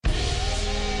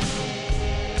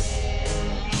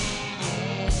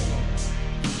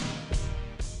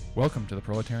Welcome to the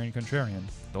Proletarian Contrarian,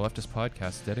 the leftist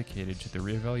podcast dedicated to the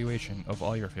reevaluation of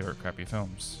all your favorite crappy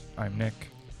films. I'm Nick.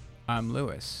 I'm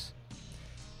Lewis.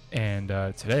 And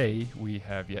today we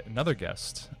have yet another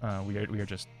guest. We're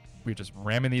just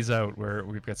ramming these out.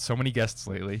 We've got so many guests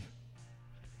lately.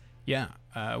 Yeah,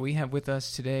 we have with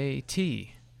us today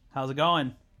T. How's it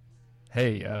going?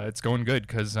 Hey, it's going good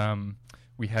because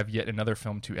we have yet another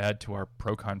film to add to our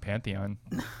pro-con pantheon.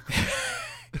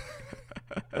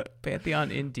 Pantheon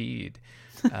indeed.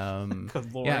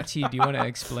 Good Lord. Yeah, T, do you want to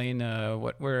explain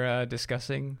what we're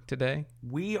discussing today?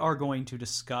 We are going to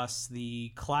discuss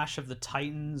the Clash of the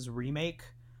Titans remake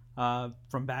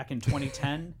from back in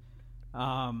 2010.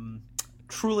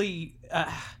 Truly,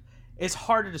 it's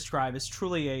hard to describe. It's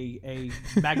truly a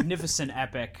magnificent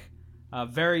epic.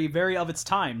 Very, very of its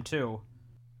time, too.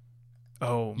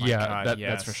 Oh, my God, yes.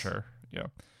 That's for sure. Yeah.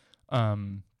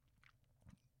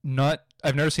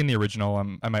 I've never seen the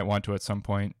original. I might want to at some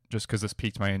point just because this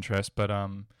piqued my interest. But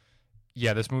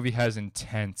yeah, this movie has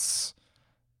intense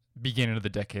beginning of the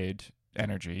decade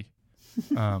energy.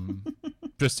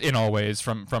 Just in all ways,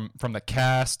 from the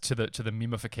cast to the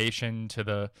memification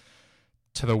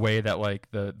to the way that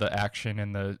like the action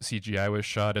and the CGI was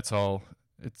shot.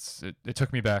 It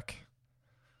took me back.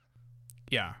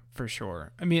 Yeah, for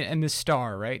sure. I mean, and the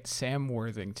star, right? Sam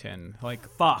Worthington. Like,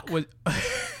 Fuck. Was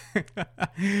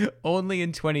only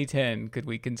in 2010 could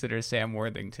we consider Sam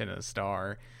Worthington a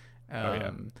star.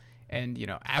 Yeah. And you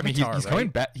know, Avatar. I mean, he's right? coming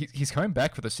back. He's coming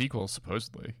back for the sequels,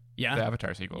 supposedly. Yeah, the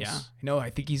Avatar sequels. Yeah, no, I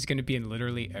think he's going to be in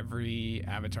literally every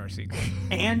Avatar sequel.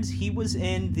 And he was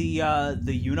in the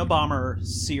Unabomber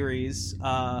series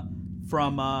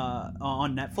from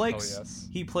on Netflix. Oh, yes.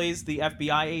 He plays the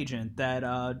FBI agent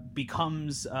that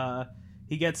becomes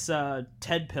he gets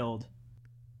Ted pilled.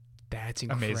 That's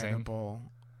Amazing. Incredible.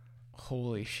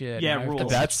 Holy shit. Yeah, I have to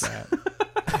rules. watch that.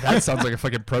 That sounds like a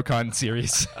fucking pro-con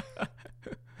series.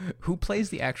 Who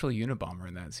plays the actual Unabomber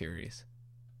in that series?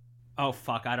 Oh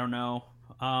fuck, I don't know.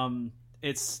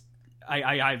 It's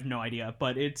I have no idea,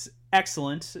 but it's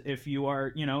excellent. If you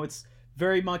are, it's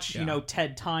very much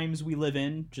Ted times we live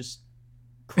in, just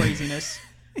craziness.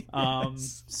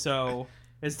 Yes. So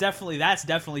that's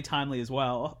definitely timely as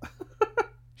well.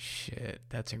 Shit,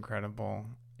 that's incredible.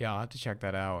 Yeah, I'll have to check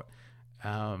that out.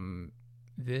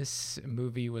 This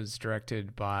movie was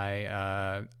directed by,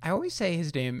 I always say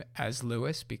his name as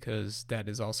Lewis because that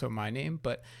is also my name,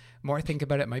 but more I think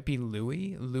about it, might be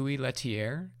Louis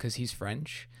Leterrier because he's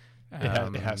French.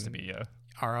 It has to be, yeah.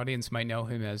 Our audience might know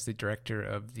him as the director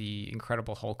of the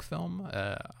Incredible Hulk film,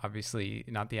 obviously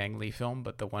not the Ang Lee film,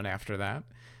 but the one after that.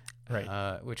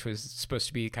 Right. Which was supposed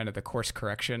to be kind of the course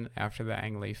correction after the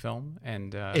Ang Lee film,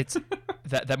 and it's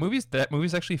that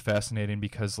movie's actually fascinating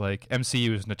because like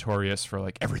MCU is notorious for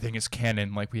like everything is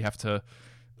canon, like we have to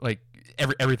like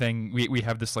everything we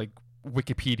have this like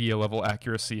Wikipedia level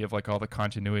accuracy of like all the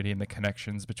continuity and the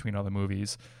connections between all the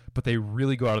movies, but they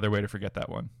really go out of their way to forget that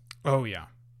one. Oh yeah,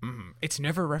 it's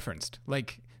never referenced.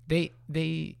 Like they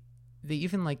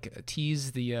even like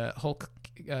tease the Hulk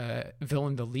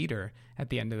villain, the leader, at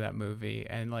the end of that movie,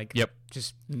 and like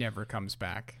just never comes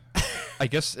back. I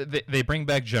guess they bring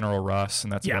back General Ross,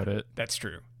 and that's about it. That's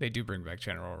true. They do bring back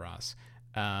General Ross.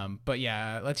 But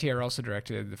yeah, Leterrier also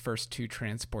directed the first two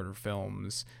Transporter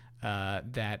films,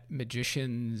 that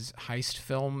Magician's heist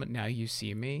film, Now You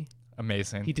See Me.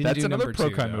 Amazing. He didn't that's do another number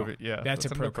pro-con two, movie. Yeah, that's a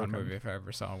pro-con movie if I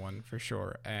ever saw one, for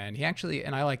sure. And he actually,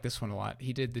 and I like this one a lot,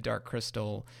 he did the Dark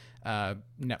Crystal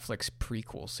Netflix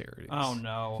prequel series. Oh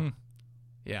no.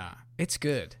 Yeah, it's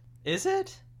good. Is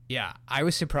it? Yeah, I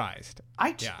was surprised.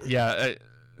 I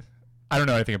don't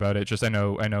know anything about it. Just I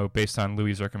know based on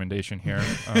Louis' recommendation here.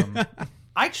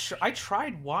 I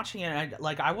tried watching it.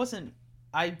 And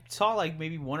I saw like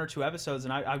maybe one or two episodes,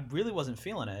 and I really wasn't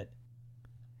feeling it.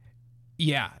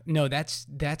 Yeah, no, that's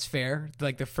fair.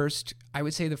 Like I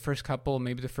would say the first couple,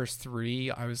 maybe the first three,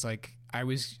 I was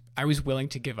willing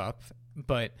to give up,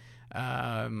 but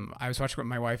I was watching with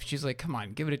my wife. She's like, "Come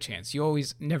on, give it a chance. You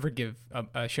always never give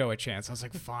a show a chance." I was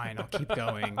like, "Fine, I'll keep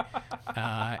going,"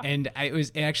 and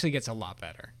it actually gets a lot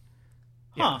better.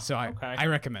 Yeah, so I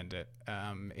recommend it.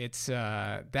 It's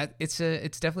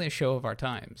definitely a show of our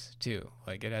times too.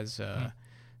 Like it has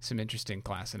some interesting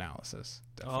class analysis.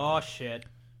 Definitely. Oh shit.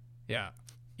 Yeah.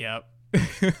 Yep.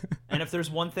 And if there's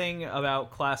one thing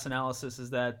about class analysis is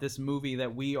that this movie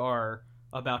that we are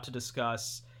about to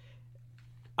discuss,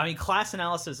 I mean, class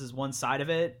analysis is one side of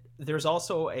it. There's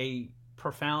also a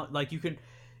profound, like, you can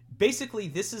basically,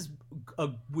 this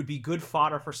would be good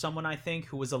fodder for someone, I think,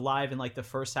 who was alive in like the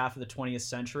first half of the 20th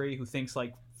century, who thinks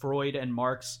like Freud and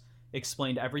Marx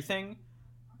explained everything.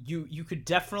 You could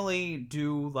definitely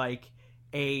do like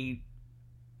an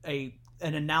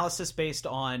analysis based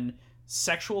on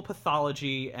sexual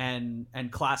pathology and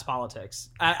class politics,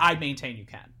 I maintain you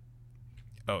can.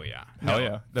 Oh yeah, hell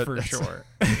yeah, for sure.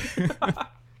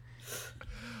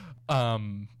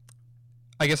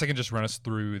 I guess I can just run us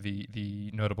through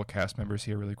the notable cast members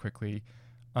here really quickly.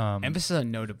 Emphasis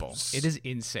on notable. It is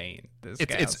insane.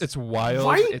 It's wild.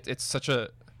 Right? It's such a.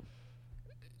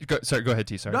 Go ahead,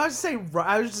 T. Sorry. No, I was just saying.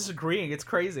 I was just agreeing. It's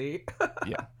crazy.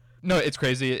 Yeah. No, it's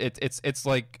crazy. It's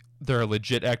like there are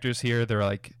legit actors here. There are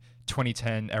like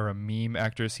 2010 era meme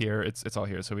actors here. It's all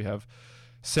here. So we have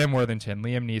Sam Worthington,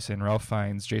 Liam Neeson, Ralph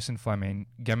Fiennes, Jason Fleming,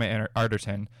 Gemma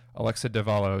Arterton, Alexa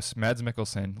Davalos, Mads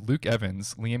Mikkelsen, Luke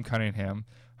Evans, Liam Cunningham,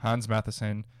 Hans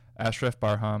Matheson, Ashraf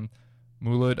Barham,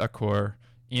 Mulud Akor,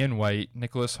 Ian White,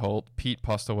 Nicholas Hoult, Pete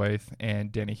Postlewaite,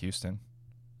 and Danny Houston.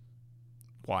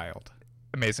 Wild.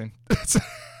 Amazing.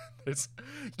 It's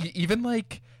even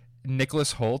like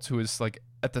Nicholas Hoult, who is like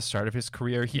at the start of his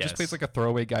career, he just plays like a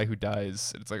throwaway guy who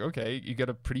dies. It's like, okay, you got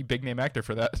a pretty big name actor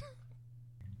for that.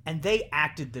 And they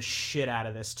acted the shit out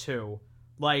of this too.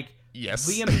 Like, yes,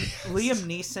 Liam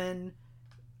Neeson,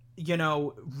 you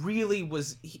know, really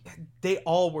was. They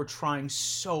all were trying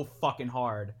so fucking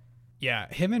hard. Yeah,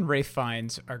 him and Ralph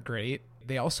Fiennes are great.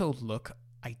 They also look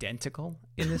identical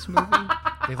in this movie.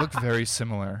 They look very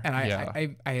similar, and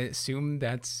I assume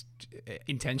that's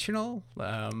intentional.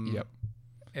 Yep.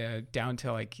 Down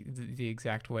to like the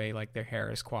exact way like their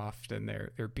hair is coiffed and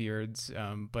their beards.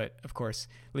 But of course,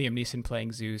 Liam Neeson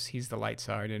playing Zeus, he's the light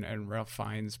side, and Ralph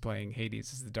Fiennes playing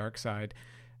Hades is the dark side.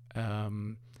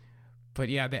 But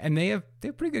yeah, they have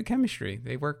pretty good chemistry.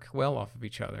 They work well off of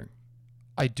each other.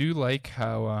 I do like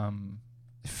how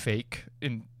fake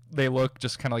they look,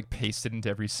 just kind of like pasted into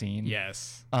every scene.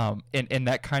 Yes. And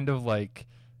that kind of like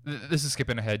this is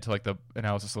skipping ahead to like the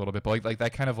analysis a little bit, but like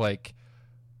that kind of like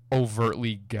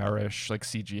overtly garish like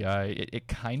CGI, it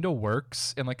kind of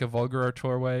works in like a vulgar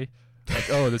auteur way. Like,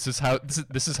 oh, this is how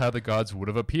the gods would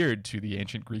have appeared to the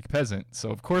ancient Greek peasant, so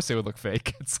of course they would look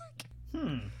fake. It's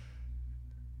like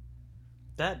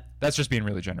that's just being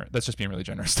really generous. That's just being really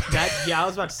generous. I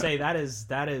was about to say that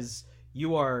is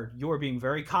you are being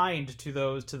very kind to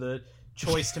the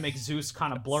choice to make Zeus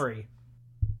kind of blurry.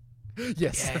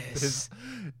 Yes.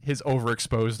 His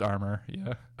overexposed armor.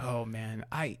 Yeah. Oh man,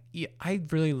 I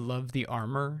really love the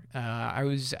armor. I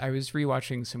was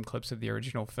rewatching some clips of the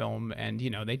original film, and you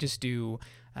know they just do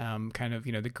kind of,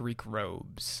 you know, the Greek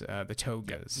robes, the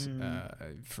togas,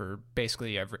 for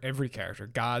basically every character,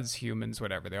 gods, humans,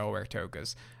 whatever. They all wear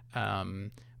togas.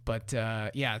 But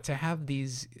yeah, to have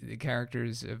these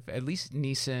characters of at least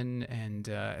Neeson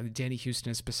and Danny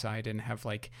Houston as Poseidon have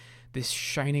like this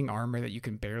shining armor that you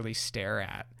can barely stare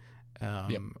at.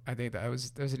 I think that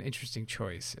was an interesting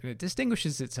choice, and it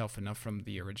distinguishes itself enough from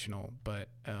the original. But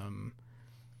I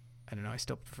don't know. I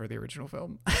still prefer the original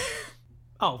film.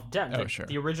 Oh, definitely. Oh, sure.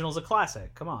 The original's a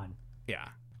classic. Come on. Yeah.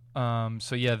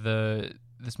 So yeah,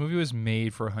 this movie was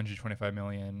made for $125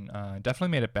 million. Definitely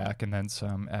made it back and then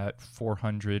some at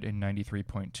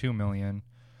 $493.2 million.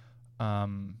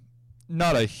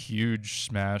 Not a huge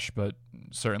smash, but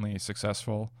certainly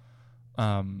successful.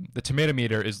 The tomato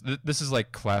meter is this is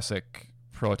like classic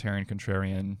proletarian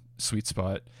contrarian sweet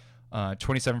spot.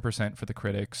 27% for the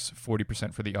critics,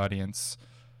 40% for the audience.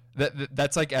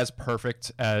 That's like as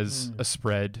perfect as a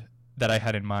spread that I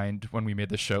had in mind when we made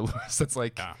the show, Lewis. That's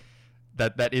like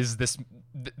that is this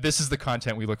is the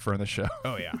content we look for in the show.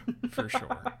 Oh yeah, for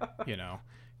sure. You know,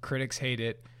 critics hate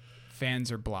it,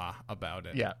 fans are blah about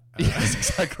it. Yeah. Yes,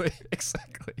 exactly.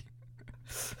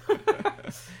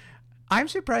 I'm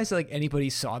surprised like anybody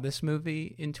saw this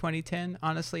movie in 2010,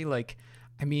 honestly. Like,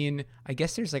 I mean, I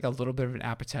guess there's like a little bit of an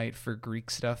appetite for Greek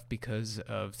stuff because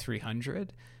of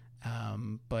 300.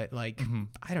 But like,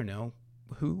 I don't know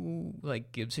who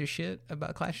like gives a shit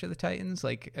about Clash of the Titans.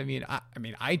 Like, I mean,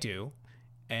 I do,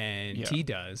 and T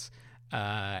does,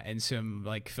 and some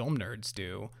like film nerds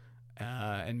do,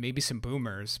 and maybe some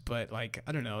boomers. But like,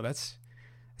 I don't know. That's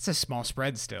a small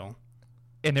spread still.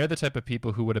 And they're the type of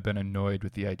people who would have been annoyed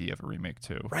with the idea of a remake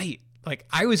too. Right. Like,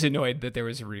 I was annoyed that there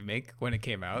was a remake when it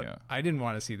came out. Yeah. I didn't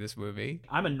want to see this movie.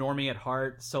 I'm a normie at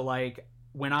heart, so like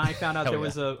when I found out there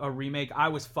was a remake, I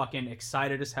was fucking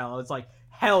excited as hell. It's like,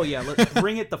 hell yeah, let's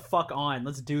bring it the fuck on.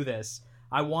 Let's do this.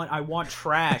 I want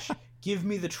trash. Give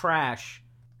me the trash.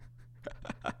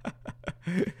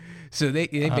 So they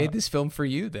made this film for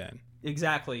you then?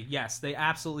 Exactly. Yes, they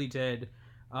absolutely did.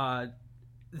 I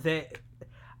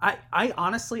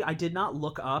honestly, I did not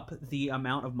look up the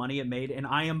amount of money it made, and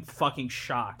I am fucking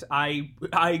shocked. I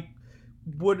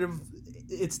would have.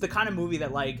 It's the kind of movie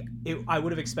that like I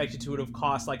would have expected to would have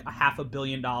cost like $500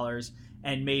 million,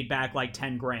 and made back like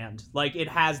 10 grand. Like, it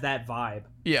has that vibe.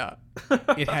 Yeah,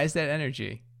 it has that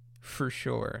energy for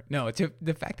sure. No,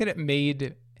 the fact that it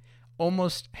made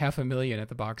almost $500,000 at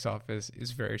the box office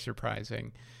is very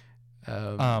surprising.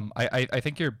 I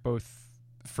think you're both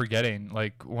forgetting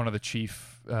like one of the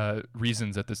chief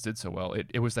reasons that this did so well.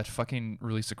 It was that fucking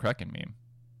Release the Kraken meme.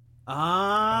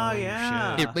 Oh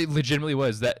yeah, it legitimately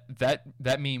was.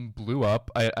 That meme blew up.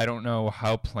 I don't know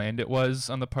how planned it was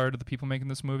on the part of the people making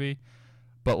this movie,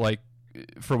 but like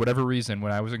for whatever reason,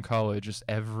 when I was in college, just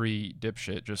every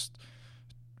dipshit just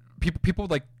people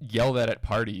would like yell that at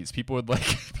parties. People would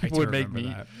like people would make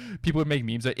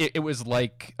memes. It was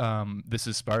like This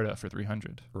Is Sparta for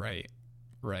 300. Right.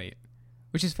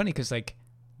 Which is funny because like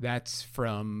that's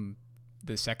from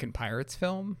the second Pirates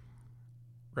film,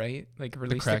 right? Like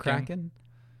Release the Kraken.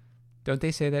 Don't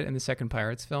they say that in the second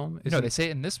Pirates film? No, they say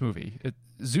it in this movie.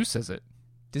 Zeus says it.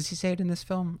 Does he say it in this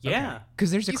film? Yeah,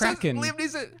 because there's a Kraken.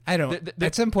 I don't.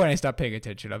 At some point, I stopped paying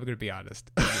attention. I'm going to be honest.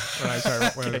 when I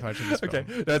started watching this film.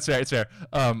 Okay, that's fair. It's fair.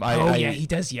 Yeah, he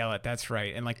does yell it. That's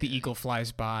right. And like the eagle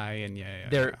flies by, and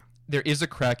there is a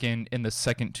Kraken in the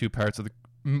second two parts of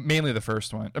mainly the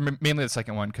first one, or mainly the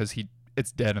second one, because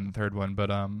it's dead in the third one.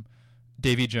 But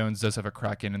Davy Jones does have a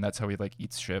Kraken, and that's how he like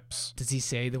eats ships. Does he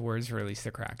say the words "Release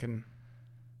the Kraken"?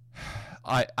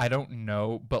 I don't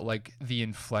know, but like the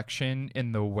inflection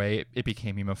in the way it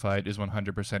became memified is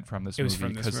 100% from this movie. It was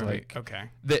from this movie. Like,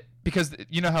 okay. Because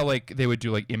you know how like they would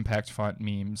do like impact font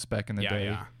memes back in the day.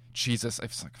 Yeah. Jesus, I'm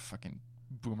just like a fucking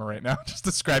boomer right now, just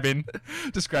describing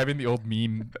the old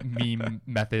meme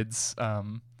methods. But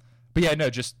yeah,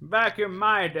 no, just back in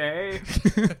my day.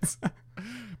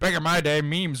 Back in my day,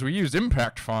 memes we used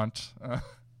impact font.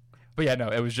 But yeah, no,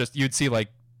 it was just you'd see like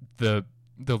the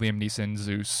Liam Neeson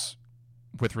Zeus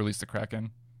with Release the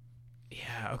Kraken.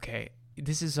 Yeah, okay.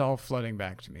 This is all flooding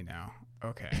back to me now.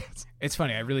 Okay. It's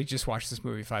funny. I really just watched this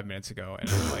movie 5 minutes ago, and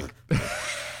I'm like,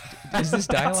 is this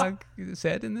dialogue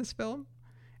said in this film?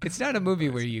 It's not a movie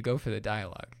where you go for the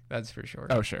dialogue. That's for sure.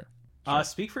 Oh, sure.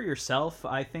 Speak for yourself.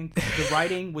 I think the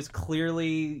writing was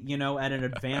clearly, at an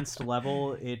advanced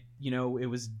level. It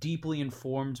was deeply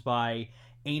informed by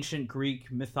ancient Greek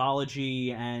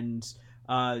mythology and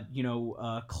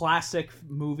a classic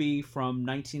movie from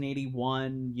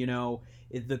 1981.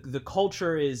 The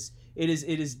culture is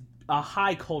a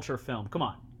high culture film. Come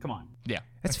on. Yeah,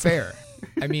 that's fair.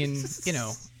 I mean,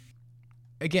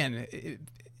 again,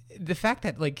 the fact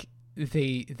that like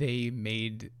they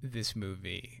made this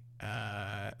movie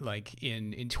like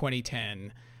in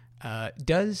 2010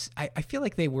 does I feel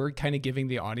like they were kind of giving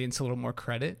the audience a little more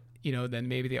credit, than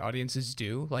maybe the audiences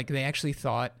do. Like they actually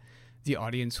thought the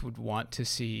audience would want to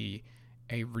see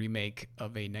a remake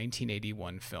of a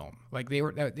 1981 film. Like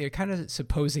they're kind of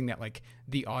supposing that like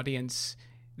the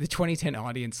 2010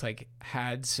 audience like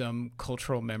had some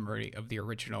cultural memory of the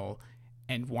original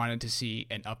and wanted to see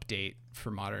an update for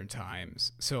modern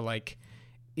times. So like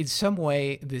in some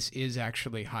way this is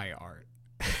actually high art.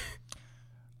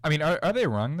 I mean, are they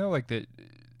wrong though? Like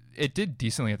it did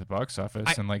decently at the box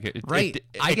office, and like it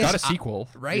got a sequel,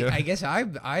 right? Yeah. I guess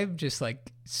I'm just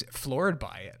like floored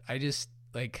by it. I just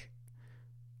like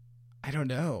I don't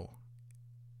know.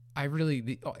 I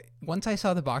really once I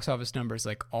saw the box office numbers,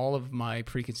 like all of my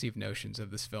preconceived notions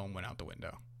of this film went out the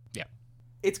window. Yeah,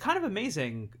 it's kind of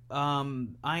amazing.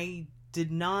 I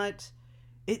did not.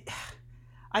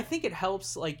 I think it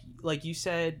helps, like you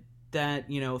said that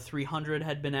 300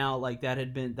 had been out, like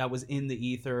that was in the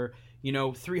ether.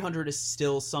 300 is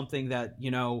still something that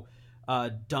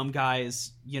dumb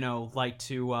guys like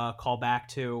to call back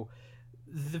to.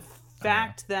 The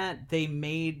fact that they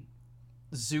made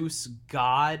Zeus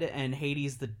God and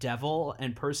Hades the devil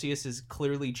and Perseus is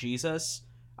clearly Jesus,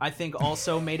 I think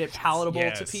also made it palatable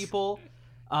to people.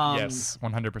 Yes,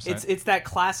 100%. It's that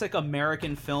classic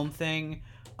American film thing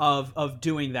of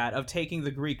doing that, of taking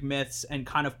the Greek myths and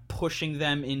kind of pushing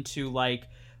them into like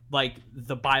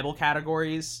the Bible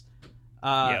categories.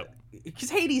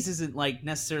 Because Hades isn't like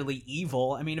necessarily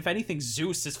evil. I mean, if anything,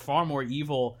 Zeus is far more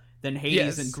evil than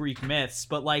Hades in Greek myths.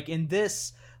 But like in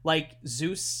this, like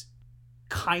Zeus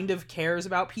kind of cares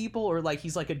about people, or like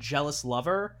he's like a jealous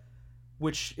lover,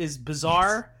 which is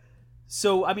bizarre. Yes.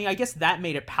 So I mean, I guess that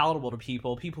made it palatable to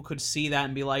people. People could see that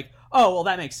and be like, oh, well,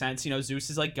 that makes sense.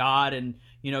 Zeus is like God, and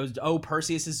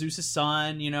Perseus is Zeus's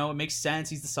son. It makes sense.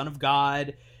 He's the son of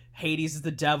God. Hades is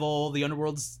the devil. The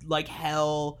underworld's like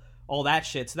hell. All that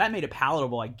shit. So that made it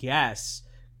palatable, I guess,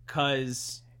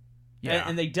 because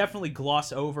and they definitely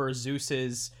gloss over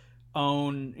Zeus's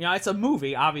own. It's a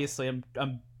movie. Obviously, I'm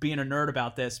being a nerd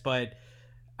about this, but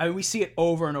I mean, we see it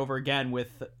over and over again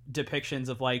with depictions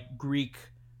of like Greek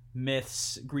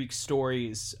myths, Greek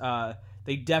stories.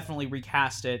 They definitely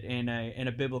recast it in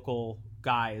a biblical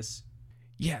guise.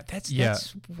 Yeah,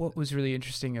 that's what was really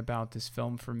interesting about this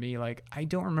film for me. Like, I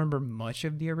don't remember much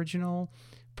of the original,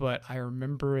 but I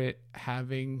remember it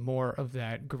having more of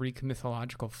that Greek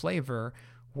mythological flavor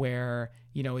where,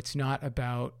 you know, it's not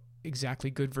about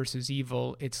exactly good versus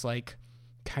evil. It's like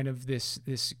kind of this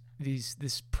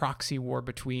proxy war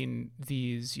between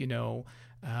these, you know,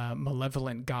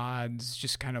 malevolent gods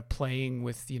just kind of playing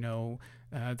with, you know,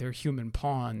 their human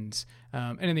pawns.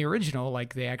 And in the original,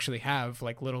 like, they actually have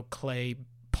like little clay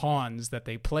pawns that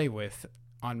they play with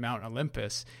on Mount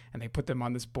Olympus, and they put them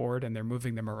on this board and they're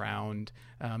moving them around.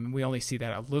 And we only see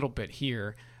that a little bit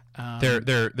here. They're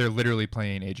literally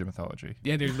playing Age of Mythology.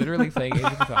 Yeah, they're literally playing Age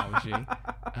of Mythology.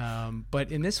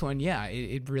 But in this one, yeah,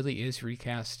 it really is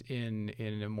recast in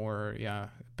a more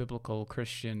biblical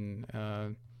Christian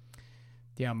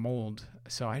mold.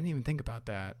 So I didn't even think about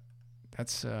that.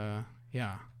 That's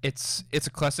It's a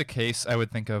classic case, I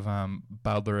would think, of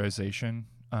Bowdlerization,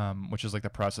 which is like the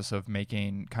process of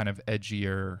making kind of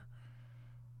edgier,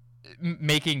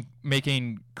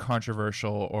 making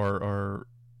controversial or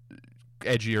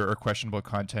edgier or questionable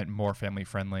content more family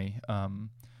friendly.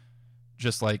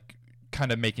 Just like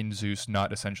kind of making Zeus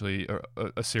not essentially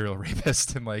a serial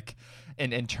rapist,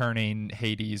 and turning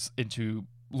Hades into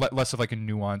less of like a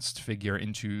nuanced figure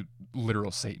into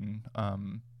literal Satan.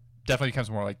 Definitely becomes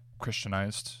more like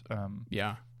Christianized.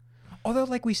 Although,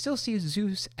 like, we still see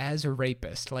Zeus as a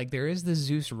rapist. Like, there is the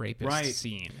Zeus rapist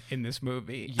scene in this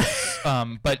movie. Yes.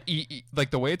 But like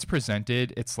the way it's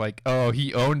presented, it's like, oh,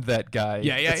 he owned that guy.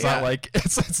 It's not like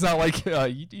it's not like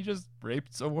he just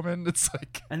raped a woman. It's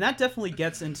like, and that definitely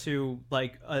gets into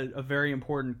like a very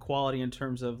important quality in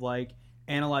terms of like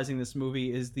analyzing this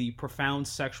movie is the profound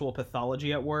sexual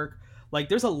pathology at work. Like,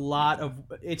 there's a lot of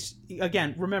it's.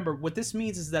 Again, remember what this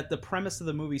means is that the premise of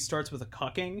the movie starts with a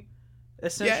cucking,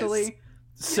 essentially. Yes.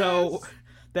 So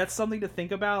that's something to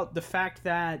think about. The fact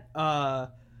that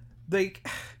like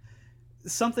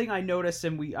something I noticed,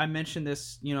 and I mentioned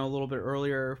this, you know, a little bit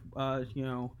earlier, you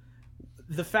know,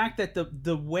 the fact that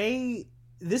the way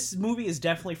this movie is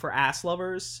definitely for ass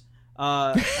lovers.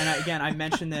 And I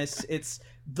mentioned this. It's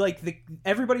like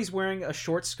everybody's wearing a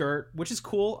short skirt, which is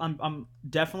cool. I'm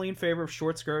definitely in favor of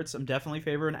short skirts. I'm definitely in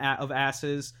favor of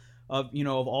asses of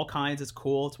all kinds. It's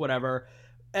cool. It's whatever.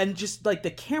 And just like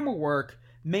the camera work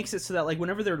makes it so that like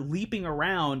whenever they're leaping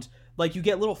around, like you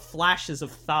get little flashes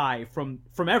of thigh from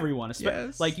everyone.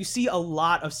 Yes. Like you see a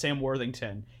lot of Sam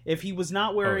Worthington. If he was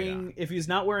not wearing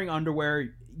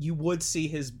underwear, you would see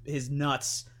his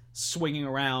nuts swinging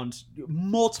around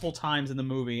multiple times in the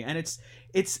movie, and it's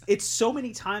so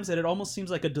many times that it almost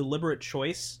seems like a deliberate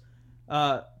choice.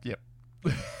 Yep.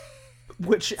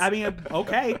 Which, I mean,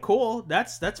 okay, cool,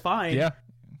 that's fine. Yeah.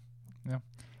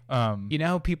 You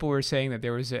know, people were saying that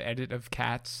there was an edit of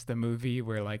Cats, the movie,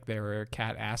 where like there were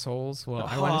cat assholes. Well,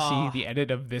 I want to see the edit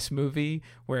of this movie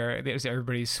where there's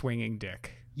everybody swinging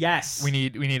dick. Yes. We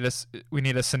need a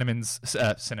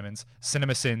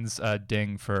CinemaSins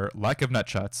ding for lack of nut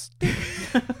shots.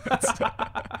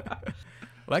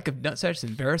 Lack of nut shots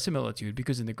and verisimilitude,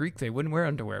 because in the Greek they wouldn't wear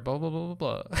underwear. Blah blah blah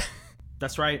blah blah.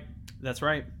 That's right.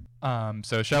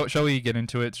 So shall we get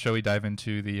into it? Shall we dive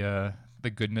into the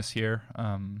goodness here?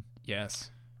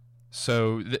 Yes.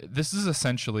 So this is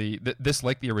essentially this,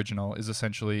 like the original, is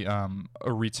essentially a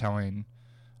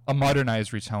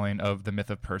modernized retelling of the myth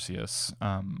of Perseus.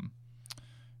 And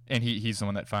he's the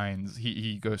one that finds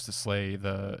he goes to slay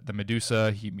the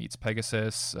Medusa. He meets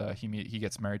Pegasus. He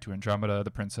gets married to Andromeda,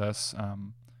 the princess.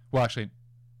 Well, actually,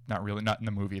 not really, not in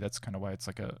the movie. That's kind of why it's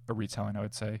like a retelling, I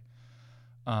would say.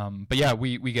 But yeah,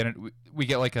 we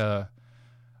get like a.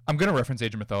 I'm gonna reference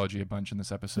Age of Mythology a bunch in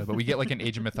this episode, but we get like an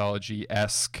Age of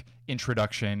Mythology-esque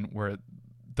introduction where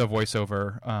the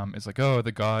voiceover is like, oh,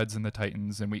 the gods and the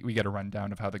Titans, and we get a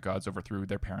rundown of how the gods overthrew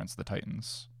their parents, the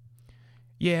Titans.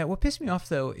 Yeah, what pissed me off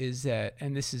though is that,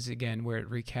 and this is again where it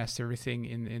recasts everything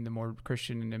in the more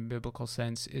Christian and biblical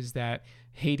sense, is that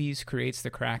Hades creates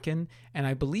the Kraken, and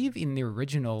I believe in the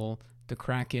original the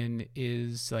Kraken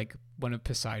is like one of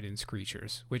Poseidon's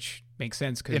creatures, which makes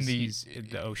sense because he's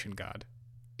the ocean god.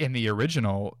 In the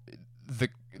original,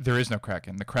 there is no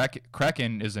Kraken. The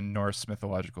Kraken is a Norse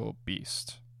mythological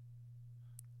beast.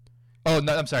 Oh,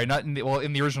 no, I'm sorry, not in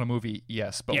the original movie,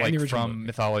 yes, but like from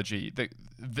mythology.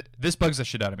 This bugs the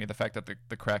shit out of me. The fact that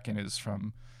the Kraken is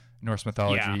from Norse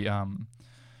mythology. Yeah.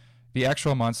 The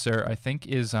actual monster, I think,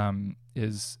 is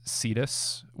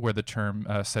Cetus, where the term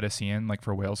cetacean, like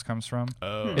for whales, comes from.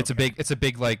 Oh, it's a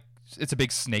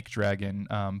big snake dragon.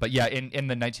 But yeah, in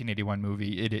the 1981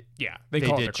 movie, they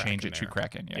did change it to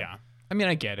Kraken. Yeah. I mean,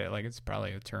 I get it. Like, it's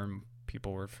probably a term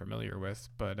people were familiar with,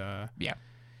 but Yeah.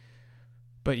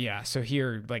 But yeah, so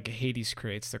here, like, Hades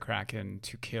creates the Kraken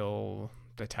to kill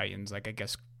the Titans, like, I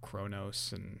guess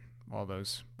Kronos and all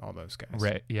those guys.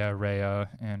 Rhea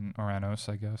and Oranos,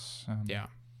 I guess. Yeah.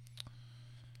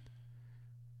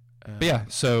 But yeah,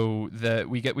 so that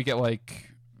we get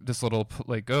like this little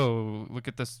like, oh, look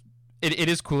at this. It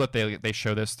is cool that they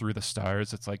show this through the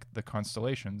stars. It's like the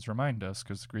constellations remind us,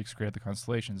 because the Greeks created the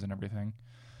constellations and everything.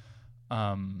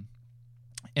 And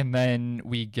then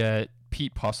we get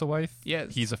Pete Postlethwaite.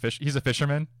 Yes. He's a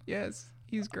fisherman. Yes,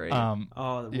 he's great.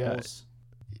 Oh, the yeah. rules.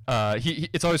 He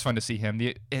it's always fun to see him.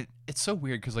 It's so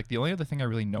weird because like the only other thing I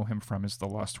really know him from is The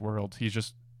Lost World. He's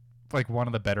just like one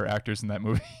of the better actors in that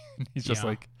movie. He's just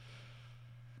like,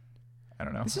 I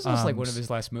don't know. This is also like one of his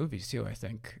last movies too, I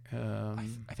think.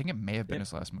 I think it may have been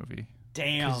his last movie.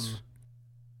 Damn.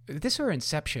 This or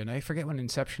Inception. I forget when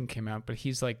Inception came out, but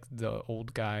he's like the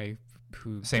old guy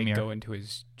who Same year. go into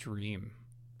his dream.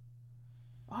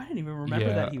 Oh, I didn't even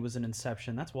remember that he was in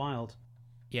Inception. That's wild.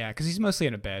 Yeah, because he's mostly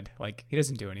in a bed. Like, he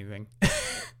doesn't do anything.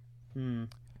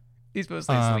 He's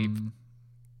mostly Um, asleep.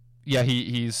 Yeah,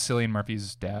 he's Cillian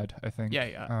Murphy's dad, I think.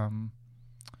 Yeah.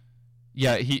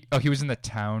 Yeah, he was in The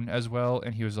Town as well,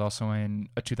 and he was also in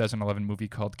a 2011 movie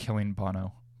called Killing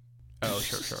Bono. Oh,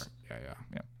 sure.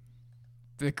 Yeah.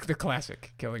 The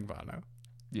classic Killing Bono.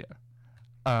 Yeah.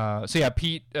 So yeah,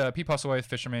 Pete Postlethwaite,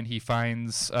 fisherman, he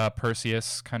finds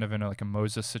Perseus kind of in like a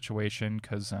Moses situation,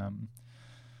 because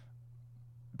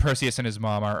Perseus and his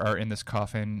mom are in this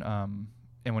coffin,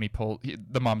 and when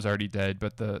the mom's already dead,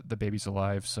 but the baby's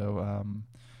alive. So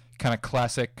kind of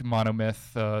classic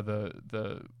monomyth.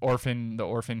 The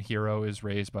orphan hero is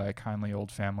raised by a kindly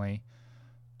old family,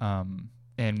 and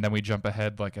then we jump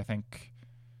ahead, like, I think,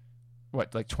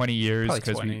 like 20 years,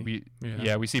 because we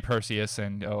see Perseus,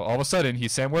 and all of a sudden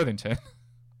he's Sam Worthington.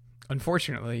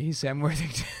 Unfortunately, he's Sam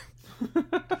Worthington.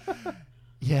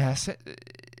 Yeah,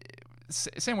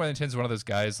 Sam Worthington's one of those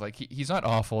guys, like, he's not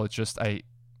awful, it's just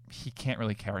he can't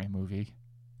really carry a movie.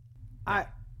 I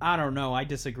don't know. I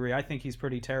disagree. I think he's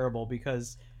pretty terrible,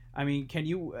 because, I mean,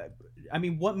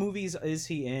 what movies is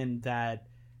he in that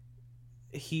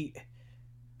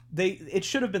it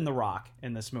should have been The Rock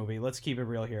in this movie. Let's keep it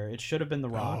real here. It should have been The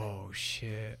Rock. Oh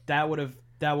shit. That would have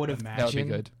That would be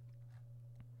good.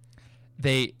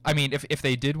 I mean, if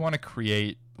they did want to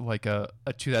create like a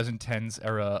 2010s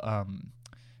era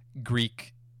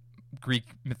Greek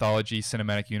mythology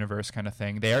cinematic universe kind of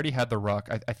thing, they already had The Rock.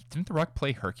 I didn't The Rock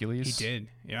play Hercules? He did,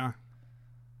 yeah.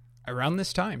 Around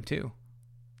this time too.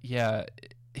 Yeah,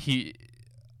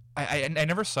 I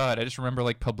never saw it. I just remember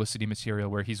like publicity material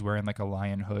where he's wearing like a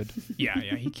lion hood. Yeah.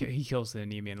 He kills the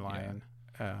Nemean lion.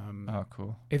 Yeah. Oh,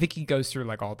 cool. I think he goes through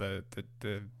like all the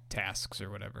tasks or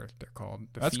whatever they're called.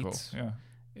 That's feats. cool.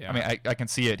 Yeah. I mean, I can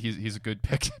see it. He's a good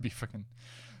pick to be fucking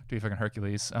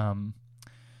Hercules.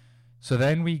 So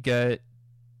then we get,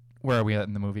 where are we at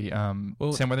in the movie? Sam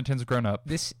Worthington's grown up.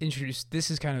 This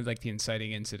is kind of like the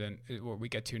inciting incident, what we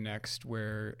get to next,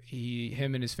 where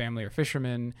him and his family are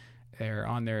fishermen. They're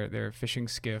on their fishing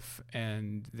skiff,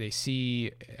 and they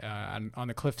see on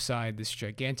the cliffside this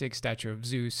gigantic statue of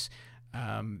Zeus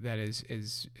that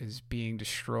is being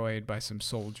destroyed by some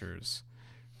soldiers.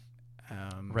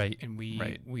 Right. And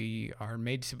we are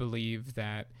made to believe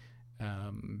that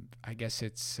I guess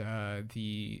it's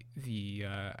the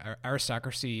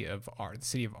aristocracy of the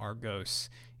city of Argos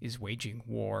is waging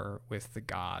war with the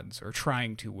gods, or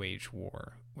trying to wage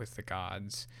war with the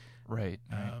gods. Right.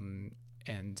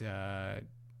 And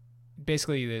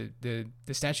basically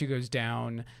the statue goes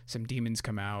down, some demons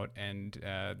come out, and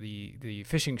the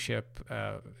fishing ship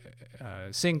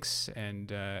sinks,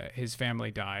 and his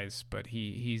family dies, but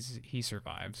he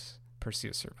survives.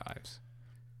 Perseus survives.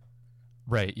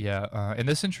 Right, yeah. And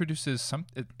this introduces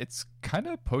it's kind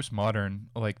of postmodern,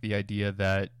 like the idea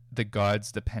that the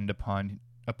gods depend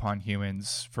upon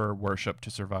humans for worship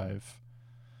to survive.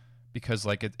 Because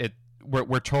like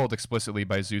we're told explicitly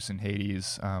by Zeus and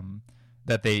Hades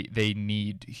that they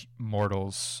need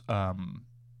mortals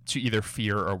to either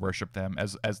fear or worship them,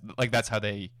 as like that's how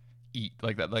they eat,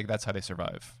 like that's how they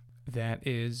survive. That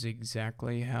is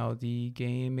exactly how the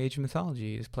game Age of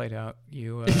Mythology is played out.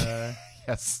 You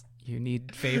Yes. You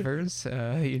need favors.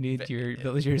 You need your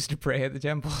villagers to pray at the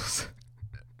temples.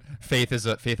 Faith is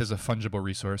a fungible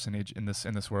resource in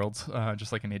this world,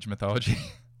 just like in Age of Mythology.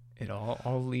 It all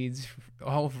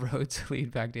roads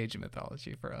lead back to Age of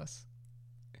Mythology for us.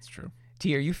 It's true.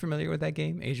 T, are you familiar with that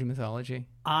game, Age of Mythology?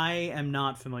 I am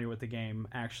not familiar with the game,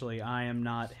 actually. I am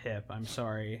not hip. I'm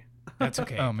sorry. That's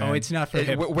okay. Oh, man. It's not for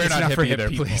hip. We're it's not for hip hip either,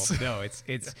 people. please. No,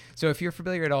 it's so if you're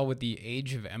familiar at all with the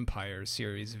Age of Empires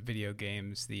series of video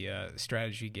games, the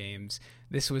strategy games,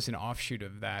 this was an offshoot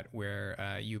of that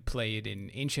where you played in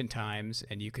ancient times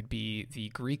and you could be the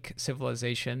Greek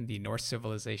civilization, the Norse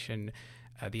civilization,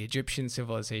 the Egyptian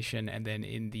civilization, and then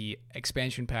in the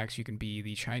expansion packs you can be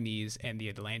the Chinese and the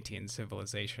Atlantean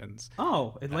civilizations.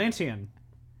 Oh, Atlantean.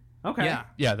 Okay.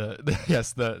 Yeah.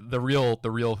 The real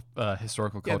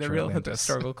historical culture. Yeah, the real of Atlantis.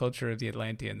 historical culture of the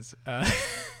Atlanteans.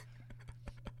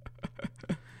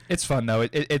 It's fun though.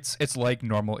 It's like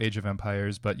normal Age of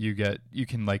Empires, but you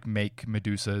can like make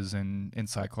Medusas and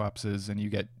Cyclopses, and you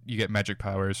get magic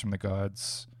powers from the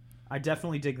gods. I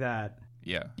definitely dig that.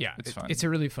 Yeah, it's fun. It's a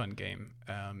really fun game.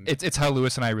 It's how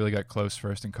Lewis and I really got close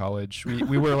first in college.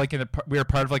 We were like we were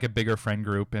part of like a bigger friend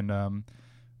group, and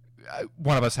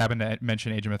one of us happened to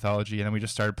mention Age of Mythology, and then we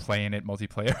just started playing it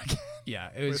multiplayer again. Yeah,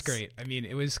 it was great. I mean,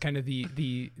 it was kind of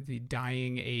the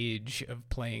dying age of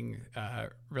playing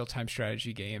real-time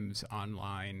strategy games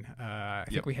online. I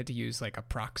think we had to use like a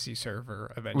proxy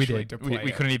server eventually We did. to play.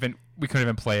 We couldn't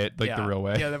even play it like the real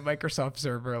way. Yeah, the Microsoft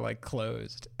server like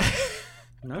closed.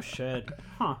 No shit.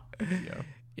 Huh.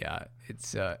 Yeah,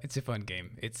 it's a fun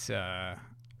game.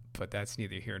 But that's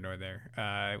neither here nor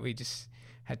there. We just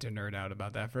had to nerd out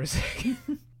about that for a second.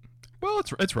 Well,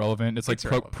 it's relevant. It's like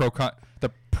Procon, the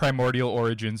primordial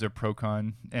origins of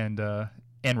Procon, and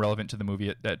relevant to the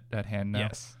movie at hand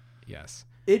now. Yes.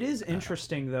 It is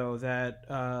interesting though that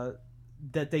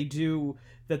that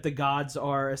the gods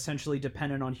are essentially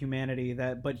dependent on humanity.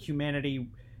 But humanity,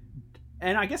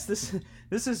 and I guess this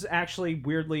is actually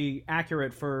weirdly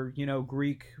accurate for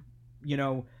Greek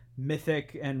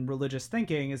mythic and religious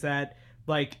thinking, is that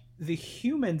like the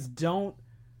humans don't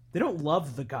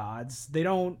love the gods.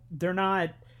 They're not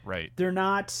right. They're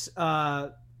not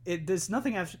it has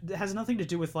nothing to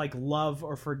do with like love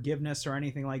or forgiveness or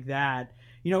anything like that.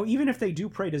 Even if they do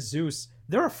pray to Zeus,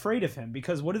 they're afraid of him,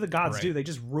 because what do the gods do? They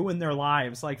just ruin their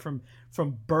lives, like from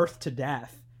birth to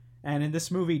death. And in this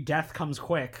movie, death comes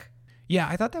quick. Yeah,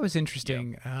 I thought that was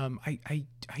interesting. Yeah.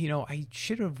 I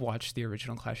should have watched the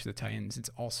original Clash of the Titans. It's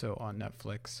also on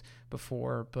Netflix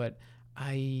before, but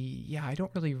I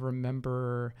don't really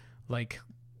remember like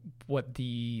what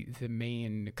the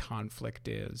main conflict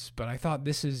is. But I thought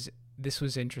this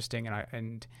was interesting,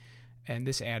 and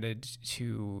this added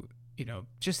to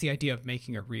just the idea of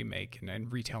making a remake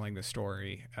and retelling the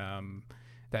story.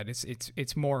 That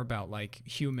it's more about like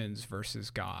humans versus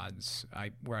gods.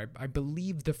 I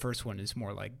believe the first one is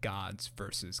more like gods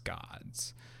versus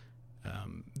gods,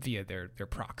 via their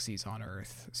proxies on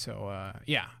Earth. So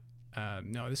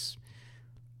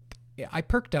I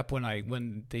perked up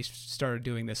when they started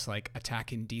doing this like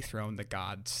attack and dethrone the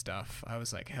gods stuff. I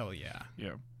was like, hell yeah.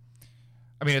 Yeah.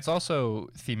 I mean, it's also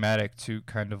thematic to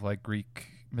kind of like Greek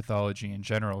mythology in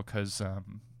general, because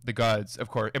the gods, of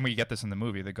course, and we get this in the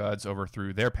movie, the gods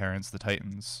overthrew their parents, the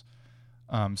Titans.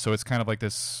 So it's kind of like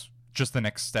this, just the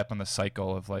next step in the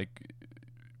cycle of like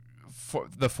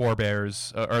the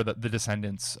forebears or the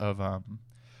descendants of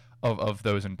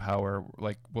those in power,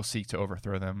 like will seek to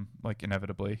overthrow them, like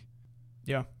inevitably.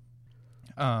 Yeah.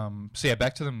 So yeah,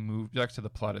 back to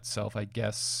the plot itself. I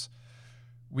guess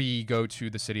we go to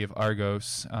the city of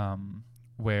Argos,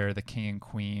 where the king and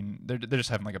queen, they're just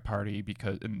having like a party,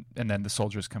 because and then the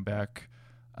soldiers come back.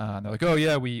 And they're like, oh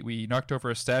yeah, we knocked over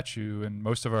a statue and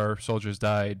most of our soldiers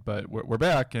died, but we're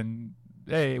back, and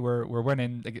hey, we're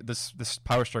winning this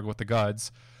power struggle with the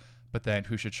gods. But then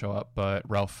who should show up but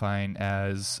Ralph Fiennes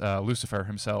as Lucifer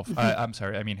himself? I'm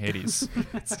sorry, I mean Hades.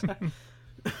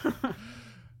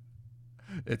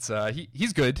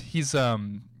 He's good.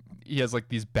 He has like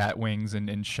these bat wings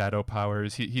and shadow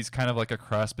powers. He's kind of like a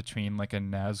cross between like a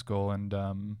Nazgul and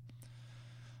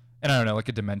I don't know, like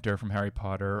a Dementor from Harry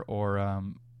Potter, or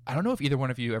I don't know if either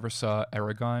one of you ever saw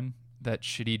Eragon, that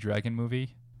shitty dragon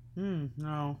movie.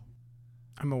 No.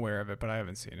 I'm aware of it, but I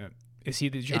haven't seen it. Is he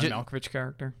the John Malkovich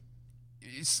character?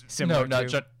 No, not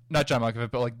John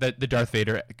Malkovich, but like the Darth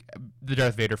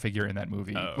Vader figure in that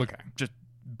movie. Oh, okay. Like, just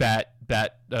bat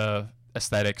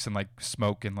aesthetics and like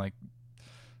smoke and like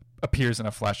appears in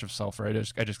a flash of sulfur. I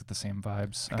just get the same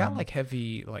vibes. I got like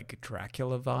heavy like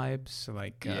Dracula vibes,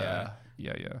 like yeah.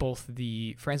 Both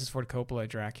the Francis Ford Coppola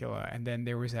Dracula, and then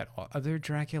there was that other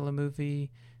Dracula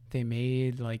movie they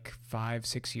made like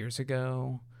 5-6 years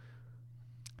ago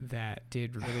that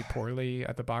did really poorly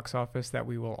at the box office, that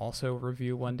we will also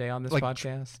review one day on this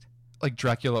podcast. Like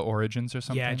Dracula Origins or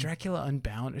something? Yeah, Dracula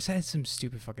Unbound. It had some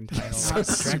stupid fucking title.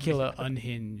 Dracula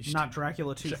Unhinged. Not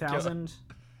Dracula 2000?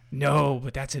 No,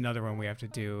 but that's another one we have to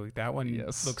do. That one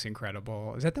Yes. looks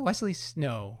incredible. Is that the Wesley?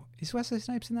 No, is Wesley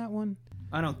Snipes in that one?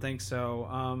 I don't think so.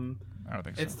 I don't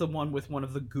think so. It's the one with one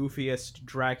of the goofiest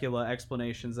Dracula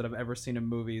explanations that I've ever seen in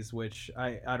movies, which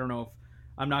I don't know if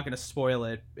I'm not going to spoil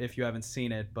it if you haven't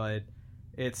seen it, but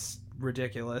it's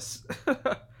ridiculous.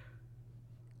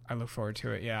 I look forward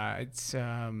to it. Yeah, it's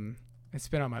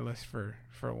been on my list for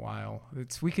a while.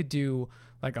 We could do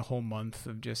like a whole month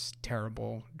of just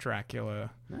terrible Dracula.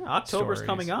 Yeah, October's stories.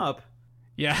 coming up.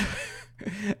 Yeah,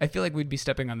 I feel like we'd be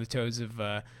stepping on the toes of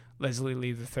Leslie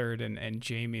Lee III and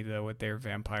Jamie though with their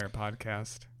vampire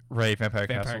podcast. Right, Vampire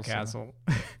Castle.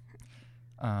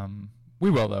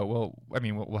 We will though.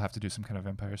 We'll have to do some kind of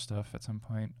vampire stuff at some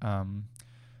point.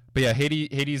 But yeah,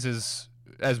 Hades is,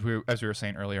 as we were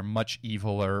saying earlier, much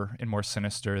eviler and more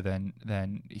sinister than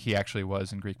he actually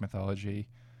was in Greek mythology.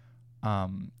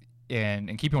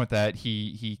 And keeping with that,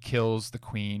 he kills the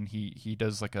queen. He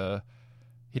does like a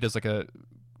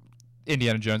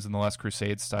Indiana Jones in the Last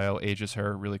Crusade style, ages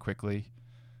her really quickly,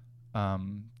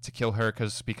 to kill her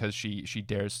because she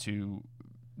dares to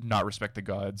not respect the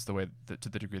gods to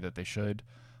the degree that they should,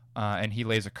 and he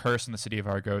lays a curse in the city of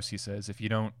Argos. He says, if you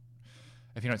don't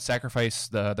sacrifice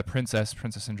the princess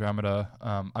Andromeda,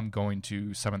 I'm going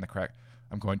to summon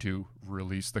I'm going to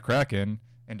release the Kraken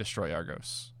and destroy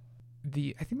Argos.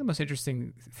 I think the most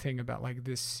interesting thing about like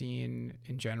this scene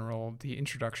in general, the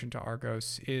introduction to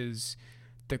Argos, is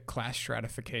the class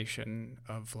stratification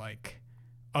of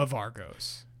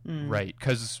Argos. Right,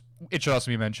 because it should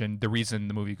also be mentioned the reason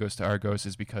the movie goes to Argos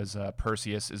is because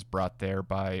Perseus is brought there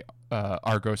by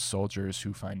Argos soldiers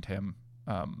who find him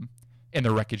in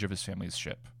the wreckage of his family's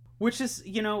ship. Which is,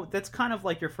 that's kind of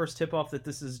like your first tip off that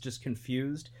this is just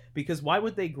confused, because why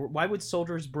would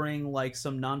soldiers bring like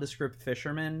some nondescript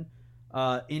fishermen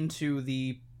into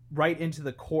the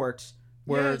court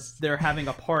where they're having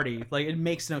a party? Like, it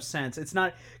makes no sense. It's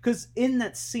not, because in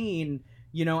that scene,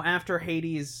 after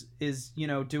Hades is,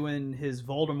 doing his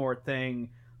Voldemort thing,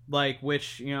 like,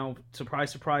 which,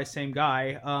 surprise, surprise, same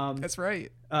guy. That's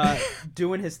right.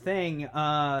 Doing his thing,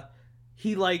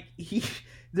 he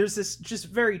there's this just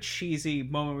very cheesy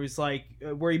moment where he's like,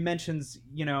 where he mentions,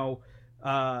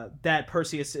 that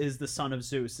Perseus is the son of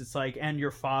Zeus. It's like, and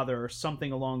your father, or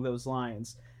something along those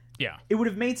lines. Yeah. It would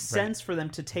have made sense for them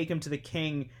to take him to the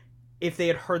king if they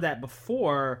had heard that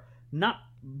before, not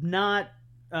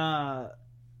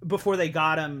before they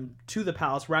got him to the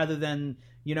palace, rather than,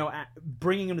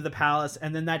 bringing him to the palace,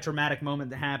 and then that dramatic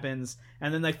moment that happens,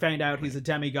 and then they find out he's a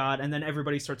demigod, and then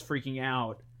everybody starts freaking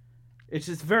out. It's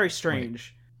just very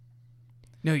strange.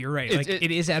 No, you're right.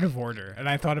 It is out of order, and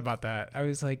I thought about that. I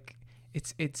was like,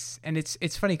 it's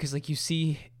funny because like you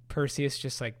see Perseus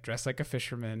just like dressed like a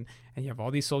fisherman, and you have all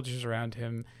these soldiers around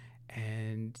him,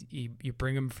 and you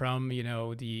bring him from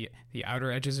the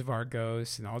outer edges of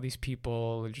Argos, and all these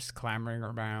people are just clamoring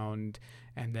around,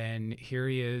 and then here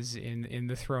he is in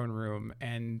the throne room,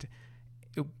 and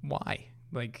why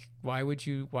wouldn't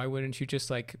you just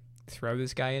like throw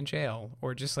this guy in jail,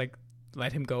 or just like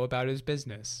let him go about his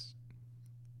business?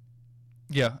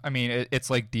 Yeah, I mean, it's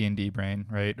like D&D brain,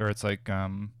 right? Or it's like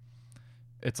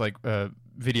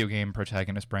video game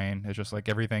protagonist brain. It's just like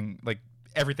everything.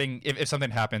 If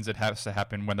something happens, it has to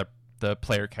happen when the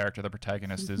player character, the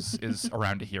protagonist, is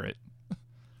around to hear it.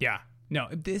 Yeah. No,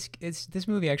 this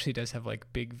movie actually does have like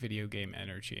big video game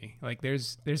energy. Like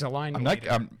there's a line. I'm not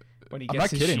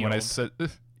kidding shield. when I said.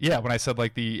 Yeah, when I said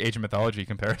like the Age of Mythology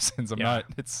comparisons, I'm not.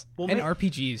 It's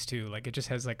RPGs too. Like it just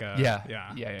has like a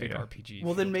big RPG.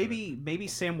 Well, then maybe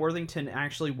Sam Worthington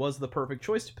actually was the perfect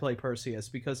choice to play Perseus,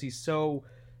 because he's so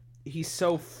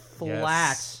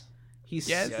flat.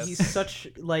 Yes. He's such,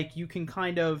 like, you can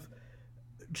kind of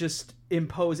just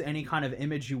impose any kind of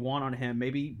image you want on him.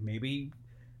 Maybe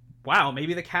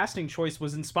the casting choice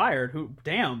was inspired.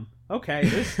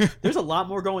 Okay, there's a lot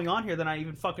more going on here than I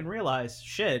even fucking realized.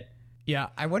 Shit. Yeah,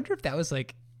 I wonder if that was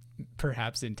like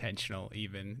perhaps intentional.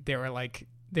 Even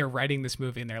they're writing this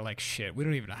movie and they're like, shit, we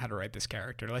don't even know how to write this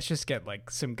character. Let's just get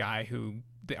like some guy who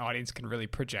the audience can really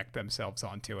project themselves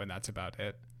onto, and that's about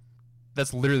it.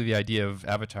 That's literally the idea of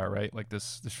Avatar, right? Like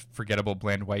this forgettable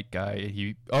bland white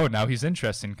guy. Now he's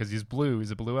interesting because he's blue. He's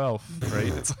a blue elf,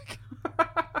 right? It's like,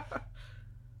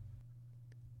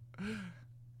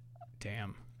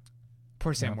 damn,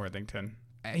 poor Sam Worthington.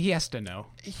 He has to know.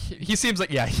 He seems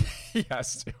like he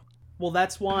has to. Well,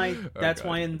 that's why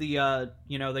in the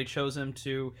they chose him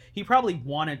to. He probably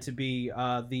wanted to be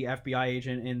the FBI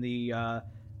agent in the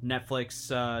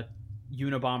Netflix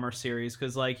Unabomber series,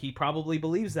 because like he probably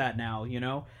believes that now.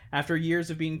 After years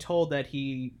of being told that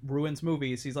he ruins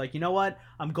movies, he's like, you know what?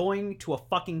 I'm going to a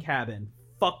fucking cabin.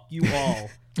 fuck you all.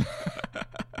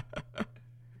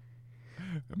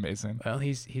 Amazing. Well,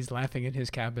 he's laughing in his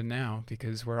cabin now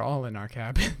because we're all in our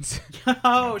cabins.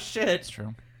 Oh shit. It's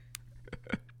true.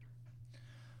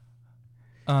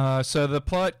 So the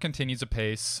plot continues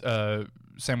apace.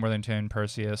 Sam Worthington,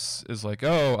 Perseus, is like,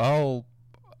 oh,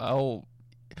 I'll.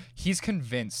 He's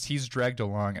convinced. He's dragged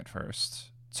along at first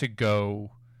to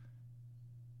go.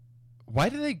 Why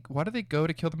do they go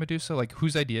to kill the Medusa? Like,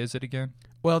 whose idea is it again?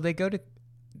 Well, they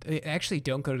actually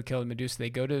don't go to kill the Medusa. They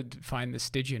go to find the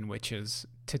Stygian witches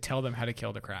to tell them how to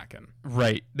kill the Kraken.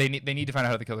 Right. They need to find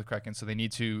out how to kill the Kraken, so they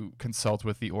need to consult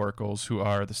with the oracles, who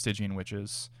are the Stygian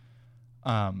witches.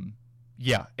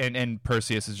 Yeah, and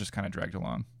Perseus is just kind of dragged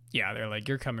along. Yeah, they're like,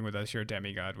 you're coming with us. You're a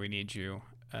demigod. We need you.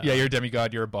 Yeah, you're a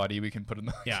demigod. You're a body. We can put in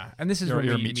the. Yeah, and this is You're where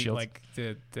a we meat meet shield. like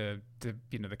the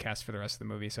the cast for the rest of the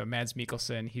movie. So Mads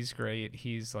Mikkelsen, he's great.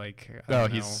 He's like,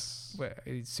 he's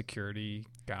security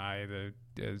guy, the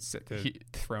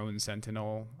throne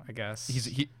sentinel, I guess.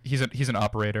 He's an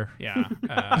operator. Yeah.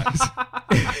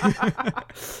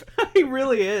 He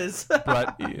really is.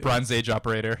 Bronze Age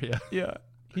operator. Yeah. Yeah.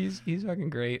 He's fucking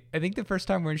great. I think the first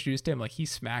time we're introduced to him, like, he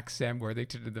smacks Sam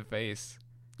Worthington in the face.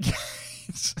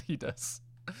 He does.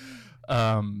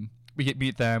 We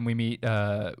meet them. We meet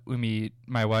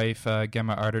my wife,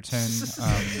 Gemma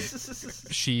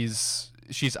Arterton.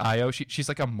 She's Io. She's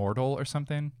like a mortal or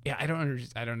something. Yeah, I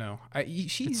don't know.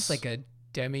 She's like a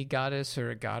demigoddess or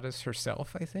a goddess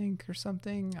herself, I think, or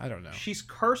something. I don't know. She's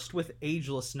cursed with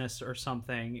agelessness or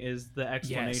something is the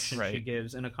explanation Yes, she right.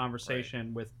 gives in a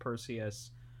conversation with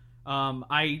Perseus.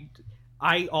 I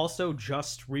also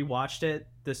just rewatched it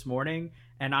this morning,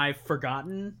 and I've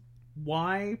forgotten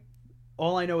why.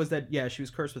 All I know is that, yeah, she was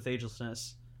cursed with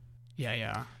agelessness.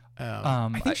 Yeah.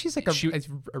 I think she's like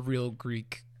a real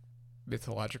Greek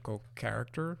mythological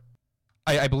character.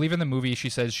 I believe in the movie she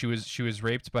says she was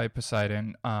raped by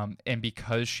Poseidon, and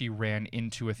because she ran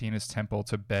into Athena's temple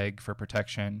to beg for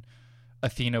protection,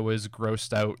 Athena was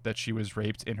grossed out that she was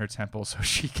raped in her temple, so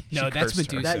she that's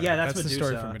cursed her. Medusa. That's the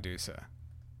story Medusa. for Medusa.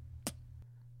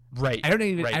 Right. I don't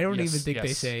even Yes, think they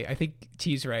yes. say. I think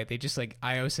T's right. They just like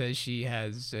Io says she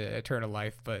has eternal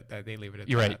life, but they leave it at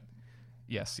You're that. right.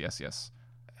 Yes.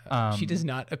 She does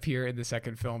not appear in the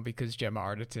second film because Gemma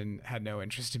Arterton had no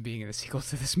interest in being in a sequel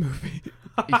to this movie.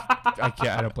 I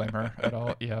don't blame her at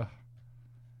all. Yeah.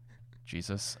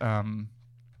 Jesus.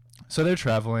 So they're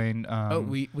traveling.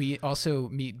 We also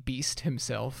meet Beast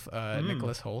himself,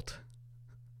 Nicholas Holt.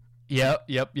 Yep.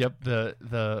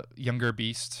 The younger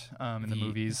Beast in the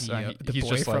movies. The he's boy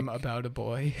just from like, About a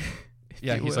Boy.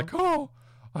 yeah. He's like, oh,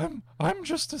 I'm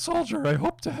just a soldier. I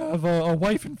hope to have a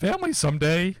wife and family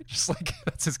someday. Just like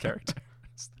that's his character.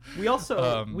 We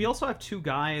also have two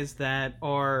guys that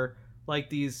are like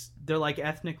they're like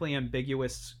ethnically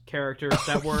ambiguous characters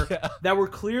that were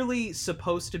clearly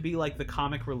supposed to be like the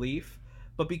comic relief,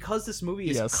 but because this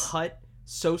movie is cut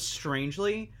so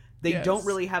strangely, they don't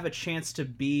really have a chance to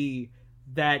be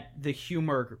the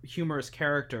humorous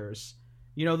characters.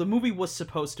 You know, the movie was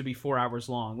supposed to be 4 hours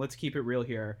long. Let's keep it real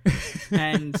here.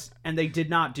 And they did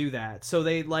not do that. So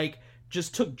they like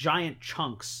just took giant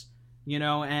chunks, you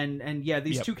know, and yeah,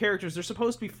 these two characters, they're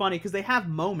supposed to be funny because they have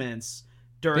moments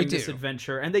during this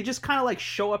adventure, and they just kind of like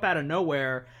show up out of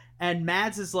nowhere, and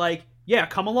Mads is like, yeah,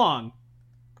 come along.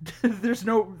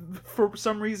 For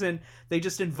some reason, they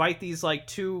just invite these like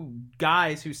two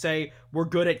guys who say, we're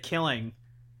good at killing.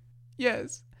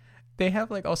 Yes. They have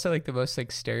like also like the most like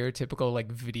stereotypical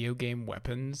like video game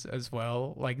weapons as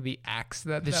well. Like the axe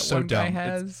that so one guy dumb.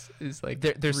 has is like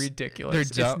they're ridiculous.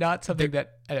 dumb. It's not something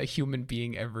that a human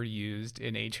being ever used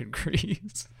in ancient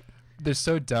Greece. They're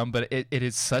so dumb, but it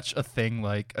is such a thing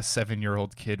like a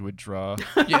 7-year-old kid would draw.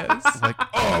 Yes. Like,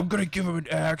 oh, I'm gonna give him an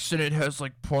axe, and it has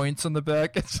like points on the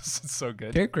back. It's so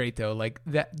good. They're great though. Like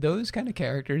those kind of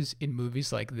characters in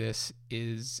movies like this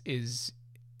is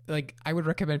like, I would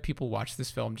recommend people watch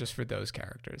this film just for those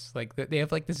characters. Like they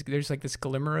have like this. There's like this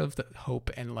glimmer of the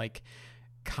hope and like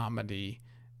comedy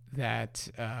that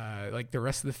like the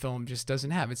rest of the film just doesn't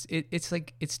have. It's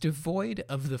like it's devoid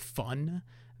of the fun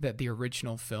that the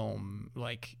original film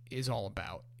like is all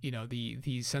about. You know,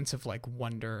 the sense of like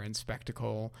wonder and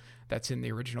spectacle that's in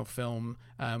the original film.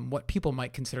 What people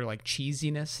might consider like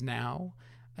cheesiness now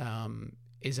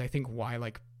is, I think, why,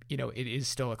 like, you know, it is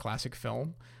still a classic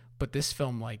film. But this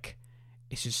film, like,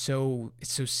 it's just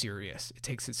it's so serious. It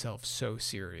takes itself so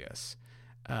serious.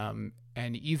 And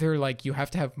either like you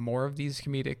have to have more of these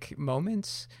comedic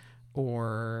moments,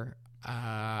 or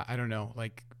I don't know.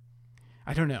 Like,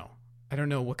 I don't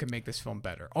know what could make this film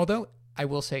better. Although I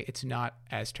will say it's not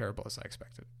as terrible as I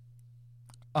expected.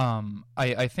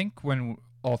 I think when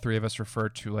all three of us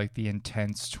referred to like the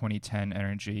intense 2010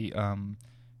 energy.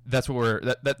 That's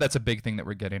what that's a big thing that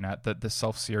we're getting at, the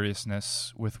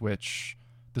self-seriousness with which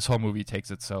this whole movie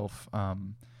takes itself.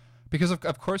 Because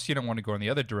of course you don't want to go in the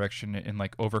other direction and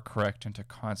like overcorrect into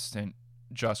constant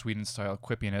Joss Whedon style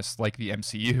quippiness like the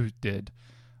MCU did.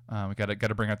 We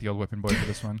gotta bring out the old whipping boy for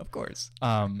this one. Of course.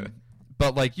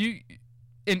 But like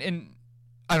in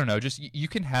I don't know, just you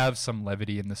can have some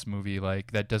levity in this movie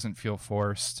like that doesn't feel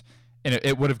forced, and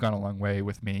it would have gone a long way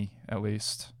with me at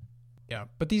least. Yeah,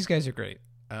 but these guys are great.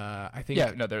 I think.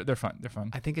 Yeah, no, they're fun. They're fun.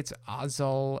 I think it's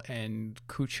Ozal and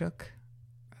Kuchuk.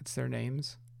 That's their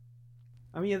names.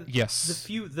 I mean, yes.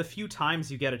 The few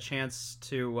times you get a chance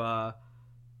to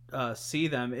see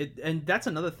them, and that's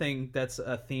another thing that's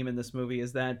a theme in this movie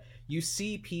is that you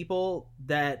see people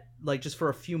that like just for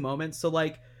a few moments. So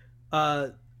like,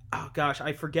 oh gosh,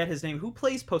 I forget his name. Who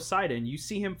plays Poseidon? You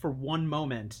see him for one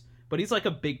moment, but he's like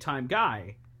a big time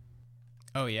guy.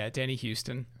 Oh yeah, Danny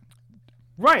Houston.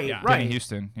 Right, Yeah. right. Danny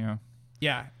Houston, yeah.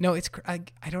 Yeah, no, it's I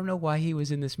don't know why he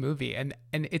was in this movie, and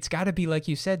it's got to be like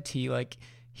you said, T. Like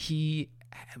he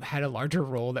had a larger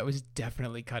role that was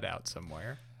definitely cut out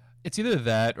somewhere. It's either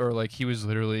that or like he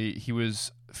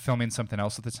was filming something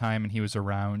else at the time and he was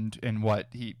around, and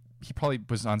he probably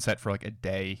was on set for like a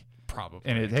day, Probably.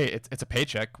 and it's a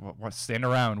paycheck. Stand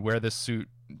around, wear this suit,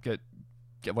 get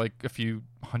like a few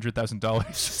 $100,000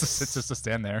 just to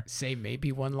stand there. Say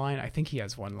maybe one line. I think he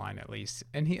has one line at least,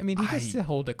 and he gets to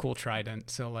hold a cool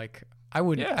trident. So like, I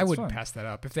wouldn't fun. pass that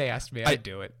up. If they asked me, I'd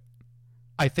do it.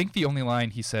 I think the only line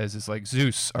he says is like,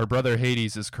 "Zeus, our brother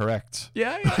Hades is correct."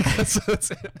 Yeah. That's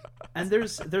it. And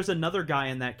there's another guy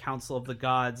in that Council of the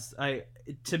Gods. I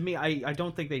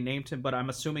don't think they named him, but I'm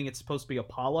assuming it's supposed to be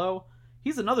Apollo.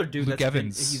 He's another dude Luke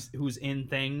Evans. who's in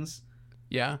things.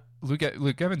 Yeah. Luke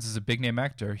Evans is a big name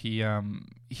actor. He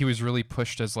was really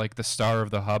pushed as like the star of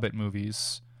the Hobbit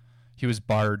movies. He was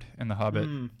Bard in the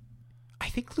Hobbit. I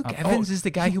think Luke Evans is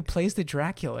the guy who plays the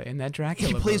Dracula in that Dracula.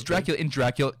 He plays movie. Dracula in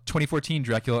Dracula 2014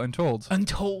 Dracula Untold.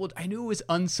 Untold. I knew it was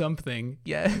unsomething.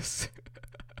 Yes.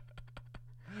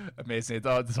 Amazing.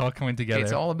 It's all coming together.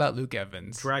 It's all about Luke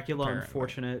Evans. Dracula apparently.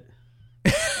 Unfortunate.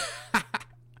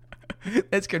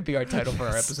 That's going to be our title for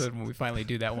our episode when we finally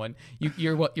do that one.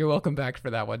 You're welcome back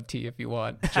for that one, T, if you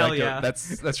want. Hell Dracula, yeah.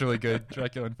 That's really good.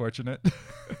 Dracula Unfortunate.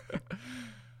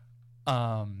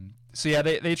 So yeah,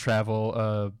 they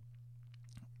travel.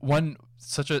 One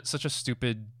such a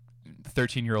stupid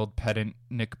 13-year-old pedant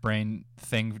Nick Brain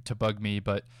thing to bug me,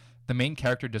 but the main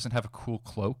character doesn't have a cool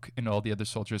cloak, and all the other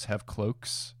soldiers have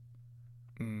cloaks.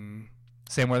 Sam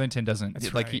Worthington doesn't.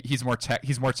 That's like right. he's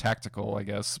more tactical, I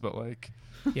guess, but like.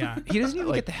 Yeah, he doesn't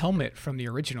even get the helmet from the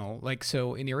original. Like,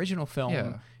 so in the original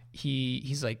film,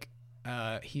 he's like,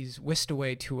 he's whisked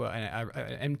away to an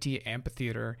empty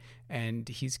amphitheater, and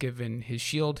he's given his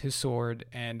shield, his sword,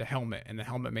 and a helmet, and the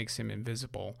helmet makes him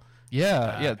invisible.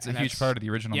 Yeah, it's a huge part of the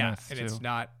original myth and too.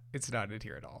 it's not in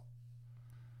here at all.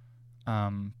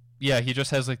 Yeah, he just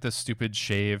has like this stupid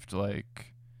shaved,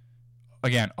 like,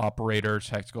 again, operator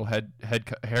tactical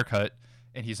haircut.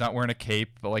 And he's not wearing a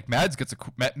cape, but like Mads gets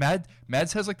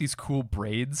Mads has like these cool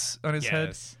braids on his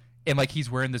head, and like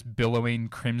he's wearing this billowing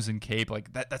crimson cape.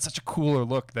 Like that's such a cooler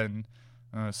look than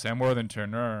Sam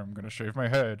Worthington. I'm gonna shave my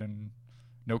head and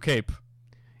no cape.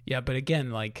 Yeah, but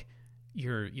again, like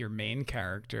your main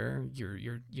character,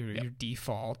 your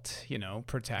default,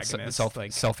 protagonist,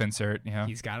 self-insert. Yeah,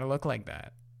 he's got to look like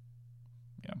that.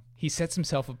 Yeah, he sets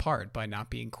himself apart by not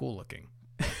being cool looking.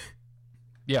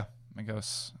 Yeah, I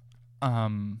guess.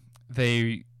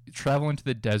 They travel into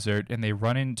the desert and they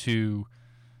run into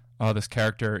this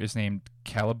character is named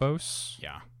Calibos.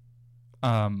 Yeah.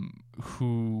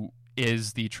 Who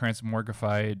is the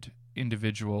transmorgified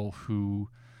individual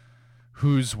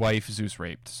whose wife Zeus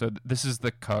raped. So this is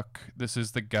the cuck. This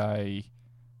is the guy.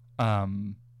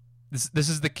 This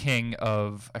is the king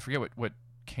of, I forget what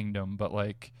kingdom, but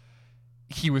like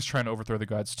he was trying to overthrow the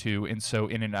gods too, and so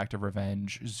in an act of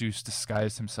revenge, Zeus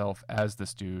disguised himself as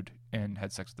this dude and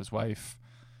had sex with his wife,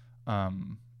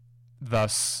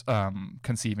 thus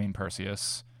conceiving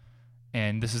Perseus.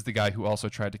 And this is the guy who also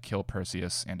tried to kill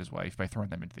Perseus and his wife by throwing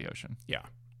them into the ocean. Yeah.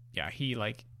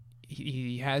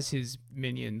 He has his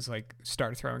minions like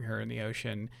start throwing her in the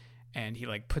ocean, and he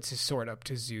like puts his sword up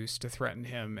to Zeus to threaten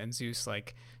him, and Zeus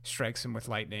like strikes him with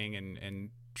lightning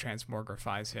and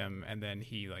transmogrifies him, and then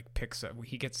he like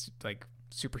he gets like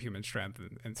superhuman strength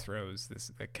and throws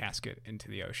the casket into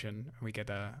the ocean. We get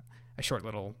a short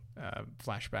little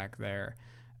flashback there.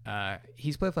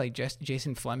 He's played by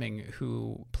Jason Fleming,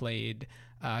 who played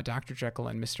Dr. Jekyll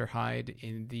and Mr. Hyde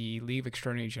in the League of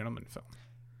Extraordinary Gentlemen film.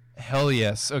 Hell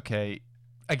yes. Okay.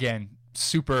 Again,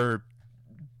 super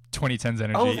 2010s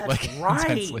energy. Oh, that's like right.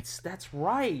 intensely. That's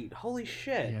right. Holy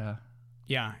shit. Yeah.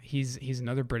 Yeah, he's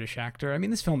another British actor. I mean,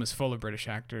 this film is full of British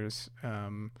actors.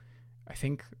 I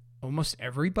think almost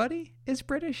everybody is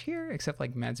British here, except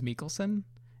like Mads Mikkelsen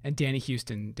and Danny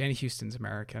Houston. Danny Houston's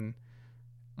American.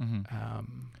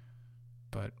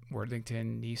 But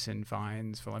Worthington, Neeson,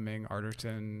 Fiennes, Fleming,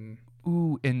 Arterton.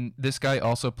 Ooh, and this guy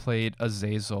also played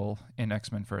Azazel in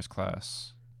X-Men First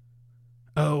Class.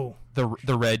 Oh,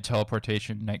 The red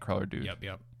teleportation Nightcrawler dude.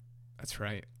 Yep. That's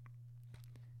right.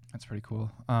 That's pretty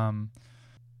cool.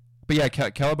 But yeah,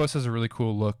 Calabos has a really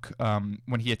cool look.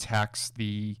 When he attacks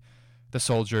the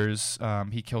soldiers,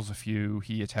 he kills a few.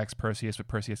 He attacks Perseus, but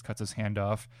Perseus cuts his hand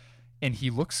off, and he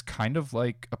looks kind of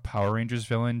like a Power Rangers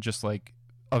villain, just like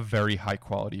a very high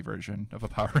quality version of a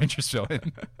Power Rangers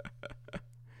villain.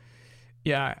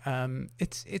 Yeah,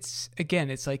 it's again,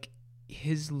 it's like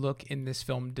his look in this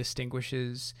film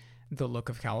distinguishes the look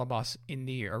of Calabos in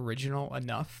the original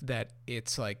enough that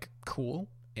it's like cool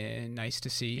and nice to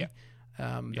see.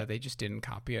 That they just didn't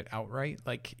copy it outright.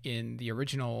 Like in the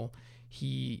original,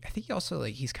 I think he also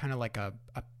like he's kind of like a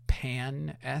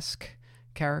Pan-esque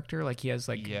character. Like he has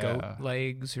like goat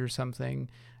legs or something.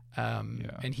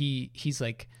 And he's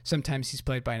like, sometimes he's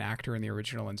played by an actor in the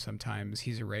original, and sometimes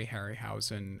he's a Ray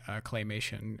Harryhausen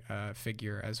claymation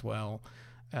figure as well.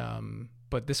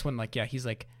 But this one, like, yeah, he's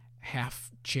like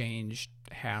half changed,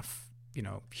 half,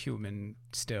 human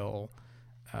still.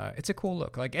 It's a cool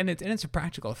look, like, and it's a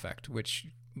practical effect, which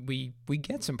we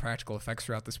get some practical effects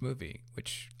throughout this movie,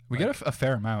 which we get a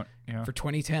fair amount, for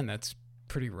 2010. That's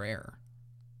pretty rare.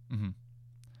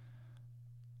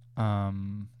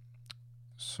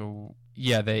 So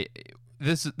yeah,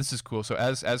 this is cool. So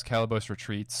as Calabos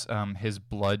retreats, his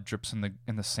blood drips in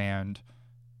the sand,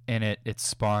 and it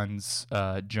spawns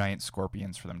giant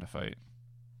scorpions for them to fight.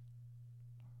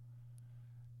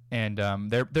 And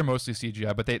they're mostly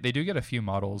CGI, but they do get a few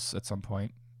models at some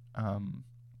point. And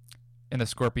the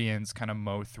scorpions kind of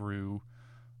mow through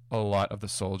a lot of the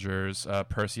soldiers.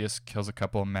 Perseus kills a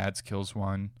couple, Mads kills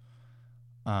one.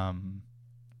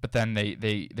 But then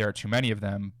there are too many of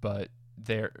them, but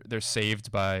they're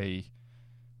saved by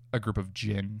a group of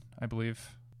jinn, I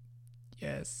believe.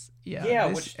 Yes.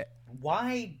 Yeah.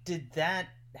 Why did that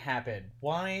happen?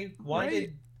 Why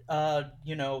did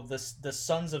the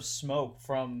Sons of Smoke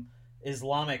from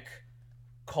Islamic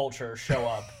culture show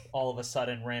up all of a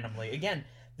sudden randomly? Again,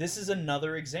 this is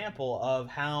another example of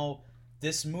how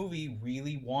this movie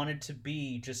really wanted to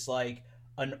be just like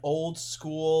an old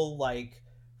school, like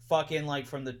fucking like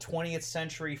from the 20th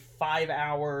century, 5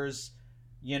 hours,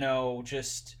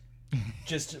 just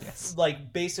yes.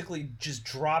 Like basically just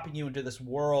dropping you into this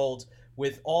world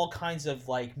with all kinds of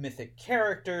like mythic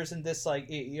characters, and this like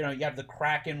you have the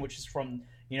Kraken, which is from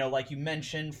like you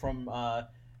mentioned from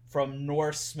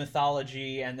Norse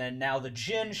mythology, and then now the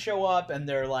Jinn show up, and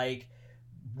they're like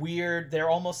weird. They're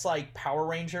almost like Power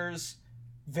Rangers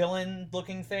villain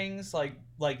looking things, like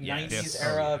 90s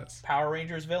era Power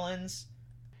Rangers villains.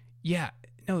 Yeah,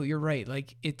 no, you're right.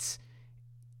 Like it's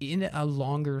in a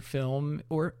longer film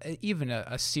or even a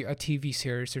TV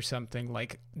series or something,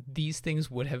 like these things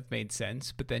would have made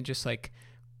sense, but then just like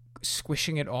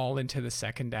squishing it all into the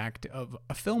second act of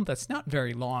a film that's not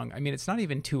very long. I mean, it's not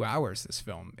even 2 hours, this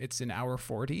film. It's an hour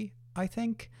 40, I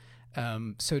think.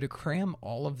 So to cram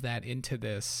all of that into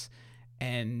this,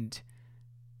 and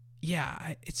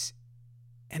yeah,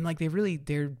 and like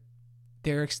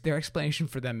their explanation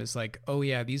for them is like, oh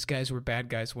yeah, these guys were bad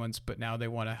guys once, but now they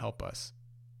want to help us.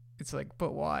 It's like,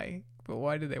 but why? But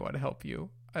why do they want to help you?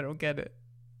 I don't get it.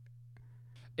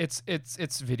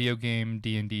 It's video game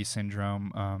D&D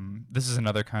syndrome. This is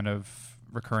another kind of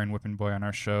recurring whipping boy on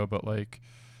our show, but like,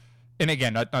 and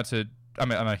again, not to,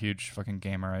 I'm a huge fucking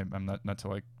gamer. I'm not to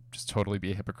like just totally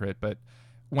be a hypocrite, but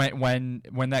when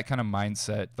that kind of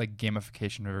mindset, like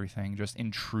gamification of everything, just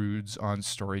intrudes on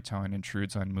storytelling,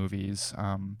 intrudes on movies,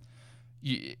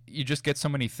 you just get so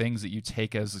many things that you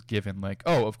take as given, like,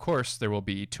 oh, of course there will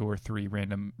be 2 or 3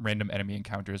 random enemy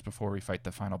encounters before we fight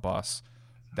the final boss.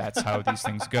 That's how these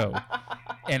things go.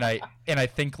 And I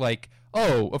think like,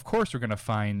 oh, of course we're gonna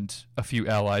find a few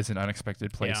allies in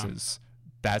unexpected places. Yeah.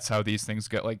 That's how these things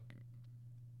go. Like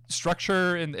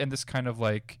structure and this kind of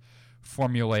like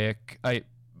formulaic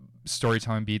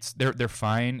storytelling beats, they're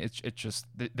fine. It just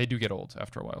they do get old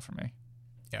after a while for me.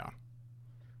 Yeah.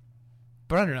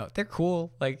 But I don't know. They're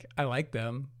cool. Like, I like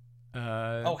them.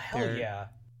 Oh, hell yeah.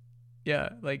 Yeah,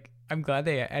 like, I'm glad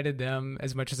they added them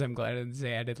as much as I'm glad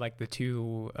they added, like, the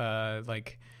 2,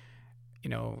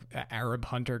 Arab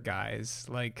hunter guys.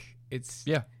 Like, it's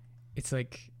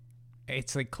like,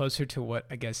 it's like closer to what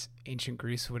I guess ancient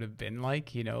Greece would have been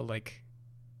like, you know, like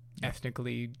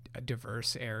ethnically a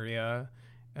diverse area,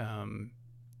 you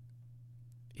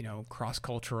know,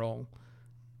 cross-cultural.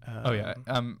 Oh yeah.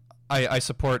 I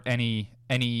support any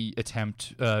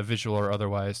attempt, visual or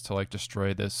otherwise, to like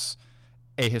destroy this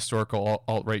ahistorical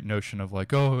alt-right notion of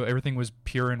like, oh, everything was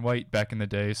pure and white back in the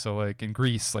day, so like in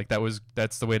Greece, like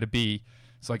that's the way to be.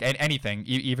 So like anything,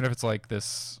 even if it's like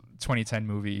this 2010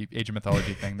 movie Age of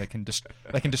Mythology thing that can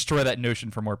destroy that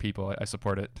notion for more people, I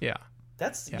support it. Yeah.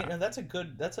 That's Yeah. You know,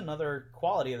 that's another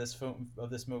quality of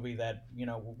this movie that, you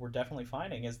know, we're definitely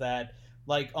finding, is that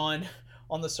like on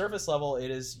the surface level it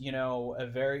is, you know,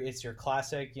 it's your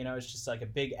classic, you know, it's just like a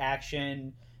big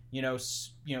action, you know,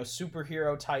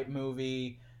 superhero type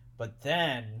movie. But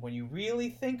then when you really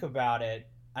think about it,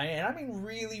 I mean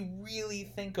really really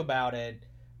think about it,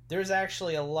 there's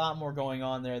actually a lot more going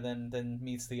on there than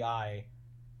meets the eye.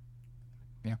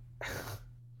 Yeah.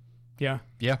 Yeah.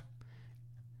 Yeah.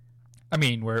 I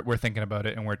mean, we're thinking about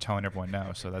it and we're telling everyone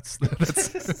now, so that's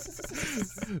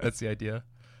that's the idea.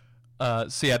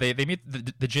 So yeah, they meet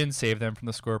the Jinn save them from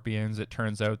the scorpions. It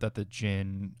turns out that the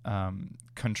Jinn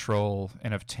control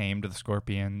and have tamed the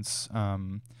scorpions.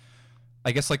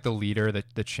 I guess like the leader,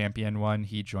 the champion one,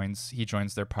 he joins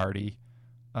their party.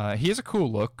 He has a cool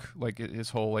look. Like his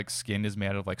whole like skin is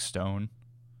made out of like stone,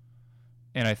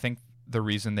 and I think the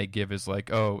reason they give is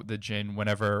like, oh, the Jinn,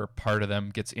 whenever part of them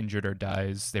gets injured or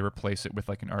dies, they replace it with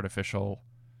like an artificial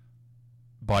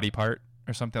body part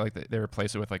or something. Like they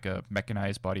replace it with like a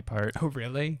mechanized body part. Oh,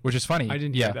 really? Which is funny. I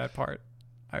didn't hear that part.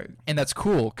 And that's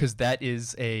cool because that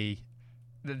is a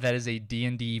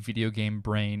D&D video game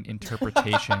brain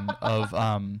interpretation of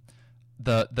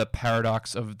the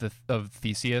paradox of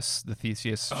Theseus, the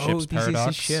Theseus ship's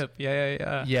paradox. Ship.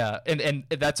 Yeah. Yeah, and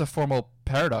that's a formal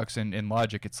paradox in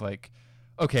logic. It's like,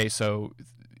 okay, so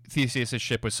Theseus'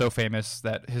 ship was so famous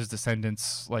that his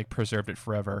descendants like preserved it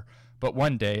forever. But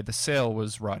one day the sail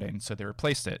was rotting, so they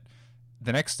replaced it.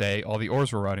 The next day, all the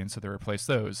oars were rotting, so they replaced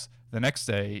those. The next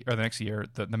day, or the next year,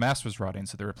 the mast was rotting,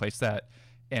 so they replaced that.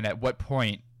 And at what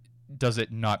point does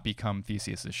it not become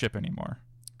Theseus' ship anymore?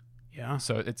 Yeah.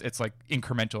 So it's like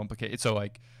incremental implication. So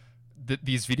like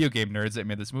these video game nerds that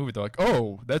made this movie, they're like,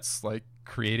 oh, that's like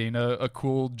creating a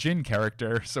cool Jinn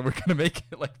character, so we're gonna make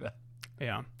it like that.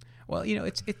 Yeah. Well, you know,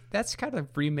 that's kind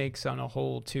of remakes on a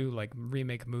whole too, like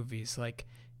remake movies. Like,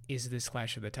 is this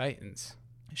Clash of the Titans?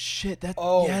 Shit. That.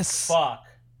 Oh yes. fuck.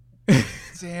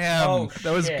 Damn. Oh,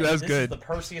 that was shit. good. This is the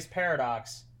Perseus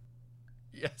paradox.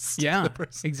 Yes. Yeah.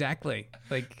 Exactly.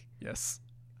 Like. Yes.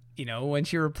 You know,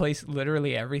 once you replace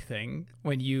literally everything,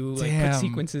 when you like Damn. put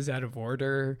sequences out of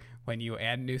order, when you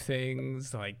add new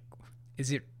things, like,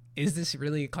 is this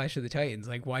really a Clash of the Titans?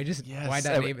 Like, why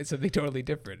not name it something totally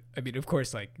different? I mean, of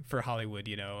course, like for Hollywood,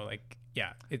 you know, like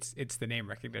yeah, it's the name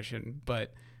recognition,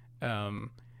 but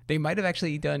they might have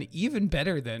actually done even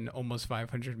better than almost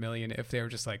 500 million if they were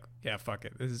just like, yeah, fuck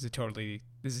it, probably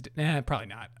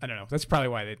not. I don't know. That's probably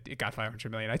why it got 500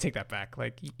 million. I take that back.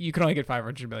 Like, you can only get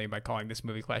 500 million by calling this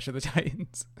movie Clash of the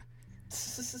Titans.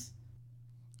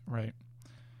 Right.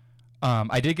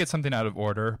 I did get something out of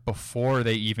order before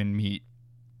they even meet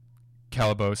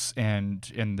Calibos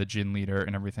and the Jinn leader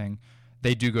and everything.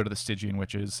 They do go to the Stygian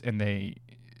witches, and they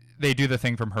do the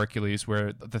thing from Hercules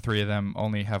where the three of them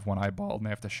only have one eyeball and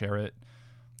they have to share it.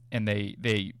 And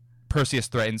Perseus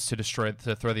threatens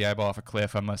to throw the eyeball off a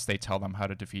cliff unless they tell them how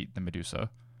to defeat the Medusa,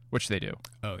 which they do.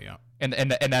 Oh yeah. And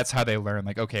that's how they learn,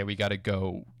 like, okay, we got to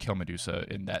go kill Medusa,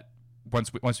 and that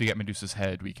once we get Medusa's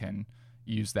head, we can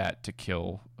use that to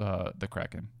kill the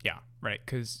Kraken. Yeah, right.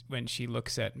 Because when she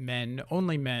looks at men,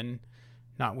 only men,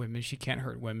 not women, she can't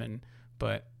hurt women.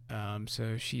 But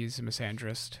so she's a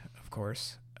misandrist, of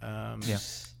course. Yeah.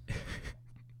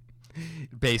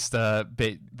 Based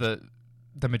the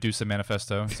Medusa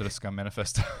Manifesto instead of Scum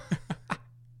Manifesto.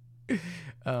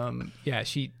 Yeah,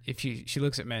 she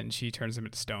looks at men, she turns them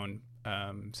into stone.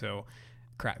 So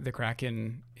the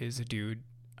Kraken is a dude,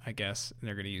 I guess, and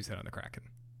they're going to use that on the Kraken.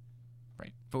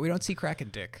 Right. But we don't see Kraken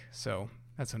dick, so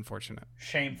that's unfortunate.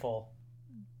 Shameful.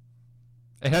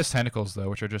 It has tentacles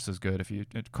though, which are just as good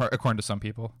according to some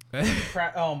people.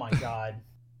 Oh my god.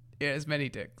 It has many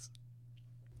dicks.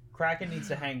 Kraken needs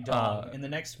to hang dong. In the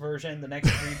next version, the next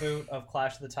reboot of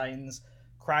Clash of the Titans,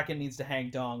 Kraken needs to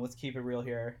hang dong. Let's keep it real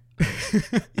here.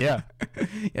 Yeah.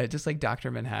 Yeah, just like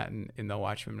Dr. Manhattan in the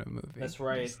Watchmen movie. That's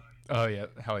right. Just Oh yeah,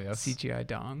 hell yes. CGI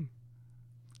dong.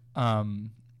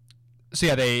 So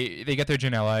yeah, they get their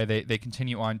Jinn ally. They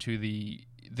continue on to the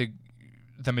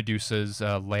Medusa's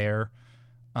lair.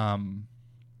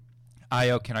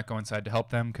 Io cannot go inside to help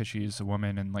them because she's a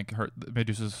woman, and like her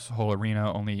Medusa's whole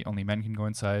arena, only men can go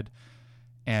inside.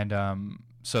 And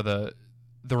so the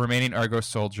remaining Argos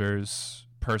soldiers,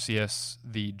 Perseus,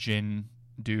 the Jinn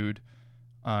dude,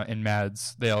 and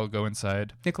Mads, they all go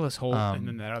inside. Nicholas Hoult, and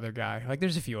then that other guy. Like,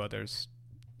 there's a few others.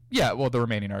 Yeah, well, the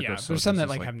remaining Argos. Yeah, soldiers there's some that is,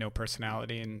 like have no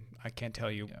personality, and I can't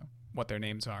tell you what their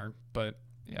names are. But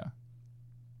yeah.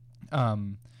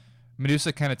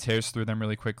 Medusa kind of tears through them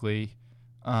really quickly.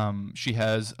 She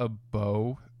has a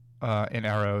bow and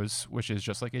arrows, which is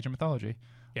just like Age of Mythology.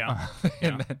 Yeah.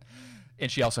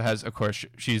 And she also has, of course,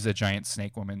 she's a giant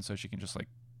snake woman, so she can just like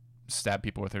stab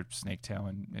people with her snake tail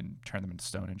and turn them into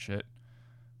stone and shit.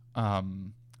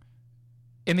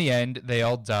 In the end, they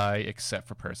all die except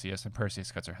for Perseus, and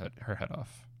Perseus cuts her head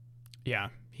off. Yeah,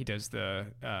 he does the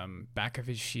back of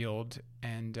his shield,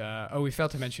 and we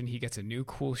failed to mention he gets a new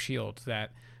cool shield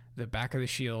that the back of the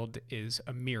shield is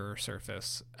a mirror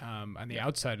surface. On the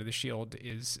outside of the shield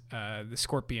is the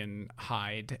scorpion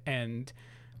hide, and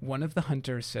one of the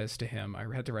hunters says to him, I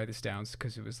had to write this down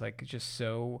because it was like just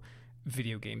so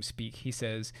video game speak. He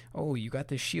says, "Oh, you got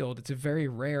this shield. It's a very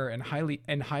rare and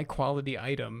high quality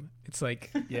item." It's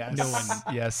like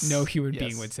no human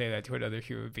being would say that to another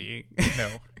human being.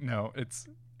 No, it's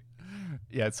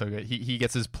so good. He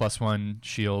gets his +1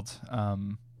 shield,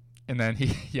 and then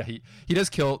he does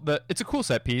kill it's a cool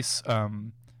set piece.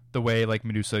 The way like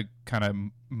Medusa kind of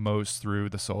mows through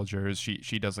the soldiers,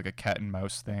 she does like a cat and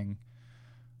mouse thing.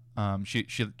 She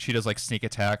does like sneak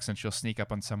attacks, and she'll sneak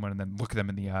up on someone and then look them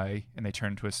in the eye, and they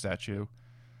turn into a statue.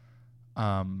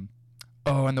 And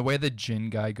the way the Jinn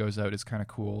guy goes out is kind of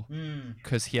cool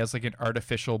because he has like an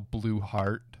artificial blue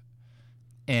heart,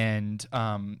 and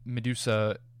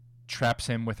Medusa traps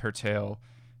him with her tail,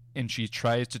 and she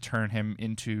tries to turn him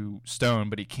into stone,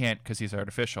 but he can't because he's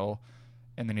artificial.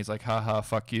 And then he's like, haha,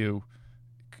 fuck you.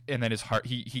 And then his heart,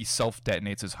 he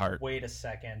self-detonates his heart. Wait a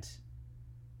second.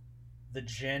 The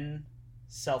Jinn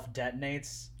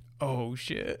self-detonates? Oh,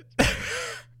 shit.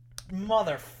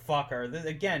 Motherfucker.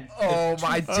 Again. Oh,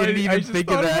 I didn't even think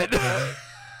of that.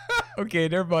 Okay,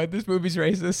 never mind. This movie's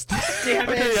racist. Damn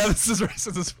it. Okay, yeah, this is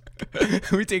racist.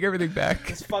 We take everything back.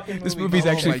 This movie's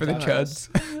actually for the chuds.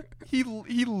 He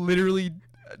literally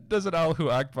does an Allahu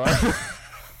Akbar.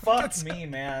 Fuck me,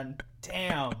 man.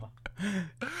 Damn.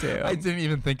 I didn't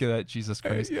even think of that. Jesus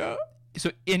Christ. Yeah.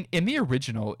 So in the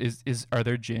original, are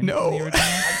there Jinn? No. In the original?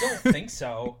 I don't think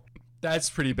so. That's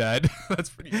pretty bad.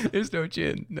 There's no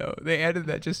Jinn. No, they added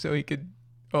that just so he could.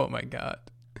 Oh my god.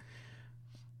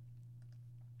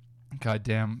 God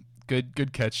damn.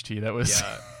 Good catch, T. That was.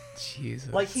 Yeah.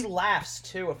 Jesus. Like he laughs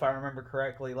too, if I remember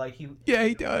correctly. Like he. Yeah,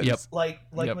 he does. Yep. Like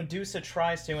Yep. Medusa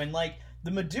tries to, and like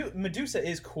the Medusa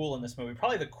is cool in this movie.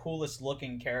 Probably the coolest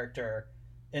looking character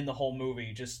in the whole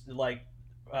movie. Just like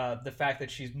the fact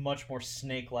that she's much more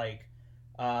snake-like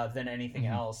than anything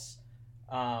else.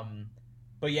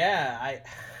 But yeah,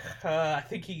 I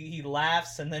think he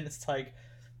laughs, and then it's like,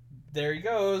 there he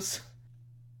goes.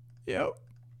 Yep.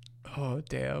 Oh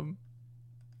damn.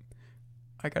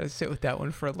 I gotta sit with that one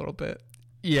for a little bit.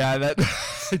 Yeah, that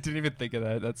I didn't even think of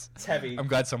that. It's heavy. I'm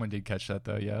glad someone did catch that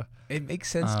though. Yeah. It makes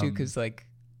sense too, because like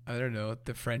I don't know,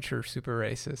 the French are super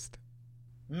racist.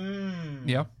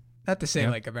 Yeah. Not to say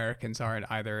like Americans aren't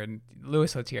either, and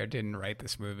Louis Leterrier didn't write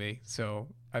this movie, so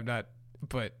I'm not.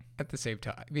 But at the same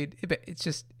time, I mean, it's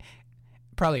just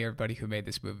probably everybody who made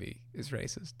this movie is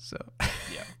racist. So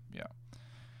yeah.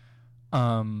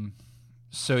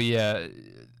 So yeah,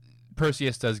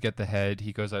 Perseus does get the head.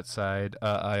 He goes outside.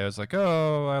 Io's like,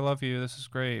 "Oh, I love you. This is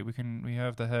great. We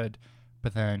have the head."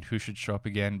 But then who should show up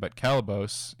again but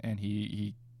Calibos, and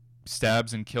he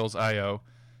stabs and kills Io,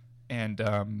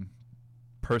 and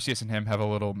Perseus and him have a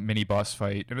little mini boss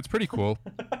fight, and it's pretty cool.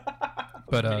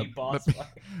 But mini boss fight.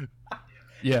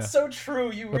 Yeah, it's so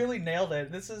true. You really nailed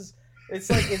it. It's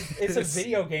like it's a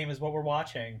video game is what we're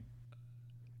watching.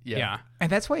 Yeah,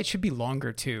 and that's why it should be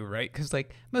longer too, right? Because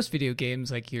like most video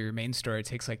games, like your main story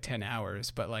takes like 10 hours,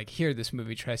 but like here, this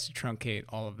movie tries to truncate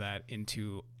all of that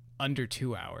into under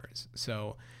 2 hours.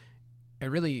 So it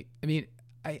really, I mean,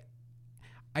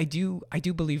 I do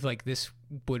believe like this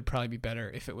would probably be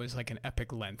better if it was like an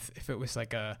epic length, if it was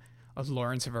like a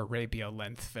Lawrence of Arabia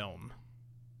length film.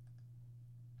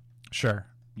 Sure.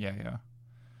 Yeah.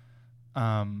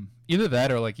 Either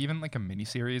that or like even like a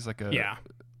miniseries, like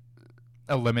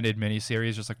a limited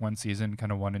miniseries, just like one season,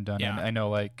 kind of one and done. Yeah. And I know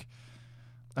like,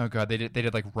 oh god, they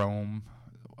did like Rome.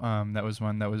 That was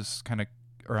one that was kind of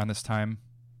around this time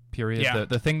period. Yeah.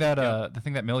 The thing that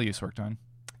Milius worked on.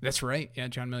 That's right. Yeah,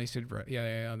 John Milius did.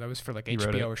 Yeah. That was for like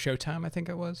HBO or Showtime, I think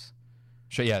it was.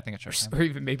 Yeah, I think it's Showtime. Or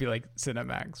even maybe like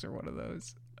Cinemax or one of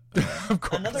those. Of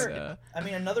course.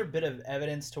 Another bit of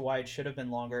evidence to why it should have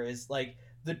been longer is like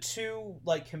the two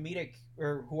like comedic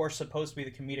or who are supposed to be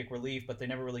the comedic relief, but they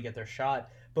never really get their shot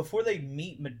before they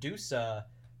meet Medusa.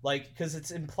 Like, because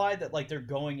it's implied that like they're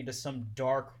going into some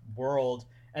dark world,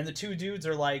 and the two dudes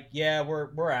are like, "Yeah,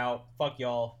 we're out. Fuck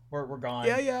y'all. We're gone."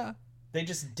 Yeah. They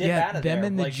just dip out of there. Them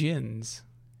and the like, Djinns.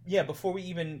 Yeah, before we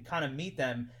even kind of meet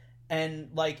them, and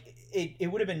like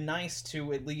it would have been nice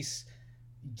to at least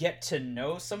get to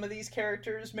know some of these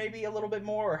characters maybe a little bit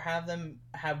more, or have them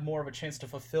have more of a chance to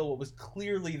fulfill what was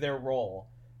clearly their role.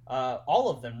 All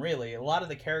of them, really. A lot of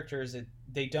the characters,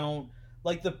 they don't,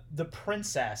 like the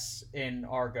princess in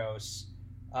Argos,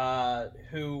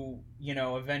 who, you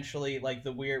know, eventually, like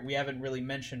we haven't really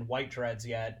mentioned White Dreads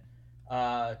yet.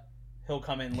 He'll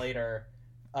come in later.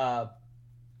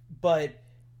 But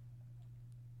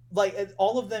like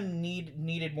all of them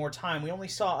needed more time. We only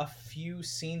saw a few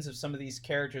scenes of some of these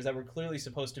characters that were clearly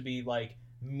supposed to be like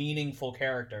meaningful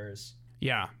characters.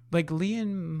 Yeah, like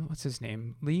Liam, what's his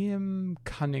name? Liam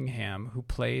Cunningham, who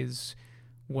plays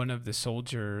one of the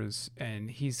soldiers,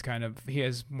 and he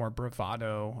has more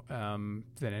bravado than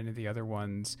any of the other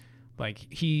ones. Like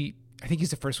I think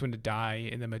he's the first one to die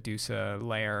in the Medusa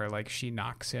lair. Like she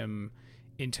knocks him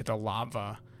into the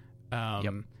lava,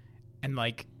 and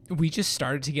like we just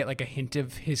started to get like a hint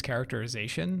of his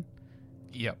characterization.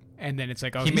 Yep. And then it's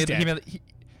like, oh, he's dead.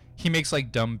 He makes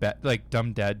like dumb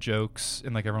dad jokes,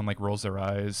 and like everyone like rolls their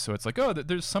eyes. So it's like, oh,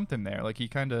 there's something there. Like he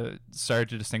kind of started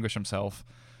to distinguish himself.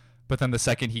 But then the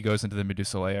second he goes into the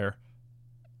Medusa lair,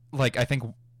 like I think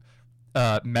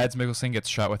Mads Mikkelsen gets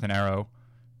shot with an arrow,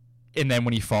 and then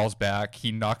when he falls back,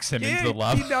 he knocks him into the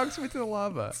lava. He knocks him into the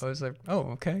lava. I was like,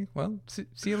 oh, okay. Well, see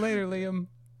you later, Liam.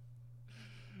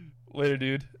 Later,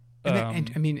 dude.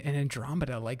 And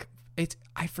Andromeda, like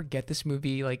I forget this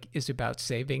movie like is about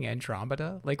saving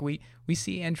Andromeda. Like we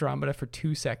see Andromeda for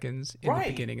 2 seconds in the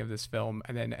beginning of this film,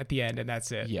 and then at the end, and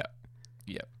that's it. Yeah.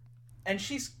 And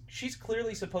she's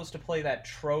clearly supposed to play that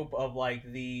trope of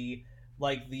like the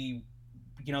you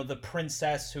know, the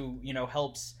princess who, you know,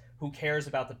 who cares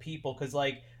about the people, because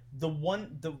like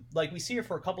we see her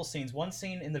for a couple scenes. One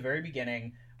scene in the very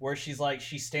beginning where she's like,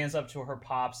 she stands up to her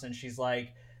pops and she's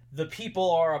like, the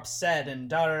people are upset and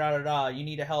da da da da da, you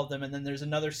need to help them. And then there's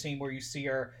another scene where you see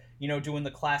her, you know, doing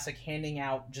the classic handing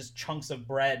out just chunks of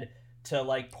bread to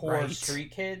like poor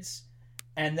street kids.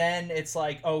 And then it's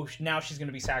like, oh, now she's going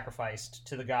to be sacrificed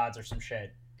to the gods or some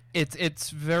shit. It's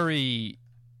very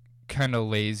kind of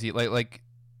lazy, like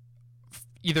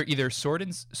either sword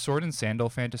and sandal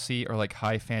fantasy, or like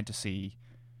high fantasy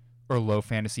or low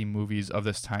fantasy movies of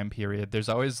this time period. There's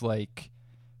always like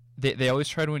they always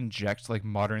try to inject like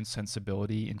modern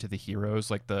sensibility into the heroes,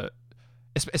 like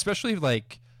especially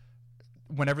like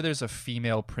whenever there's a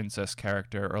female princess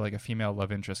character or like a female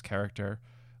love interest character,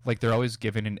 like they're always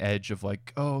given an edge of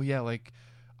like, oh yeah, like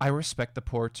I respect the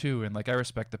poor too, and like I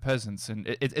respect the peasants, and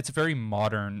it's a very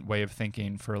modern way of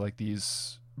thinking for like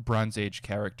these Bronze Age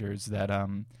characters that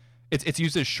it's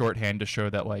used as shorthand to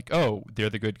show that like, oh, they're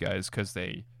the good guys because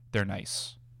they're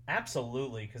nice.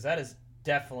 Absolutely, because that is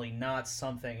definitely not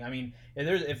something. I mean,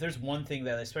 if there's one thing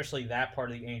that especially that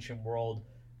part of the ancient world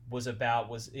was about,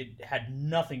 was it had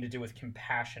nothing to do with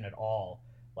compassion at all.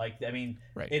 Like, I mean,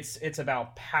 it's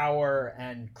about power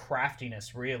and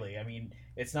craftiness, really. I mean,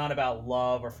 it's not about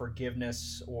love or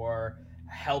forgiveness or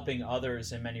helping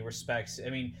others in many respects. I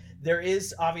mean, there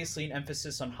is obviously an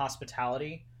emphasis on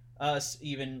hospitality,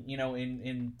 even, you know,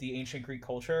 in the ancient Greek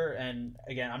culture. And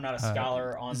again, I'm not a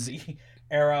scholar on the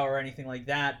era or anything like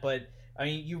that, but I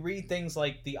mean, you read things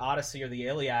like the Odyssey or the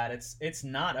Iliad. It's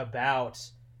not about.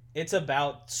 It's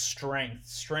about strength.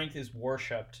 Strength is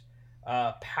worshipped.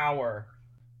 Power.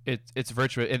 It's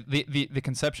virtue. The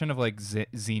conception of like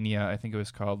Xenia, I think it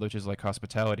was called, which is like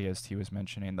hospitality, as T was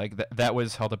mentioning, like that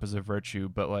was held up as a virtue,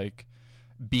 but like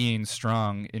being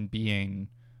strong and being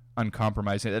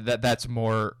uncompromising, that's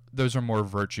more. Those are more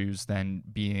virtues than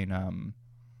being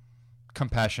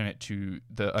compassionate to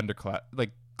the underclass.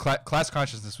 Like class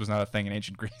consciousness was not a thing in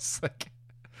ancient Greece. Like,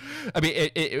 I mean,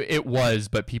 it was,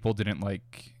 but people didn't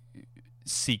like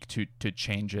seek to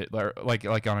change it, like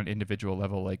on an individual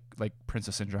level, like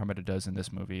Princess Andromeda does in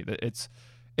this movie. It's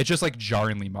just like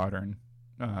jarringly modern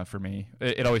for me.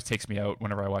 It always takes me out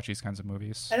whenever I watch these kinds of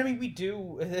movies. And I mean, we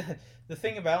do the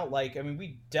thing about like, I mean,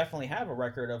 we definitely have a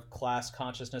record of class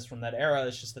consciousness from that era.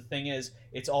 It's just the thing is,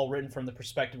 it's all written from the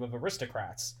perspective of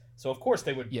aristocrats. So of course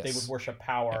they would worship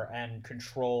power and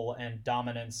control and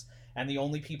dominance, and the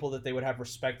only people that they would have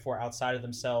respect for outside of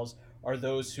themselves are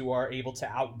those who are able to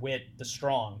outwit the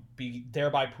strong,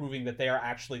 thereby proving that they are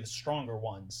actually the stronger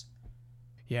ones.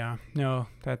 Yeah, no,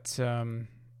 that's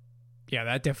Yeah,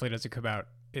 that definitely doesn't come out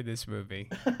in this movie.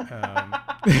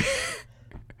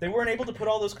 They weren't able to put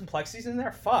all those complexities in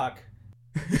there? Fuck.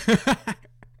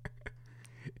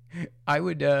 I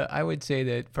would say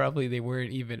that probably they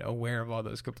weren't even aware of all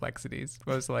those complexities,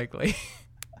 most likely.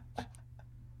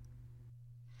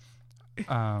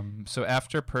 So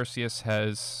after Perseus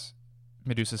has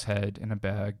Medusa's head in a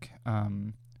bag,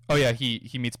 oh yeah,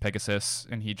 he meets Pegasus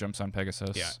and he jumps on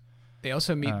Pegasus. Yeah. They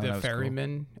also meet that the was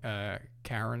ferryman,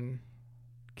 Karen.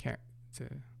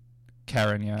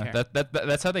 Karen, yeah. Karen.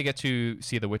 That's how they get to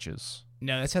see the witches.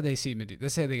 No, that's how they see Medusa.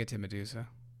 That's how they get to Medusa.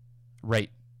 Right.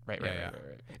 Yeah.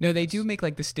 No, they do make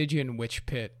like the Stygian witch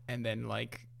pit and then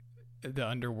like the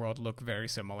underworld look very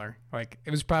similar. Like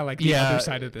it was probably like the other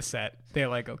side of the set. They're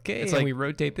like, okay, it's and like, we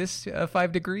rotate this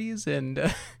 5 degrees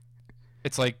and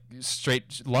it's like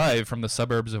straight live from the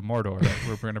suburbs of Mordor.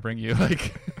 We're going to bring you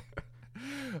like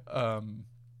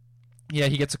yeah,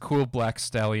 he gets a cool black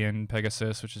stallion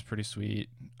Pegasus, which is pretty sweet.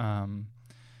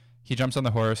 He jumps on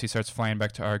the horse, he starts flying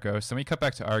back to Argos. Then we cut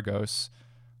back to Argos.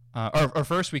 Or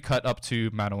first we cut up to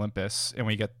Mount Olympus and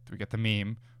we get the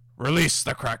meme, release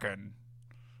the Kraken.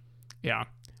 Yeah.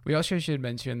 We also should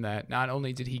mention that not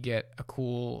only did he get a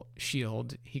cool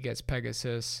shield, he gets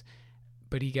Pegasus,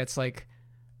 but he gets like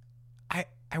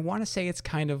I want to say it's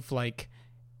kind of like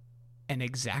an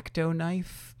X-Acto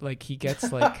knife. Like he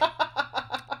gets like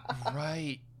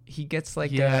right. He gets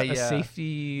like Yeah, a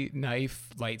safety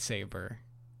knife lightsaber.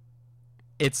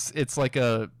 It's like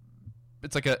a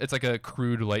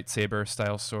crude lightsaber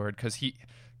style sword because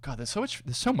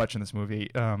there's so much in this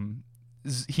movie.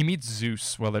 He meets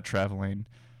Zeus while they're traveling,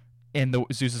 and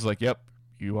Zeus is like, "Yep,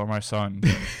 you are my son.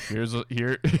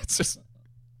 Here." It's just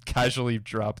casually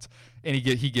dropped, and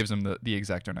he gives him the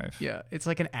X-Acto knife. Yeah, it's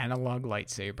like an analog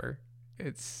lightsaber.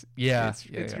 It's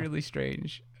really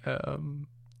strange.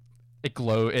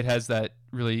 It has that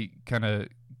really kind of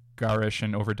garish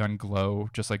and overdone glow,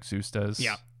 just like Zeus does.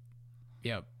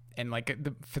 Yeah, and like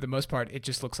for the most part, it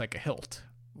just looks like a hilt,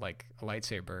 like a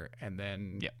lightsaber, and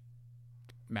then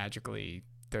magically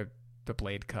the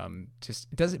blade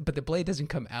but the blade doesn't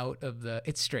come out of the.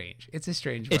 It's strange. It's a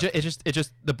strange. It just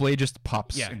the blade just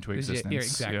pops into existence. Yeah,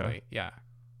 exactly. Yeah.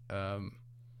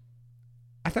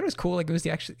 I thought it was cool. Like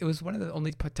it was one of the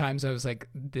only times I was like,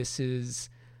 this is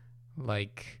well,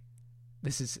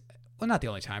 not the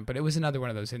only time, but it was another one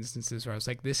of those instances where I was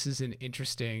like, this is an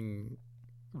interesting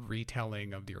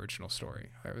retelling of the original story.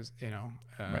 I was,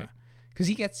 right. Because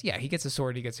he gets a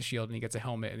sword, he gets a shield, and he gets a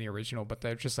helmet in the original, but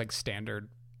they're just like standard,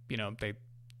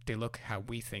 they look how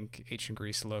we think ancient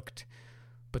Greece looked.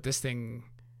 But this thing,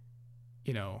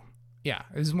 it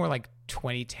was more like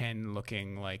 2010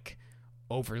 looking, like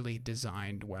overly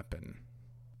designed weapon.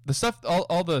 The stuff,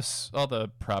 all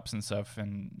the props and stuff,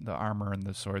 and the armor and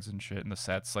the swords and shit and the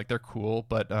sets, like they're cool,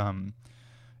 but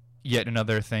yet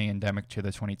another thing endemic to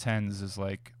the 2010s is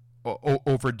like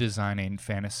over designing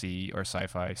fantasy or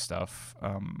sci-fi stuff.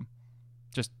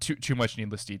 Just too much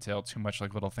needless detail, too much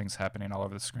like little things happening all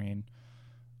over the screen.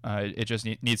 It just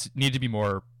needs to be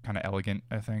more kind of elegant,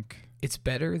 I think. It's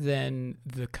better than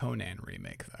the Conan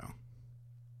remake, though.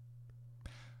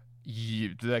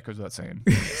 That goes without saying.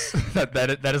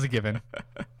 that is a given.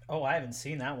 Oh, I haven't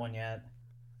seen that one yet.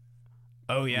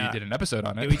 Oh yeah, we did an episode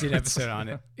on it. We did an episode on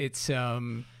it. It's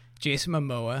Jason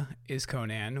Momoa is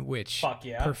Conan, which fuck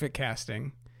yeah, perfect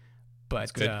casting. But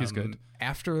he's good.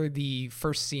 After the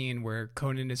first scene where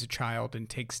Conan is a child and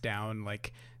takes down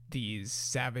like these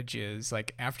savages,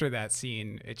 like after that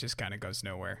scene, it just kind of goes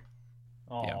nowhere.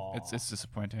 Aww. Yeah, it's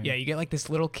disappointing. Yeah, you get like this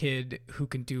little kid who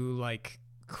can do like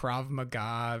Krav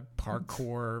Maga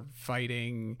parkour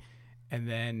fighting, and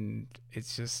then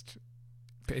it's the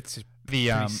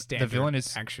villain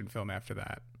is action film after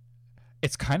that.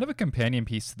 It's kind of a companion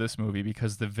piece to this movie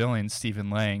because the villain Stephen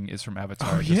Lang is from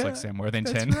Avatar, just like Sam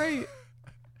Worthington. That's right.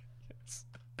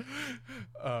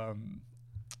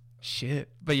 Shit.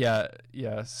 But yeah.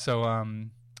 So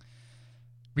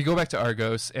we go back to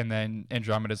Argos, and then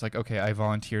Andromeda's like, okay, I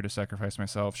volunteer to sacrifice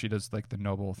myself. She does like the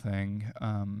noble thing.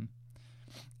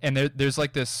 And there's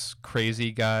like this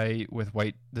crazy guy with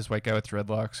white guy with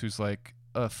dreadlocks who's like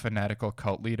a fanatical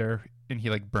cult leader, and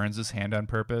he like burns his hand on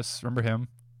purpose. Remember him?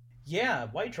 Yeah,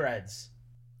 White Dreads.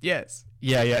 Yes.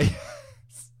 Yeah.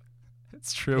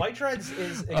 It's true. White Dreads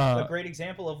is a great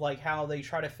example of like how they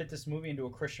try to fit this movie into a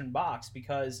Christian box,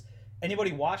 because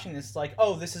anybody watching this is like,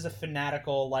 oh, this is a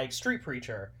fanatical like street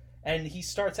preacher, and he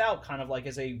starts out kind of like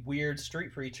as a weird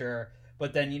street preacher,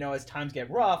 but then as times get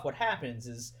rough, what happens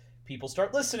is people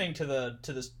start listening to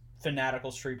this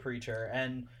fanatical street preacher,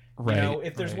 and Right. You know,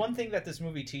 if there's right. one thing that this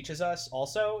movie teaches us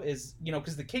also is, you know,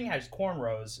 because the king has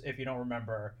cornrows, if you don't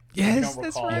remember. If you Yes, don't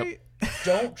that's recall. right.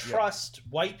 Don't trust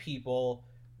white people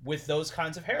with those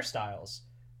kinds of hairstyles.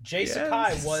 Jay Yes.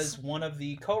 Sakai was one of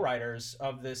the co-writers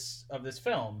of this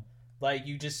film. Like,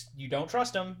 you don't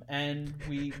trust him, and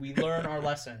we learn our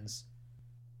lessons.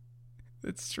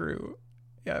 It's true.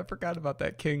 Yeah, I forgot about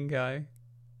that king guy.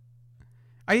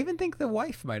 I even think the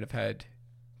wife might have had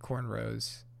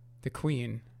cornrows. The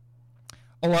queen.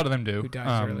 A lot of them do. Who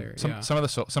dies earlier, Some yeah. some of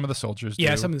the soldiers do.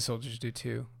 Yeah, some of the soldiers do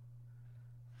too.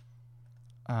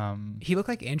 He He looked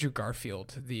like Andrew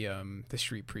Garfield, the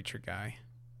street preacher guy.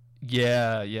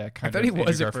 yeah, I kind thought of. he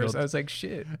was Andrew at first. Garfield. I was like,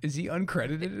 shit, is he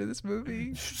uncredited in this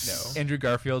movie? No. Andrew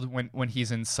Garfield when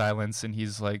he's in silence and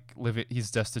he's like he's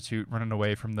destitute, running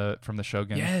away from the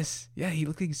shogun. Yes. Yeah, he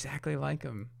looked exactly like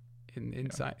him in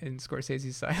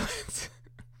Scorsese's Silence.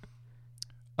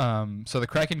 So the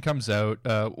Kraken comes out.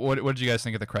 What did you guys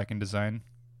think of the Kraken design?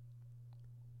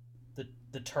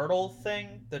 The turtle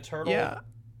thing, the turtle Yeah.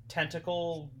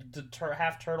 tentacle,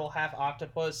 half turtle, half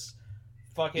octopus,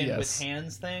 fucking with Yes.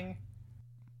 hands thing.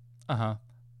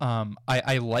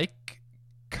 I like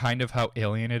kind of how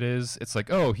alien it is. It's like,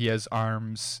 oh, he has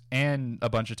arms and a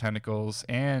bunch of tentacles,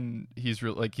 and he's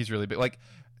really big. Like,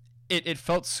 it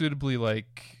felt suitably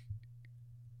like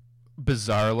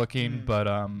bizarre looking, but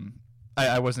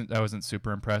I wasn't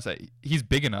super impressed. He's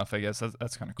big enough, I guess.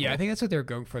 That's kind of cool. Yeah, I think that's what they're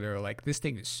going for. They're like, this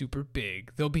thing is super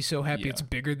big. They'll be so happy Yeah. it's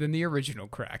bigger than the original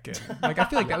Kraken. Like, I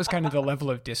feel like that was kind of the level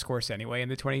of discourse anyway in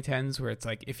the 2010s, where it's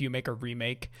like, if you make a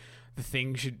remake,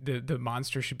 the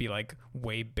monster should be like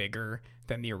way bigger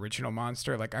than the original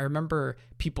monster. Like, I remember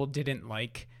people didn't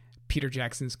like Peter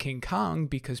Jackson's King Kong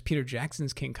because Peter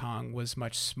Jackson's King Kong was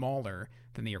much smaller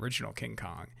than the original King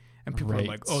Kong. And people are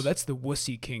like, oh, that's the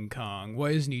wussy King Kong. Why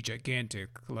isn't he gigantic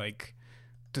like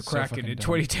the So Kraken fucking in dumb.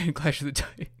 2010 Clash of the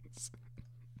Titans?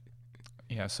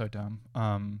 Yeah, so dumb.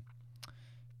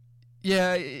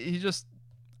 Yeah, he just,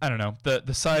 I don't know.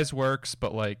 The size works,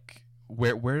 but like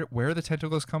where the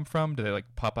tentacles come from? Do they like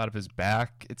pop out of his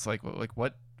back? It's like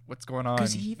what's going on?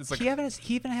 Because he It's like,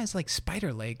 even has like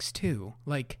spider legs too.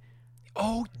 Like,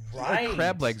 oh, Right. like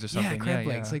crab legs or something. yeah, crab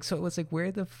legs. Like, so it's like,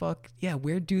 where the fuck? Yeah,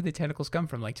 where do the tentacles come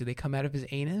from? Like, do they come out of his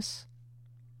anus?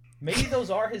 Maybe those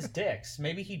are his dicks.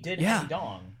 Maybe he did Yeah. have a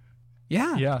dong.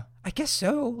 Yeah, yeah. I guess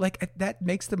so. Like, that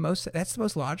makes that's the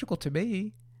most logical to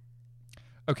me.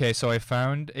 Okay, so I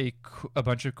found a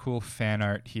bunch of cool fan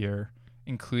art here,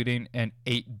 including an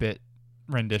 8-bit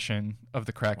rendition of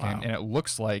the Kraken, Wow. and it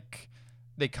looks like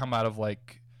they come out of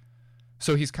like.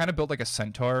 So he's kind of built like a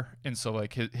centaur, and so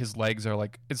like his legs are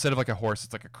like, instead of like a horse,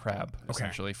 it's like a crab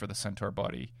essentially for the centaur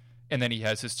body, and then he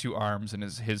has his 2 arms and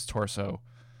his torso,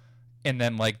 and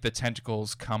then like the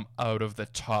tentacles come out of the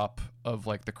top of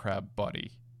like the crab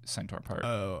body centaur part.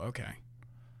 Oh, okay.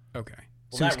 So Well,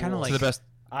 it's that kind of rules. like so the best.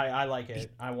 I like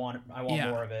it. I want Yeah.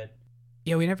 more of it.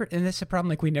 Yeah, we never, and that's the problem.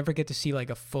 Like, we never get to see like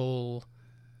a full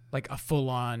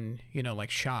on, like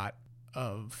shot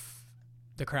of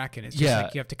the Kraken. It's just Yeah.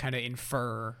 like you have to kind of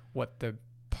infer what the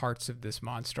parts of this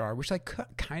monster are, which like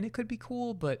kind of could be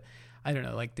cool, but I don't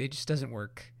know. Like, it just doesn't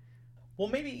work. Well,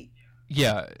 maybe.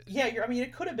 Yeah, Yeah, I mean,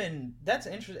 it could have been. That's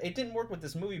interesting. It didn't work with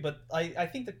this movie, but I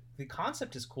think the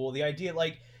concept is cool. The idea,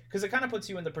 like, because it kind of puts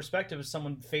you in the perspective of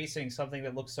someone facing something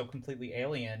that looks so completely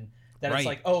alien that Right. it's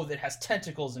like, oh, that has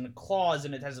tentacles and claws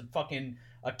and it has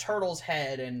a turtle's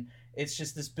head, and it's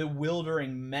just this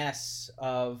bewildering mess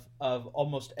of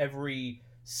almost every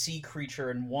sea creature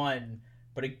in one.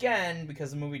 But again,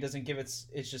 because the movie doesn't give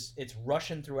it's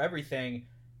rushing through everything.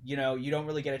 You know, you don't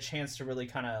really get a chance to really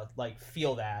kind of like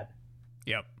feel that.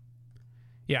 Yep.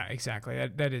 Yeah, exactly.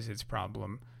 That is its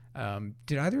problem.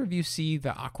 Did either of you see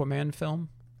the Aquaman film?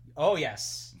 Oh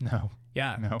yes. no.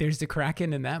 Yeah, No. there's the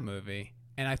Kraken in that movie,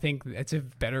 and I think it's a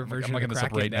better version of looking the this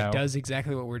up Kraken right that now. does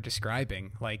exactly what we're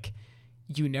describing. Like,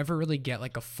 you never really get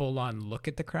like a full-on look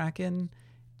at the Kraken,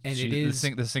 and it is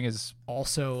this thing is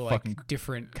also like fucking-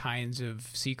 different kinds of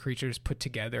sea creatures put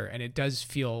together, and it does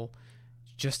feel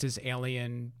just as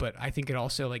alien, but I think it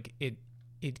also like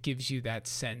it gives you that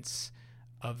sense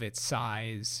of its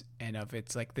size and of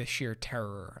its like the sheer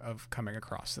terror of coming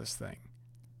across this thing.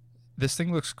 This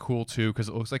thing looks cool too because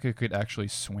it looks like it could actually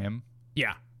swim.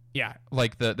 Yeah.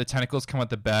 Like the tentacles come out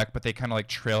the back, but they kind of like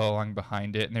trail along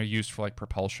behind it, and they're used for like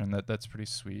propulsion. That's pretty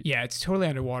sweet. Yeah, it's totally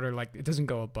underwater. Like, it doesn't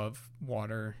go above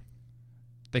water.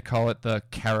 They call it the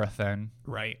Karathen.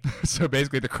 Right. So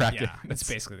basically the Kraken. Yeah, that's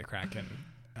basically the Kraken.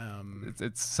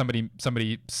 It's somebody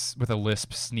with a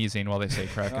lisp sneezing while they say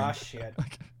Kraken. Oh shit.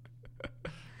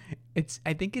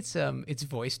 I think it's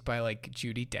voiced by like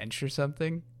Judi Dench or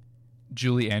something.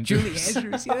 Julie Andrews. Julie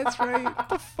Andrews. Yeah, that's right. What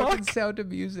the fuck? Sound of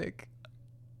Music.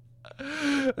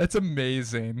 That's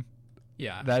amazing.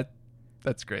 Yeah.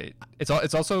 That's great. It's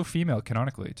also female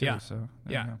canonically too. Yeah. So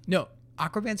yeah. No,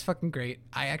 Aquaman's fucking great.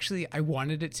 I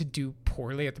wanted it to do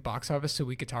poorly at the box office so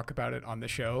we could talk about it on the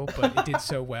show, but it did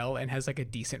so well and has like a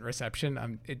decent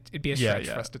reception. It'd be a stretch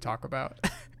for us to talk about.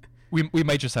 we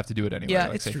might just have to do it anyway. Yeah,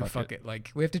 like, it's true. Fuck it.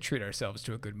 Like, we have to treat ourselves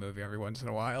to a good movie every once in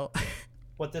a while.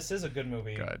 What, this is a good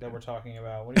movie God. that we're talking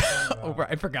about. What are you talking about? Oh,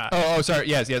 I forgot. Oh, sorry.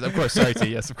 Yes, of course. Sorry, T.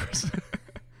 Yes, of course.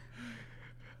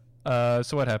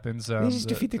 So what happens? You just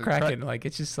defeat the Kraken. Like,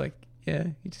 it's just like, yeah,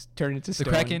 you just turn into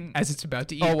stone Kraken as it's about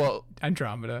to eat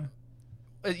Andromeda.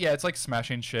 Yeah, it's like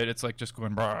smashing shit. It's like just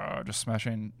going, just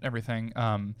smashing everything.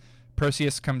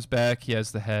 Perseus comes back. He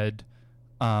has the head.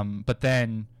 But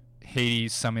then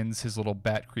Hades summons his little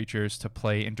bat creatures to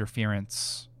play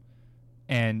interference.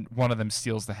 And one of them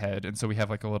steals the head. And so we have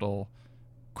like a little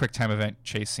quick time event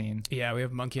chase scene. Yeah, we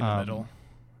have Monkey in the middle.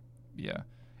 Yeah.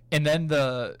 And then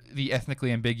the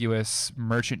ethnically ambiguous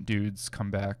merchant dudes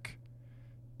come back.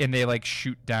 And they like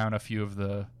shoot down a few of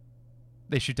the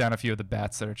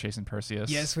bats that are chasing Perseus.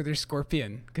 Yes, with their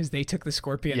scorpion, because they took the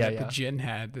scorpion that the Jinn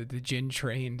had, the Jinn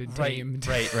trained and tamed.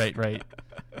 Right.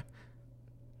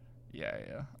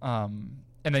 Yeah.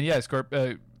 And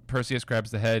then Perseus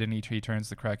grabs the head and he turns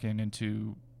the Kraken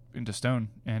into stone.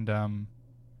 And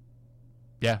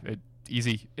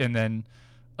easy. And then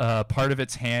part of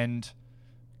its hand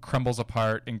crumbles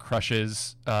apart and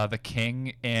crushes the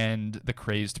king and the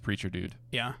crazed preacher dude.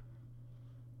 Yeah.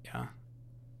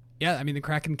 I mean, the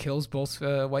Kraken kills both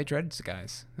White Dread's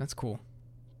guys. That's cool.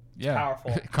 Yeah,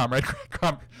 powerful.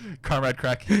 Comrade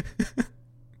Kraken.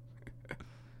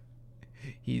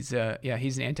 He's an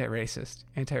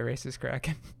anti-racist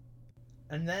Kraken.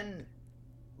 And then,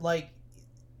 like,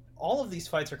 all of these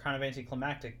fights are kind of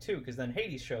anticlimactic too, because then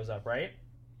Hades shows up, right?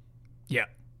 Yeah.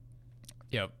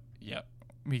 Yep.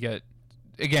 We get,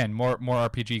 again, more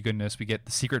RPG goodness. We get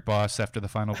the secret boss after the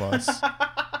final boss.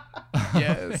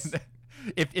 Yes.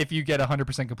 If you get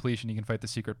 100% completion, you can fight the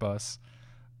secret boss,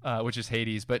 which is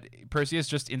Hades. But Perseus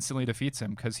just instantly defeats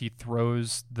him because he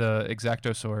throws the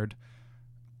Exacto sword,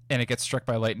 and it gets struck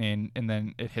by lightning, and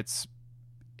then it hits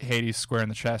Hades square in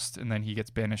the chest, and then he gets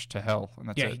banished to hell. And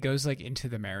that's it. He goes like into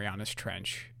the Marianas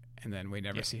Trench, and then we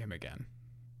never see him again.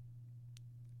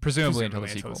 Presumably until the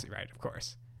sequel. Right, of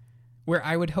course. Where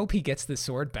I would hope he gets the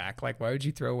sword back. Like, why would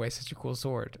you throw away such a cool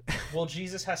sword? Well,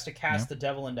 Jesus has to cast the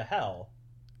devil into hell.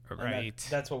 Right.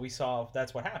 That's what we saw.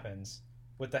 That's what happens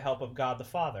with the help of God the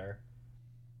Father.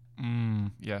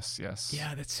 Yes.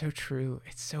 Yeah, that's so true.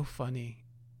 It's so funny.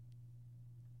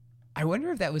 I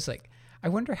wonder if that was like, I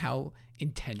wonder how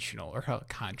intentional or how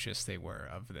conscious they were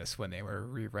of this when they were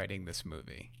rewriting this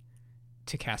movie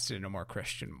to cast it in a more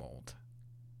Christian mold.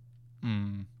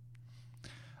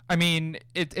 I mean,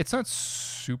 it's not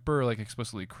super like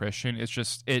explicitly Christian. It's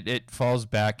just it falls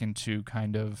back into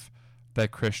kind of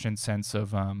that Christian sense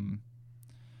of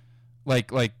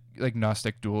like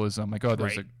Gnostic dualism. Like, oh,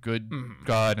 there's a good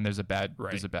God and there's a bad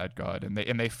God, and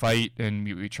they fight, and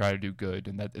we try to do good,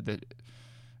 and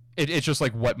it's just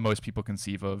like what most people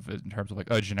conceive of in terms of like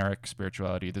generic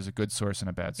spirituality. There's a good source and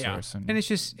a bad source, and it's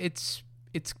just it's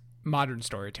modern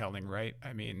storytelling, right?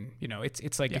 I mean,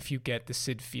 it's like if you get the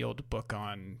Sid Field book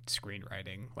on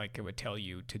screenwriting, like it would tell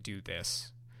you to do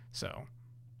this. So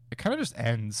it kind of just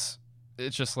ends.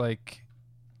 It's just like,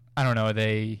 I don't know.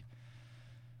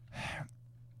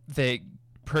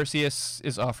 Perseus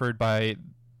is offered by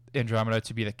Andromeda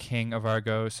to be the king of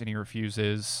Argos, and he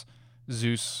refuses.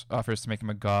 Zeus offers to make him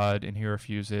a god, and he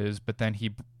refuses. But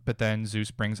then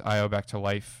Zeus brings Io back to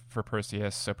life for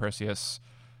Perseus. So Perseus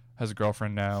has a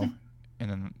girlfriend now, and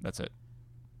then that's it.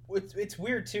 It's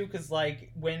weird too, because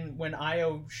like when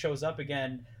Io shows up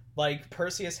again, like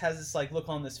Perseus has this like look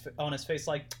on his face,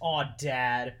 like, "Aw,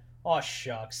 Dad, aw,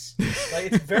 shucks."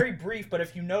 Like, it's very brief, but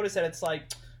if you notice that, it's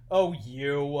like, "Oh,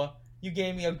 you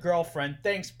gave me a girlfriend,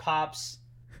 thanks, Pops."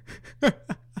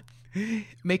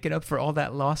 Make it up for all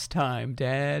that lost time,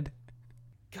 Dad.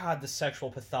 God, the sexual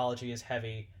pathology is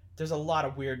heavy. There's a lot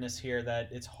of weirdness here that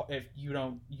it's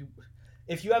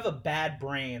if you have a bad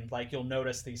brain, like, you'll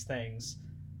notice these things.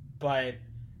 But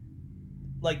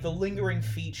like the lingering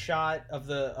feet shot of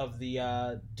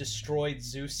the destroyed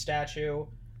Zeus statue,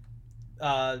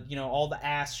 all the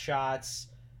ass shots,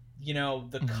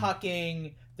 the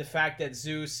cucking, the fact that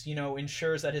Zeus,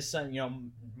 ensures that his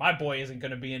son, my boy isn't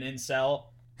going to be an incel.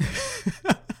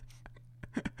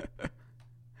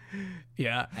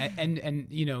 Yeah, and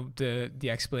the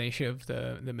explanation of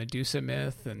the Medusa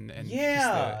myth and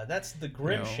yeah, that's the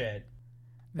grim shit.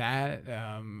 That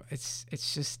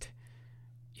it's just,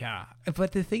 Yeah.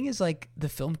 But the thing is, like, the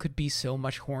film could be so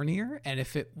much hornier, and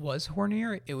if it was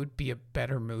hornier, it would be a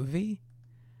better movie.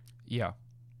 Yeah.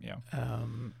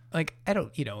 Like, I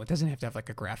don't, it doesn't have to have like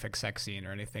a graphic sex scene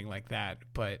or anything like that,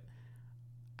 but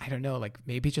I don't know, like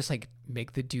maybe just like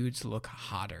make the dudes look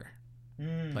hotter.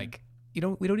 Like, we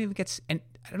don't even and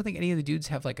I don't think any of the dudes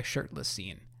have like a shirtless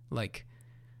scene. Like,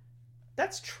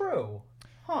 that's true.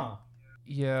 Huh.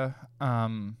 Yeah. I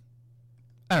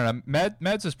don't know.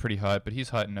 Mads is pretty hot, but he's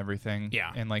hot in everything.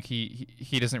 Yeah. And like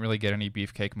he doesn't really get any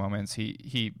beefcake moments.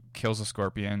 He kills a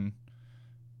scorpion,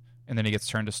 and then he gets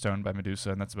turned to stone by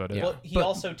Medusa, and that's about it. Well, he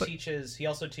also teaches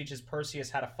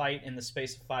Perseus how to fight in the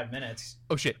space of 5 minutes.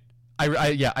 Oh shit.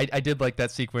 I did like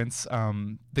that sequence.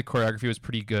 The choreography was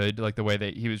pretty good. Like the way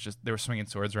that they were swinging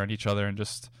swords around each other and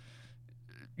just,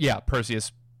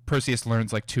 Perseus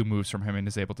learns like 2 moves from him and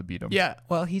is able to beat him. Yeah.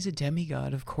 Well, he's a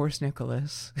demigod, of course,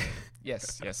 Nicholas.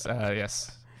 Yes.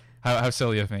 How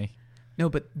silly of me. No,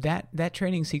 but that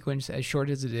training sequence, as short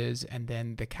as it is, and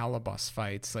then the Calabas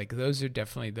fights, like those are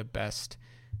definitely the best,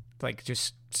 like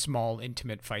just small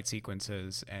intimate fight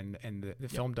sequences, and the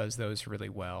film does those really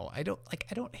well. I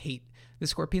don't hate the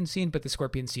scorpion scene, but the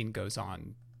scorpion scene goes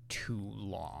on too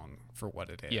long for what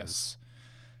it is. Yes.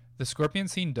 The scorpion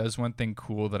scene does one thing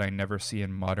cool that I never see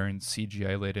in modern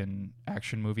CGI-laden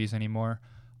action movies anymore.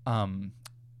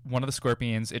 One of the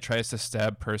scorpions, it tries to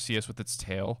stab Perseus with its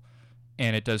tail,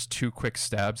 and it does 2 quick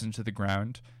stabs into the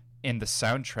ground, and the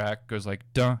soundtrack goes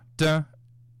like dun dun,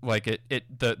 like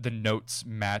the notes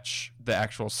match the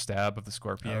actual stab of the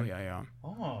scorpion. Oh yeah.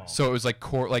 Oh. So it was like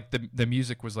the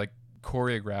music was like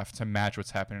choreographed to match what's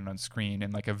happening on screen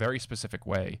in like a very specific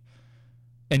way,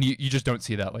 and you just don't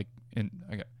see that like in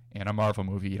a Marvel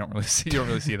movie. You don't really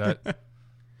see that.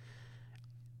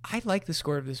 I like the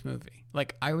score of this movie.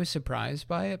 Like, I was surprised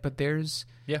by it, but there's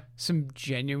some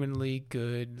genuinely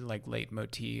good like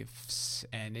leitmotifs,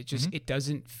 and it just it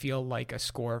doesn't feel like a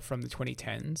score from the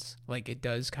 2010s. Like, it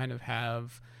does kind of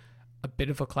have a bit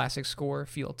of a classic score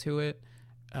feel to it,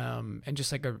 and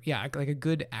just like a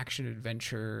good action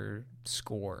adventure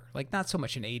score. Like, not so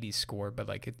much an 80s score, but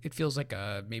like it feels like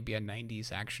maybe a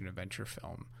 90s action adventure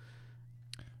film.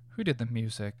 Who did the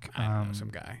music? I don't know, some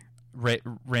guy.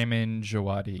 Raymond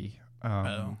Djawadi,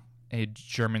 a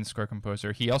German score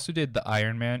composer. He also did the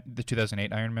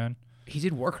 2008 Iron Man. He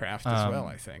did Warcraft as well,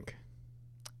 I think.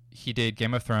 He did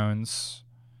Game of Thrones.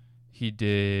 He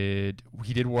did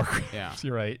Warcraft. Yeah,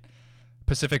 you're right.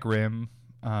 Pacific Rim.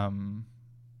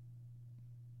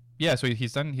 Yeah, so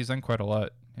he's done quite a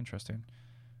lot. Interesting.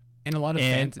 And a lot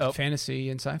of fantasy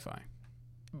and sci-fi.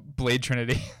 Blade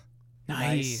Trinity.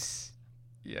 Nice.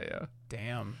 Yeah.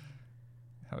 Damn.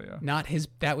 Hell yeah.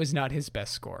 That was not his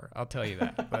best score, I'll tell you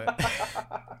that. But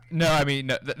no, I mean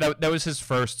that was his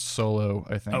first solo,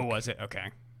 I think. Oh, was it? Okay.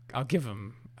 I'll give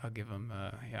him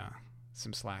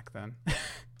some slack then.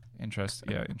 Interesting.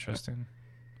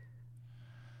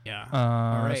 Yeah.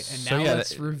 All right, and now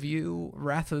let's review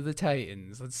Wrath of the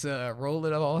Titans. Let's roll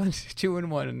it all into 2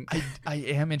 and 1. I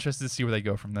am interested to see where they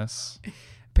go from this.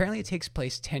 Apparently it takes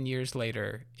place 10 years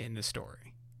later in the story.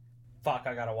 Fuck,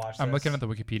 I gotta watch this. I'm looking at the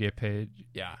Wikipedia page.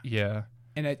 Yeah.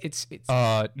 And it's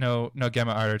no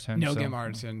Gemma Arterton. No Gemma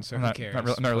Arterton, so who cares?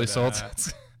 Not really sold.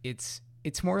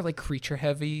 It's more like creature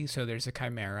heavy, so there's a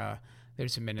chimera,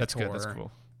 there's a minotaur. That's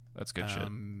cool. That's good shit.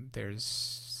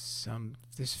 There's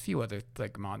a few other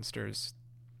like monsters.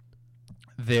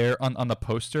 There on the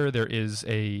poster there is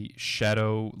a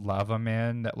shadow lava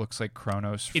man that looks like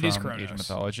Kronos from Asian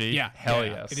mythology. Yeah. Hell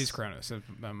yes. It is Kronos. So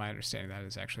my understanding that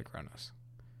is actually Kronos.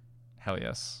 Hell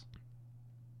yes.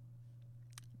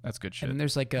 That's good shit. And then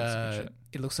there's like it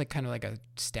looks like kind of like a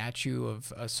statue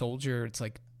of a soldier. It's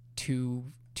like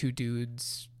two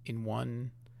dudes in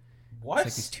one. What? It's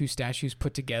like these 2 statues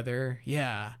put together.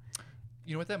 Yeah.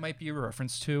 You know what that might be a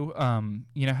reference to?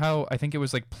 You know how I think it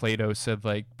was like Plato said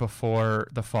like before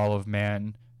the fall of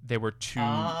man they were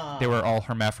all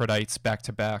hermaphrodites back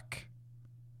to back.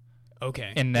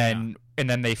 Okay. And then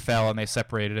they fell and they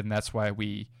separated, and that's why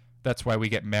we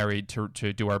get married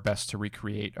to do our best to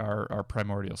recreate our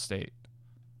primordial state.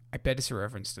 I bet it's a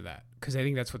reference to that because I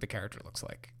think that's what the character looks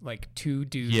like. Like 2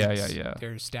 dudes. Yeah.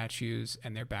 They're statues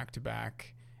and they're back to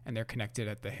back and they're connected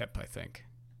at the hip, I think.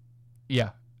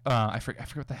 Yeah. I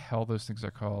forget what the hell those things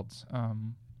are called.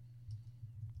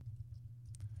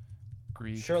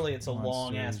 Greek. Surely it's a monsters.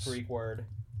 long ass Greek word.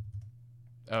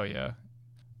 Oh yeah.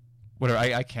 Whatever.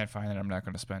 I can't find it. I'm not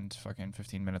going to spend fucking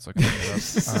 15 minutes looking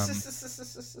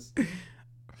it up.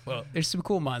 Well, there's some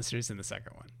cool monsters in the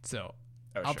second one, so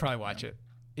I'll probably watch it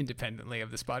independently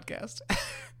of this podcast.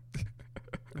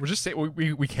 We're just saying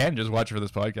we can just watch it for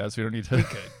this podcast. We don't need to.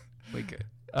 We could.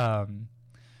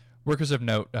 Workers of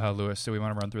note, Lewis. Do we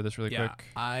want to run through this really quick?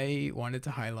 I wanted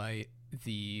to highlight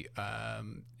the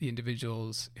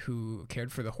individuals who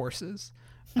cared for the horses,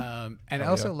 and I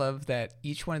also love that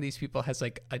each one of these people has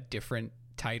like a different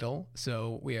title.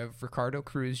 So we have Ricardo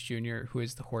Cruz Jr., who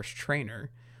is the horse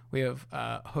trainer. We have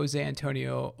Jose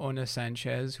Antonio Ona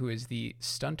Sanchez, who is the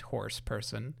stunt horse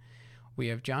person. We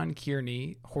have John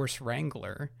Kearney, horse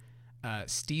wrangler.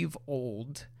 Steve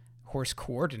Old, horse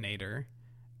coordinator.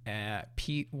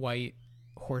 Pete White,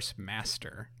 horse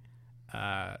master.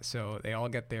 So they all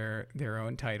get their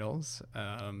own titles.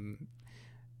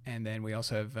 And then we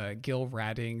also have Gil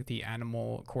Radding, the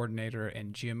animal coordinator,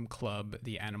 and Jim Clubb,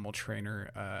 the animal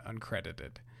trainer,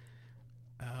 uncredited.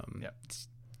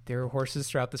 There were horses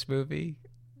throughout this movie.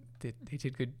 They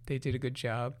did good. They did a good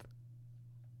job.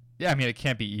 Yeah, I mean, it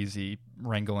can't be easy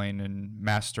wrangling and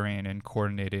mastering and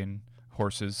coordinating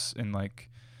horses and like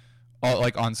all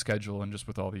like on schedule and just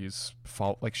with all these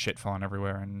shit falling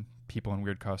everywhere and people in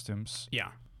weird costumes. Yeah.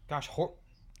 Gosh,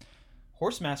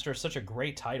 Horsemaster is such a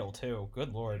great title too.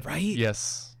 Good lord. Right?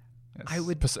 Yes.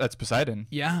 That's Poseidon.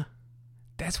 Yeah.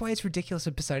 That's why it's ridiculous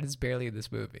that Poseidon's barely in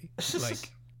this movie.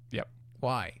 Like, yep.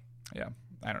 Why? Yeah.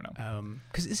 I don't know.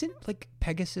 Because isn't like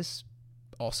Pegasus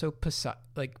also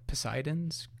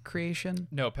Poseidon's creation?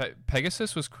 No,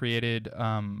 Pegasus was created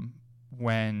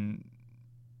when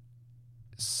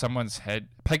someone's head.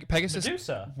 Pegasus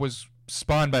Medusa was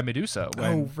spawned by Medusa.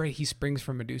 Oh, right. He springs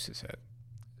from Medusa's head.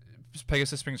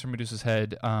 Pegasus springs from Medusa's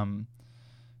head.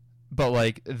 But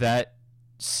like that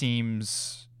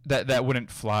seems that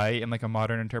wouldn't fly in like a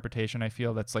modern interpretation. I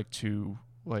feel that's like too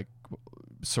like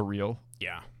surreal.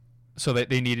 Yeah. So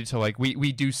they needed to like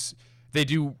they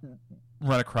do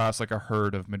run across like a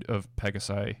herd of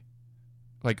Pegasi,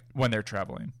 like when they're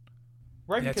traveling.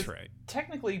 Right, that's right.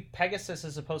 Technically, Pegasus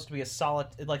is supposed to be it's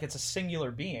a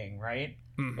singular being, right?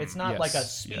 Mm-hmm. It's not like a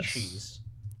species.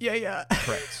 Yes. Yeah.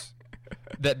 Correct.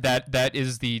 that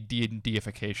is the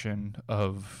deification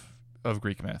of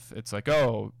Greek myth. It's like,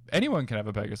 oh, anyone can have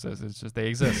a Pegasus. It's just they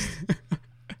exist.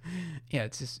 Yeah,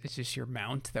 it's just your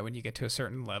mount that when you get to a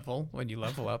certain level, when you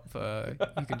level up,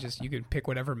 you can pick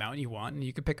whatever mount you want, and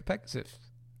you can pick a Pegasus.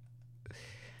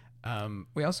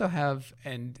 We also have,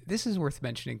 and this is worth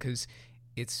mentioning because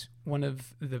it's one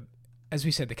of the, as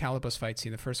we said, the Calibos fight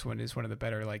scene. The first one is one of the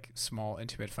better, like, small,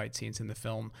 intimate fight scenes in the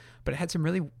film, but it had some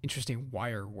really interesting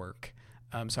wire work.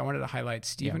 So I wanted to highlight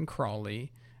Stephen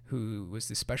Crawley, who was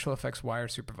the special effects wire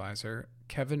supervisor,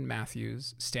 Kevin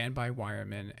Matthews, standby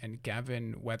wireman, and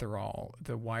Gavin Weatherall,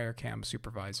 the wire cam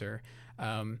supervisor.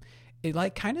 It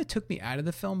like kind of took me out of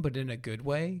the film, but in a good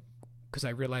way, because I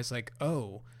realized like,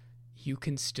 oh, you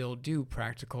can still do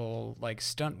practical like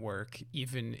stunt work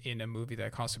even in a movie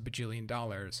that costs $1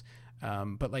 bajillion.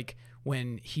 But like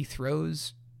when he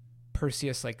throws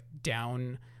Perseus like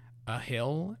down a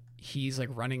hill, he's like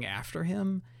running after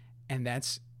him, and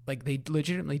that's like they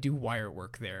legitimately do wire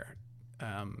work there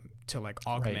to like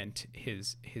augment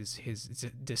his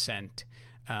descent,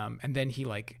 and then he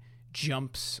like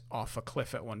jumps off a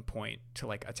cliff at one point to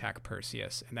like attack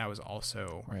Perseus, and that was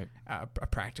also a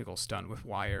practical stunt with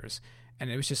wires. And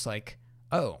it was just like,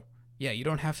 oh yeah, you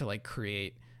don't have to like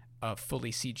create a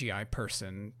fully CGI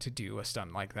person to do a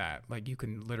stunt like that. Like you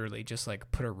can literally just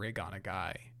like put a rig on a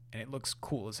guy and it looks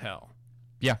cool as hell.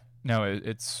 Yeah, no,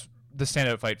 it's the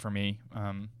standout fight for me,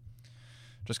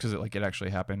 just because it actually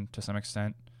happened to some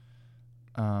extent.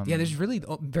 Yeah, there's really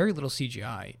very little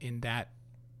CGI in that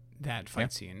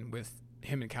fight scene with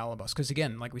him and Calibos. Because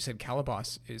again, like we said,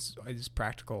 Calibos is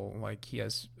practical. Like he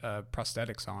has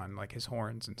prosthetics on, like his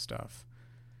horns and stuff.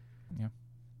 Yeah.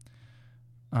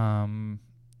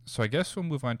 So I guess we'll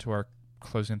move on to our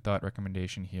closing thought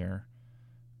recommendation here.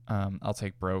 I'll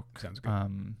take Broke. Sounds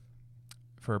good.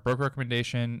 For a Broke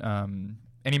recommendation,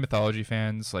 any mythology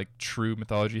fans, like true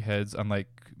mythology heads, unlike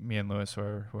me and Lewis, who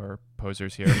are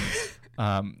posers here,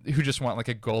 who just want like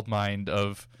a gold mine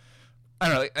of, I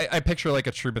don't know. Like, I picture like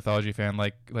a true mythology fan,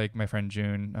 like my friend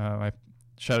June. I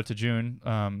shout out to June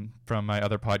from my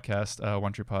other podcast,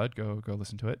 One True Pod. Go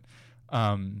listen to it.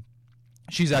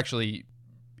 She's actually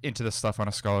into this stuff on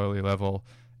a scholarly level,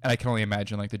 and I can only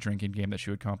imagine like the drinking game that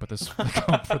she would come up with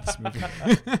for this movie.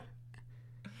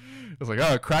 It's like,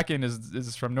 oh, Kraken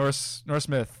is from Norse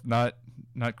myth, not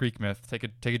Greek myth. Take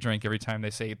a drink every time they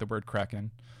say the word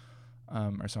Kraken,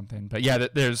 or something. But yeah,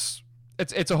 it's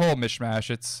a whole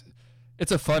mishmash.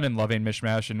 It's a fun and loving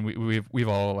mishmash, and we've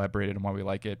all elaborated on why we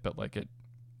like it, but like it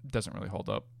doesn't really hold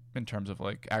up in terms of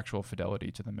like actual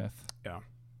fidelity to the myth. Yeah.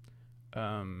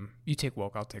 You take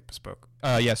woke, I'll take bespoke.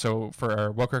 Yeah. So for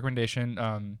our woke recommendation,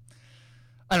 I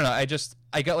don't know.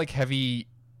 I got like heavy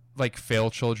like fail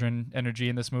children energy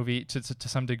in this movie to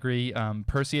some degree.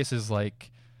 Perseus is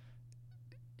like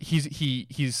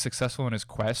he's successful in his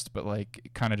quest, but like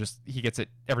kind of just he gets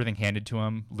everything handed to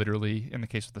him, literally in the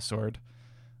case with the sword.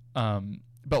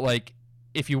 But like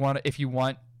if you want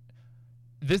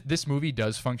this movie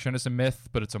does function as a myth,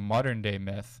 but it's a modern day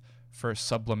myth for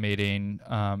sublimating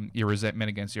your resentment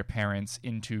against your parents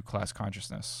into class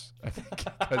consciousness. I think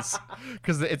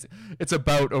because it's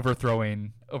about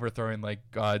overthrowing like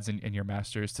gods and your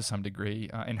masters to some degree,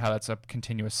 and how that's a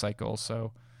continuous cycle.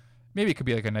 So maybe it could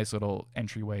be like a nice little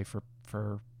entryway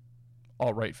for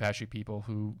alt-right fascist people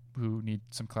who need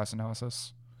some class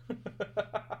analysis.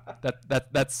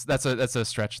 That's a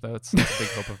stretch though. It's a big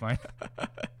hope of mine.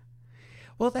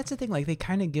 Well, that's the thing. Like they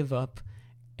kind of give up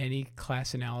any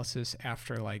class analysis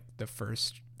after like the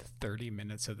first 30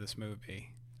 minutes of this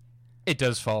movie. It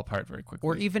does fall apart very quickly.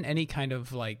 Or even any kind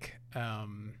of like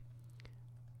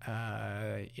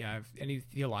any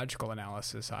theological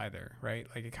analysis either, right?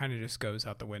 Like it kind of just goes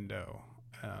out the window.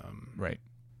 Right.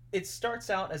 It starts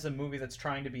out as a movie that's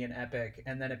trying to be an epic,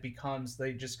 and then it becomes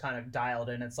they just kind of dialed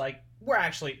in. It's like we're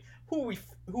actually who are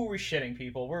we shitting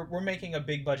people? We're making a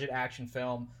big budget action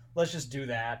film. Let's just do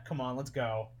that. Come on, let's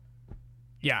go.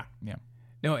 Yeah.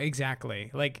 No,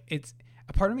 exactly. Like it's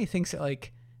a part of me thinks that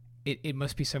like it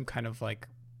must be some kind of like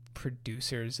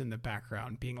producers in the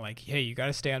background being like, hey, you got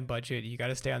to stay on budget, you got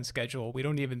to stay on schedule. We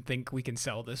don't even think we can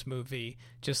sell this movie.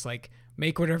 Just like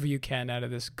make whatever you can out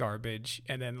of this garbage,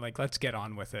 and then like let's get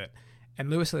on with it. And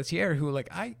Louis Leterrier, who like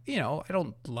I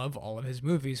don't love all of his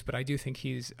movies, but I do think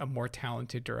he's a more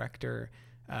talented director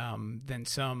than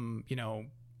some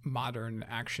modern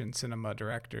action cinema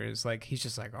directors. Like he's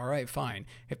just like, all right, fine,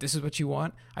 if this is what you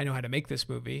want, I know how to make this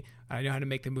movie, I know how to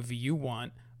make the movie you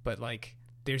want, but like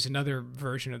there's another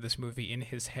version of this movie in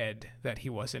his head that he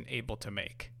wasn't able to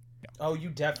make. Oh, you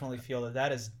definitely feel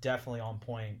that is definitely on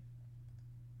point.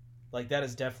 Like that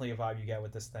is definitely a vibe you get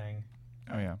with this thing.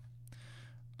 Oh yeah.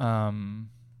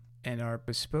 And our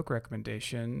bespoke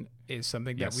recommendation is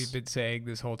something that we've been saying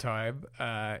this whole time.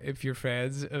 If you're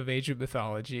fans of Age of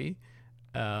Mythology,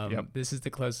 this is the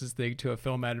closest thing to a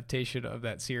film adaptation of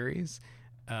that series.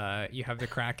 You have the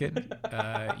Kraken.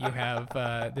 You have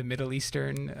the Middle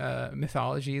Eastern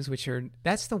mythologies,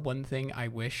 that's the one thing I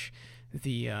wish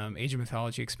the Age of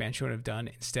Mythology expansion would have done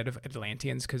instead of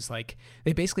Atlanteans, because like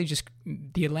they basically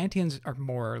the Atlanteans are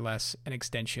more or less an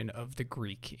extension of the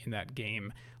Greek in that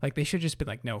game. Like they should just be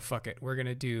like, no, fuck it, we're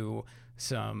gonna do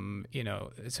some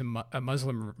a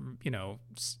Muslim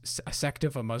a sect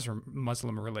of a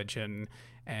Muslim religion,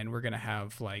 and we're gonna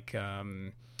have like like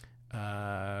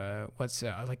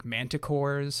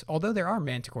manticores, although there are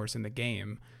manticores in the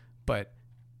game, but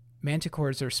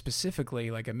manticores are specifically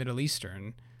like a Middle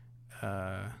Eastern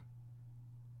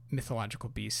mythological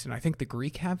beast, and I think the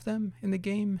Greek have them in the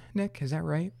game. Nick, is that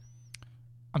right?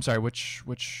 I'm sorry, which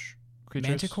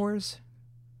creatures? Manticores?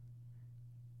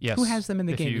 Yes. Who has them in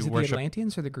the game? Is it the worship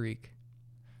Atlanteans or the Greek?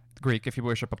 Greek, if you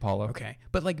worship Apollo. Okay,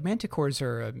 but like manticores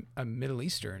are a Middle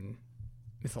Eastern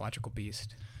mythological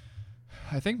beast.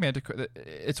 I think Manticore,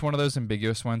 it's one of those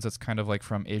ambiguous ones that's kind of like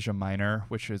from Asia Minor,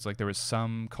 which is like there was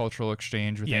some cultural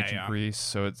exchange with ancient Greece,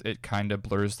 so it kind of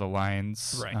blurs the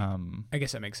lines. Right. I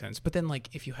guess that makes sense. But then,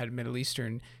 like, if you had Middle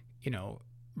Eastern,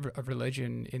 a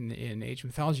religion in Age of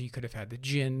Mythology, you could have had the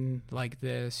jinn like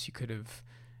this. You could have,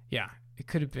 it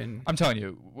could have been. I'm telling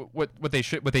you, what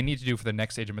they need to do for the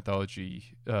next Age of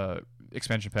Mythology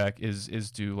expansion pack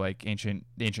is do like ancient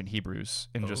Hebrews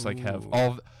and just like have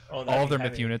all of their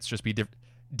myth units just be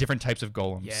different types of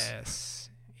golems. Yes.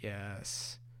 Yeah.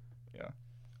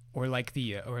 Or like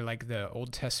the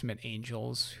Old Testament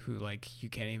angels who like you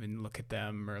can't even look at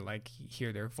them or like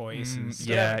hear their voice. And stuff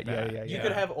like that. You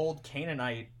could have old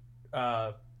Canaanite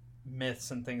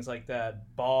myths and things like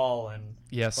that, Baal and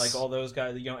like all those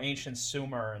guys, ancient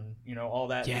Sumer and all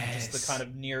that, just the kind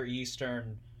of Near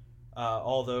Eastern,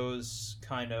 all those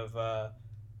kind of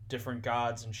different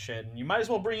gods and shit. And you might as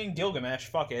well bring in Gilgamesh.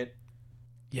 Fuck it.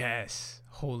 Yes.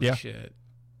 Holy shit.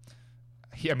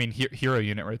 I mean, hero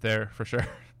unit right there for sure.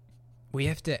 We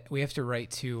have to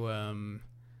write to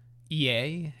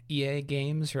EA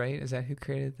Games, right? Is that who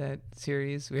created that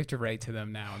series? We have to write to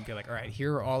them now and be like, all right,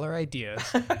 here are all our ideas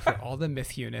for all the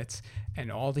myth units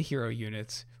and all the hero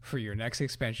units for your next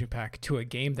expansion pack to a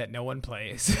game that no one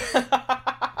plays.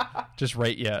 Just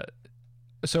right, yeah.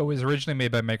 So it was originally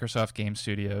made by Microsoft Game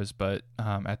Studios, but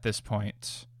at this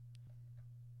point,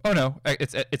 oh no,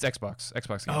 it's Xbox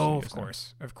Game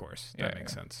Studios. Of course, that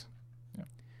makes sense. Yeah.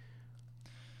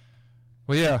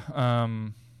 Well, yeah.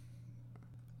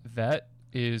 That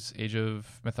is Age of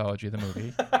Mythology, the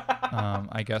movie.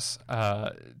 I guess.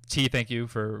 T, thank you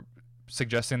for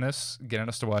suggesting this, getting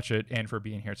us to watch it, and for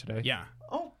being here today. Yeah.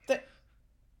 Oh,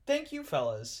 thank you,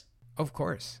 fellas. Of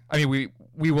course. I mean,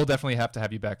 we will definitely have to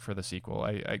have you back for the sequel.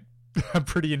 I'm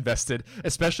pretty invested,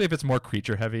 especially if it's more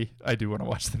creature heavy. I do want to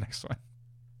watch the next one.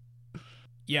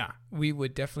 Yeah, we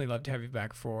would definitely love to have you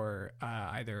back for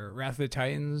either Wrath of the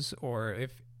Titans, or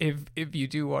if you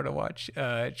do want to watch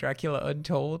Dracula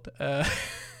Untold.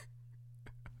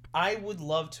 I would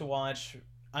love to watch.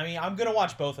 I mean, I'm gonna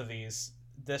watch both of these.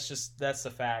 That's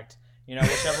the fact. You know,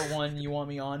 whichever one you want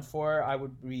me on for,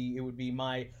 it would be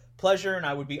my pleasure, and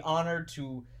I would be honored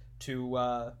to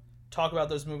talk about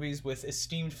those movies with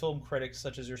esteemed film critics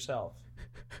such as yourself.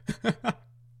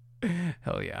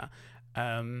 Hell yeah.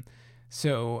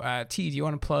 So, T, do you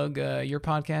want to plug your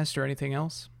podcast or anything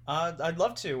else? I'd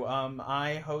love to.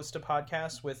 I host a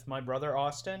podcast with my brother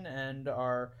Austin and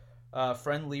our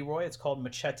friend Leroy. It's called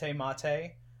Machete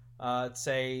Mate. It's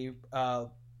a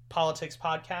politics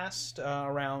podcast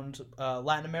around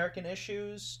Latin American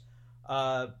issues.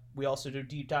 We also do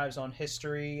deep dives on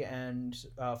history and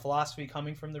philosophy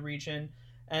coming from the region.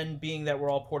 And being that we're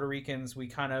all Puerto Ricans, we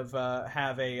kind of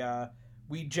have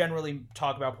we generally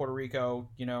talk about Puerto Rico,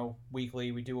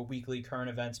 weekly. We do a weekly current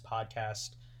events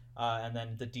podcast, and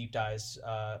then the deep dives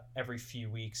every few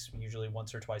weeks, usually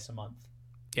once or twice a month.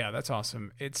 Yeah, that's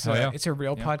awesome. It's it's a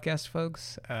real podcast,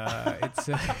 folks.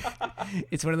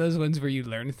 It's one of those ones where you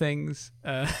learn things.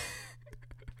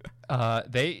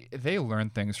 They learn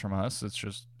things from us. It's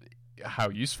just how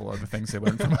useful are the things they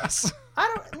learn from us.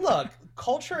 Look,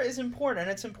 culture is important,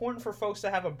 and it's important for folks to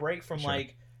have a break from Sure.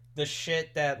 the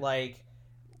shit that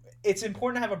it's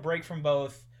important to have a break from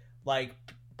both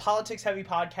politics heavy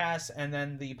podcasts and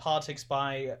then the politics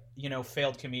by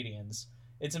failed comedians.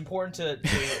 It's important to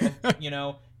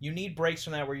you need breaks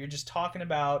from that where you're just talking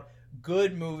about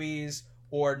good movies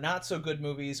or not so good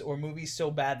movies or movies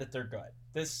so bad that they're good.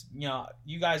 This,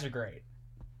 you guys are great.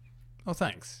 Well,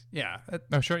 thanks. Yeah.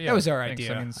 Sure. Yeah, that was our thanks.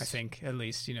 idea, I mean, I think, at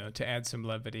least, to add some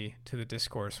levity to the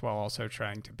discourse while also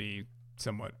trying to be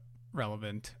somewhat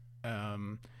relevant. I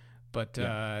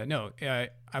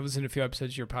listened to a few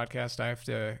episodes of your podcast. I have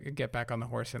to get back on the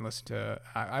horse and listen to.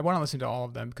 I want to listen to all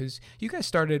of them because you guys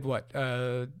started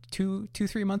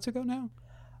 2-3 months ago now.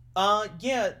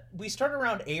 Yeah, we started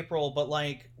around April, but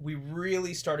we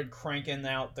really started cranking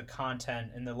out the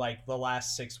content in the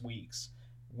last 6 weeks.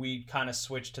 We kind of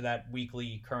switched to that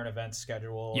weekly current events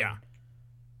schedule. Yeah, and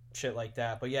shit like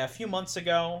that. But yeah, a few months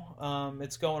ago,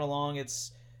 it's going along.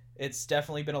 It's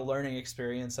definitely been a learning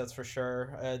experience, that's for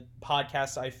sure.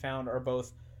 Podcasts I found are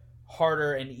both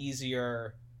harder and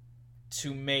easier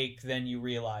to make than you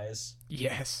realize.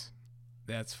 Yes,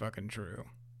 that's fucking true.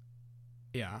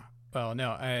 Yeah. Well,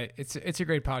 no, it's a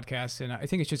great podcast, and I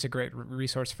think it's just a great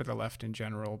resource for the left in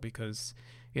general because,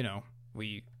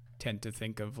 we tend to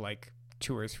think of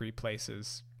 2 or 3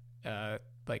 places,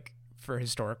 for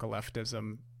historical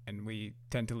leftism, and we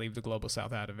tend to leave the global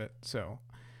south out of it. So,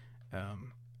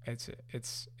 it's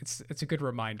a good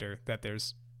reminder that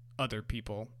there's other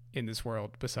people in this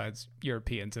world besides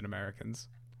Europeans and Americans.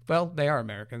 Well, they are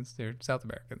Americans; they're South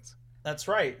Americans. That's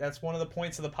right. That's one of the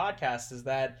points of the podcast is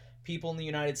that people in the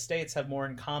United States have more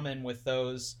in common with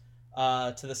those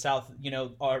to the south,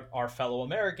 our fellow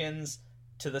Americans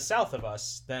to the south of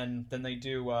us than they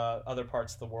do other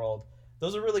parts of the world.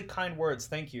 Those are really kind words.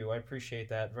 Thank you. I appreciate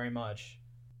that very much.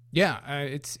 Yeah,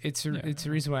 it's the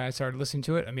reason why I started listening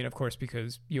to it. I mean, of course,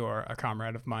 because you're a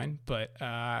comrade of mine, but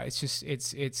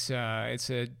it's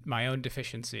my own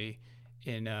deficiency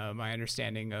in my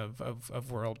understanding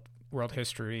of world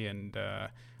history and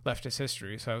leftist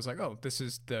history. So I was like, oh, this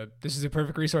is a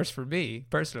perfect resource for me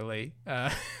personally.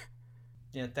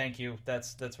 Yeah, thank you.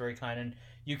 That's very kind. And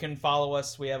you can follow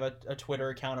us. We have a Twitter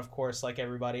account, of course, like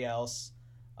everybody else.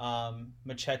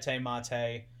 Machete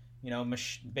Mate.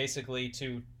 Basically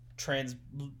to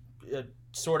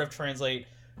sort of translate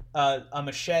a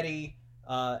machete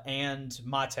and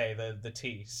mate, the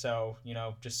tea. So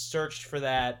just search for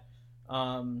that.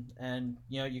 And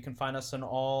you can find us on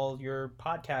all your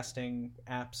podcasting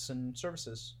apps and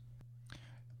services.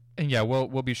 And yeah, we'll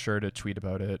be sure to tweet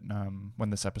about it when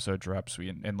this episode drops.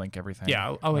 And link everything.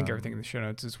 Yeah, I'll link everything in the show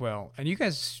notes as well. And you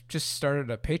guys just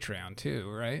started a Patreon too,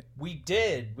 right? We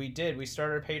did. We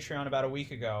started a Patreon about a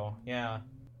week ago. Yeah.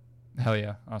 Hell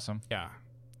yeah, awesome. Yeah,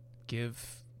 give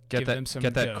that them some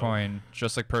dough. Coin,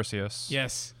 just like Perseus.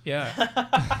 Yes. Yeah.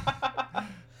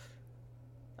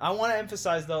 I want to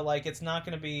emphasize though, it's not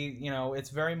going to be, it's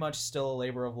very much still a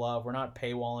labor of love. We're not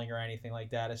paywalling or anything like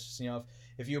that. It's just,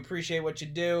 if you appreciate what you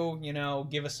do,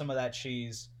 give us some of that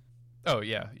cheese. Oh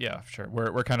yeah, yeah, sure.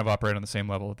 We're kind of operating on the same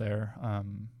level there.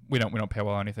 We don't pay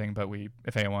well anything, but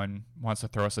if anyone wants to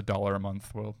throw us $1 a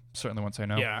month, we'll certainly won't say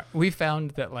no. Yeah, we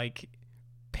found that like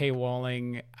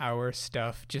paywalling our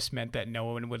stuff just meant that no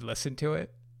one would listen to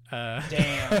it.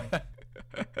 Damn.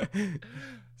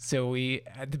 So we,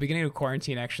 at the beginning of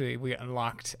quarantine, actually, we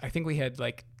unlocked, I think we had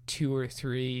like 2 or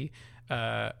 3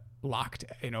 locked,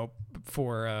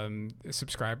 for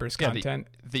subscribers content.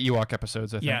 The Ewok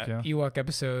episodes, I think. Yeah, Ewok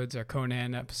episodes, our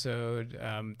Conan episode,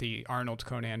 the Arnold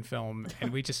Conan film.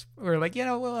 And we're like,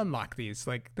 we'll unlock these.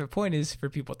 Like, the point is for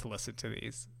people to listen to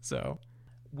these. So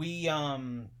we're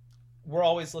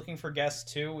always looking for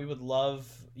guests too. We would love,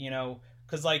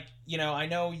 because I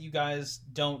know you guys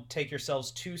don't take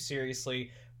yourselves too seriously,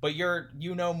 but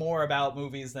more about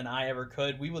movies than I ever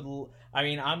could.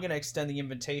 I'm going to extend the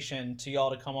invitation to y'all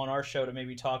to come on our show to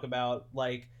maybe talk about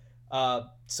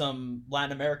some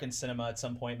Latin American cinema at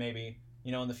some point, maybe,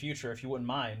 in the future, if you wouldn't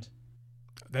mind.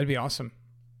 That'd be awesome.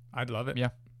 I'd love it. Yeah.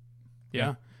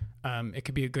 It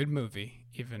could be a good movie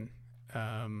even.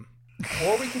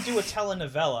 Or we could do a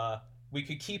telenovela. We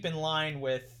could keep in line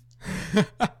with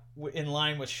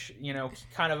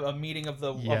kind of a meeting of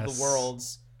the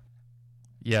worlds.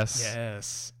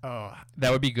 Yes. Oh,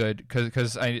 that would be good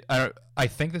because I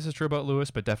think this is true about Lewis,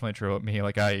 but definitely true about me.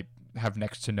 Like, I have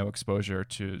next to no exposure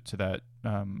to that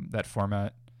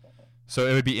format, so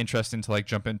it would be interesting to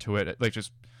jump into it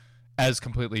just as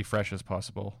completely fresh as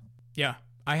possible. Yeah,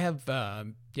 I have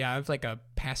like a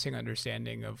passing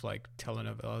understanding of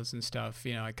telenovelas and stuff.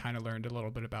 I kind of learned a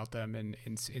little bit about them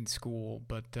in school,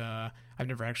 but I've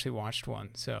never actually watched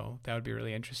one, so that would be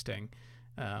really interesting.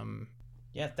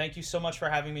 Yeah, thank you so much for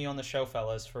having me on the show,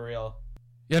 fellas, for real.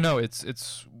 Yeah, no,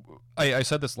 it's I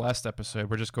said this last episode.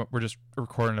 We're just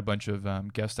recording a bunch of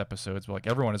guest episodes, but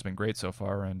everyone has been great so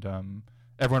far, and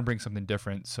everyone brings something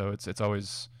different. So it's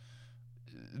always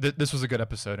this was a good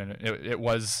episode, and it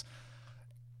was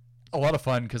a lot of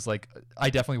fun because I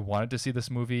definitely wanted to see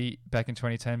this movie back in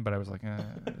 2010, but I was like,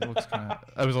 it looks kind of.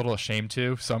 I was a little ashamed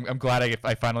to, so I'm glad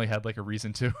I finally had a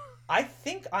reason to. I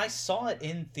think I saw it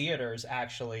in theaters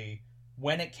actually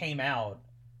when it came out.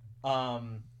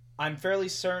 I'm fairly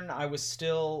certain I was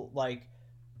still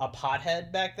a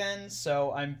pothead back then,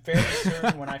 so I'm fairly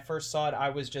certain when I first saw it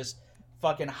I was just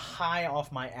fucking high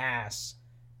off my ass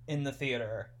in the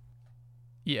theater.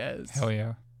 Yes. Hell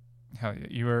yeah.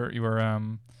 You were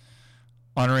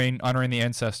honoring the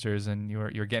ancestors, and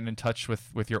you're getting in touch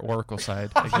with your oracle side,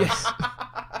 I guess.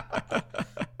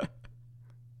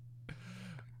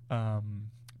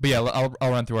 But yeah,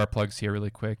 I'll run through our plugs here really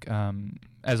quick.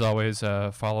 As always,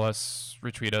 follow us,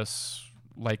 retweet us,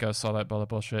 like us, all that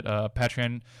bullshit.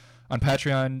 Patreon, on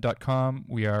patreon.com,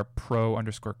 we are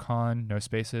pro_con, no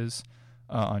spaces.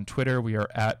 On Twitter, we are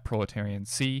at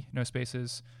proletarianc, no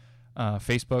spaces.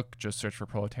 Facebook, just search for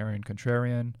Proletarian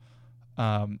Contrarian.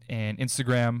 And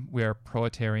Instagram, we are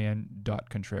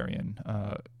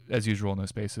proletarian.contrarian. As usual, no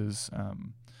spaces.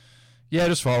 Yeah,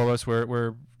 just follow us.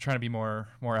 We're trying to be more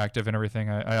active and everything.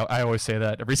 I always say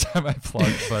that every time I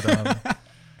plug, but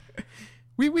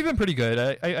we've been pretty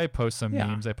good. I post some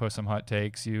memes. I post some hot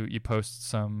takes. You post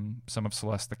some of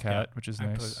Celeste the cat, which is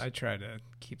nice. I try to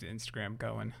keep the Instagram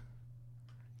going.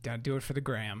 Do it for the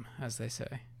gram, as they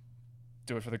say.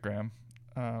 Do it for the gram.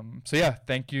 So yeah,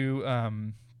 thank you.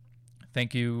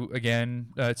 Thank you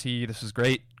again, T. This was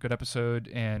great. Good episode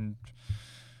and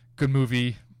good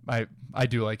movie. I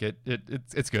do like it.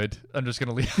 It's good. I'm just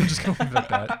gonna leave it at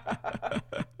that.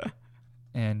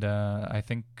 And I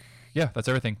think that's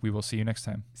everything. We will see you next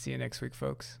time. See you next week,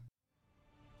 folks.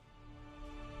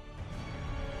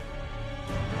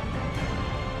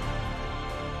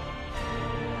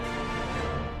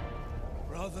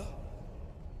 Brother,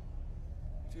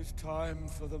 it is time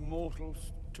for the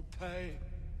mortals to pay.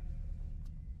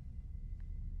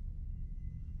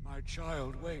 My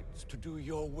child waits to do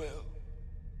your will.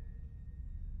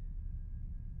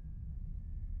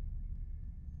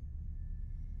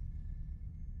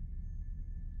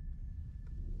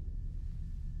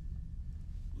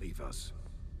 Leave us.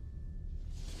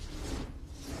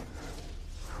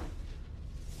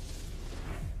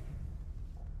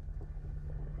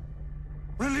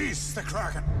 Release the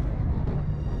Kraken!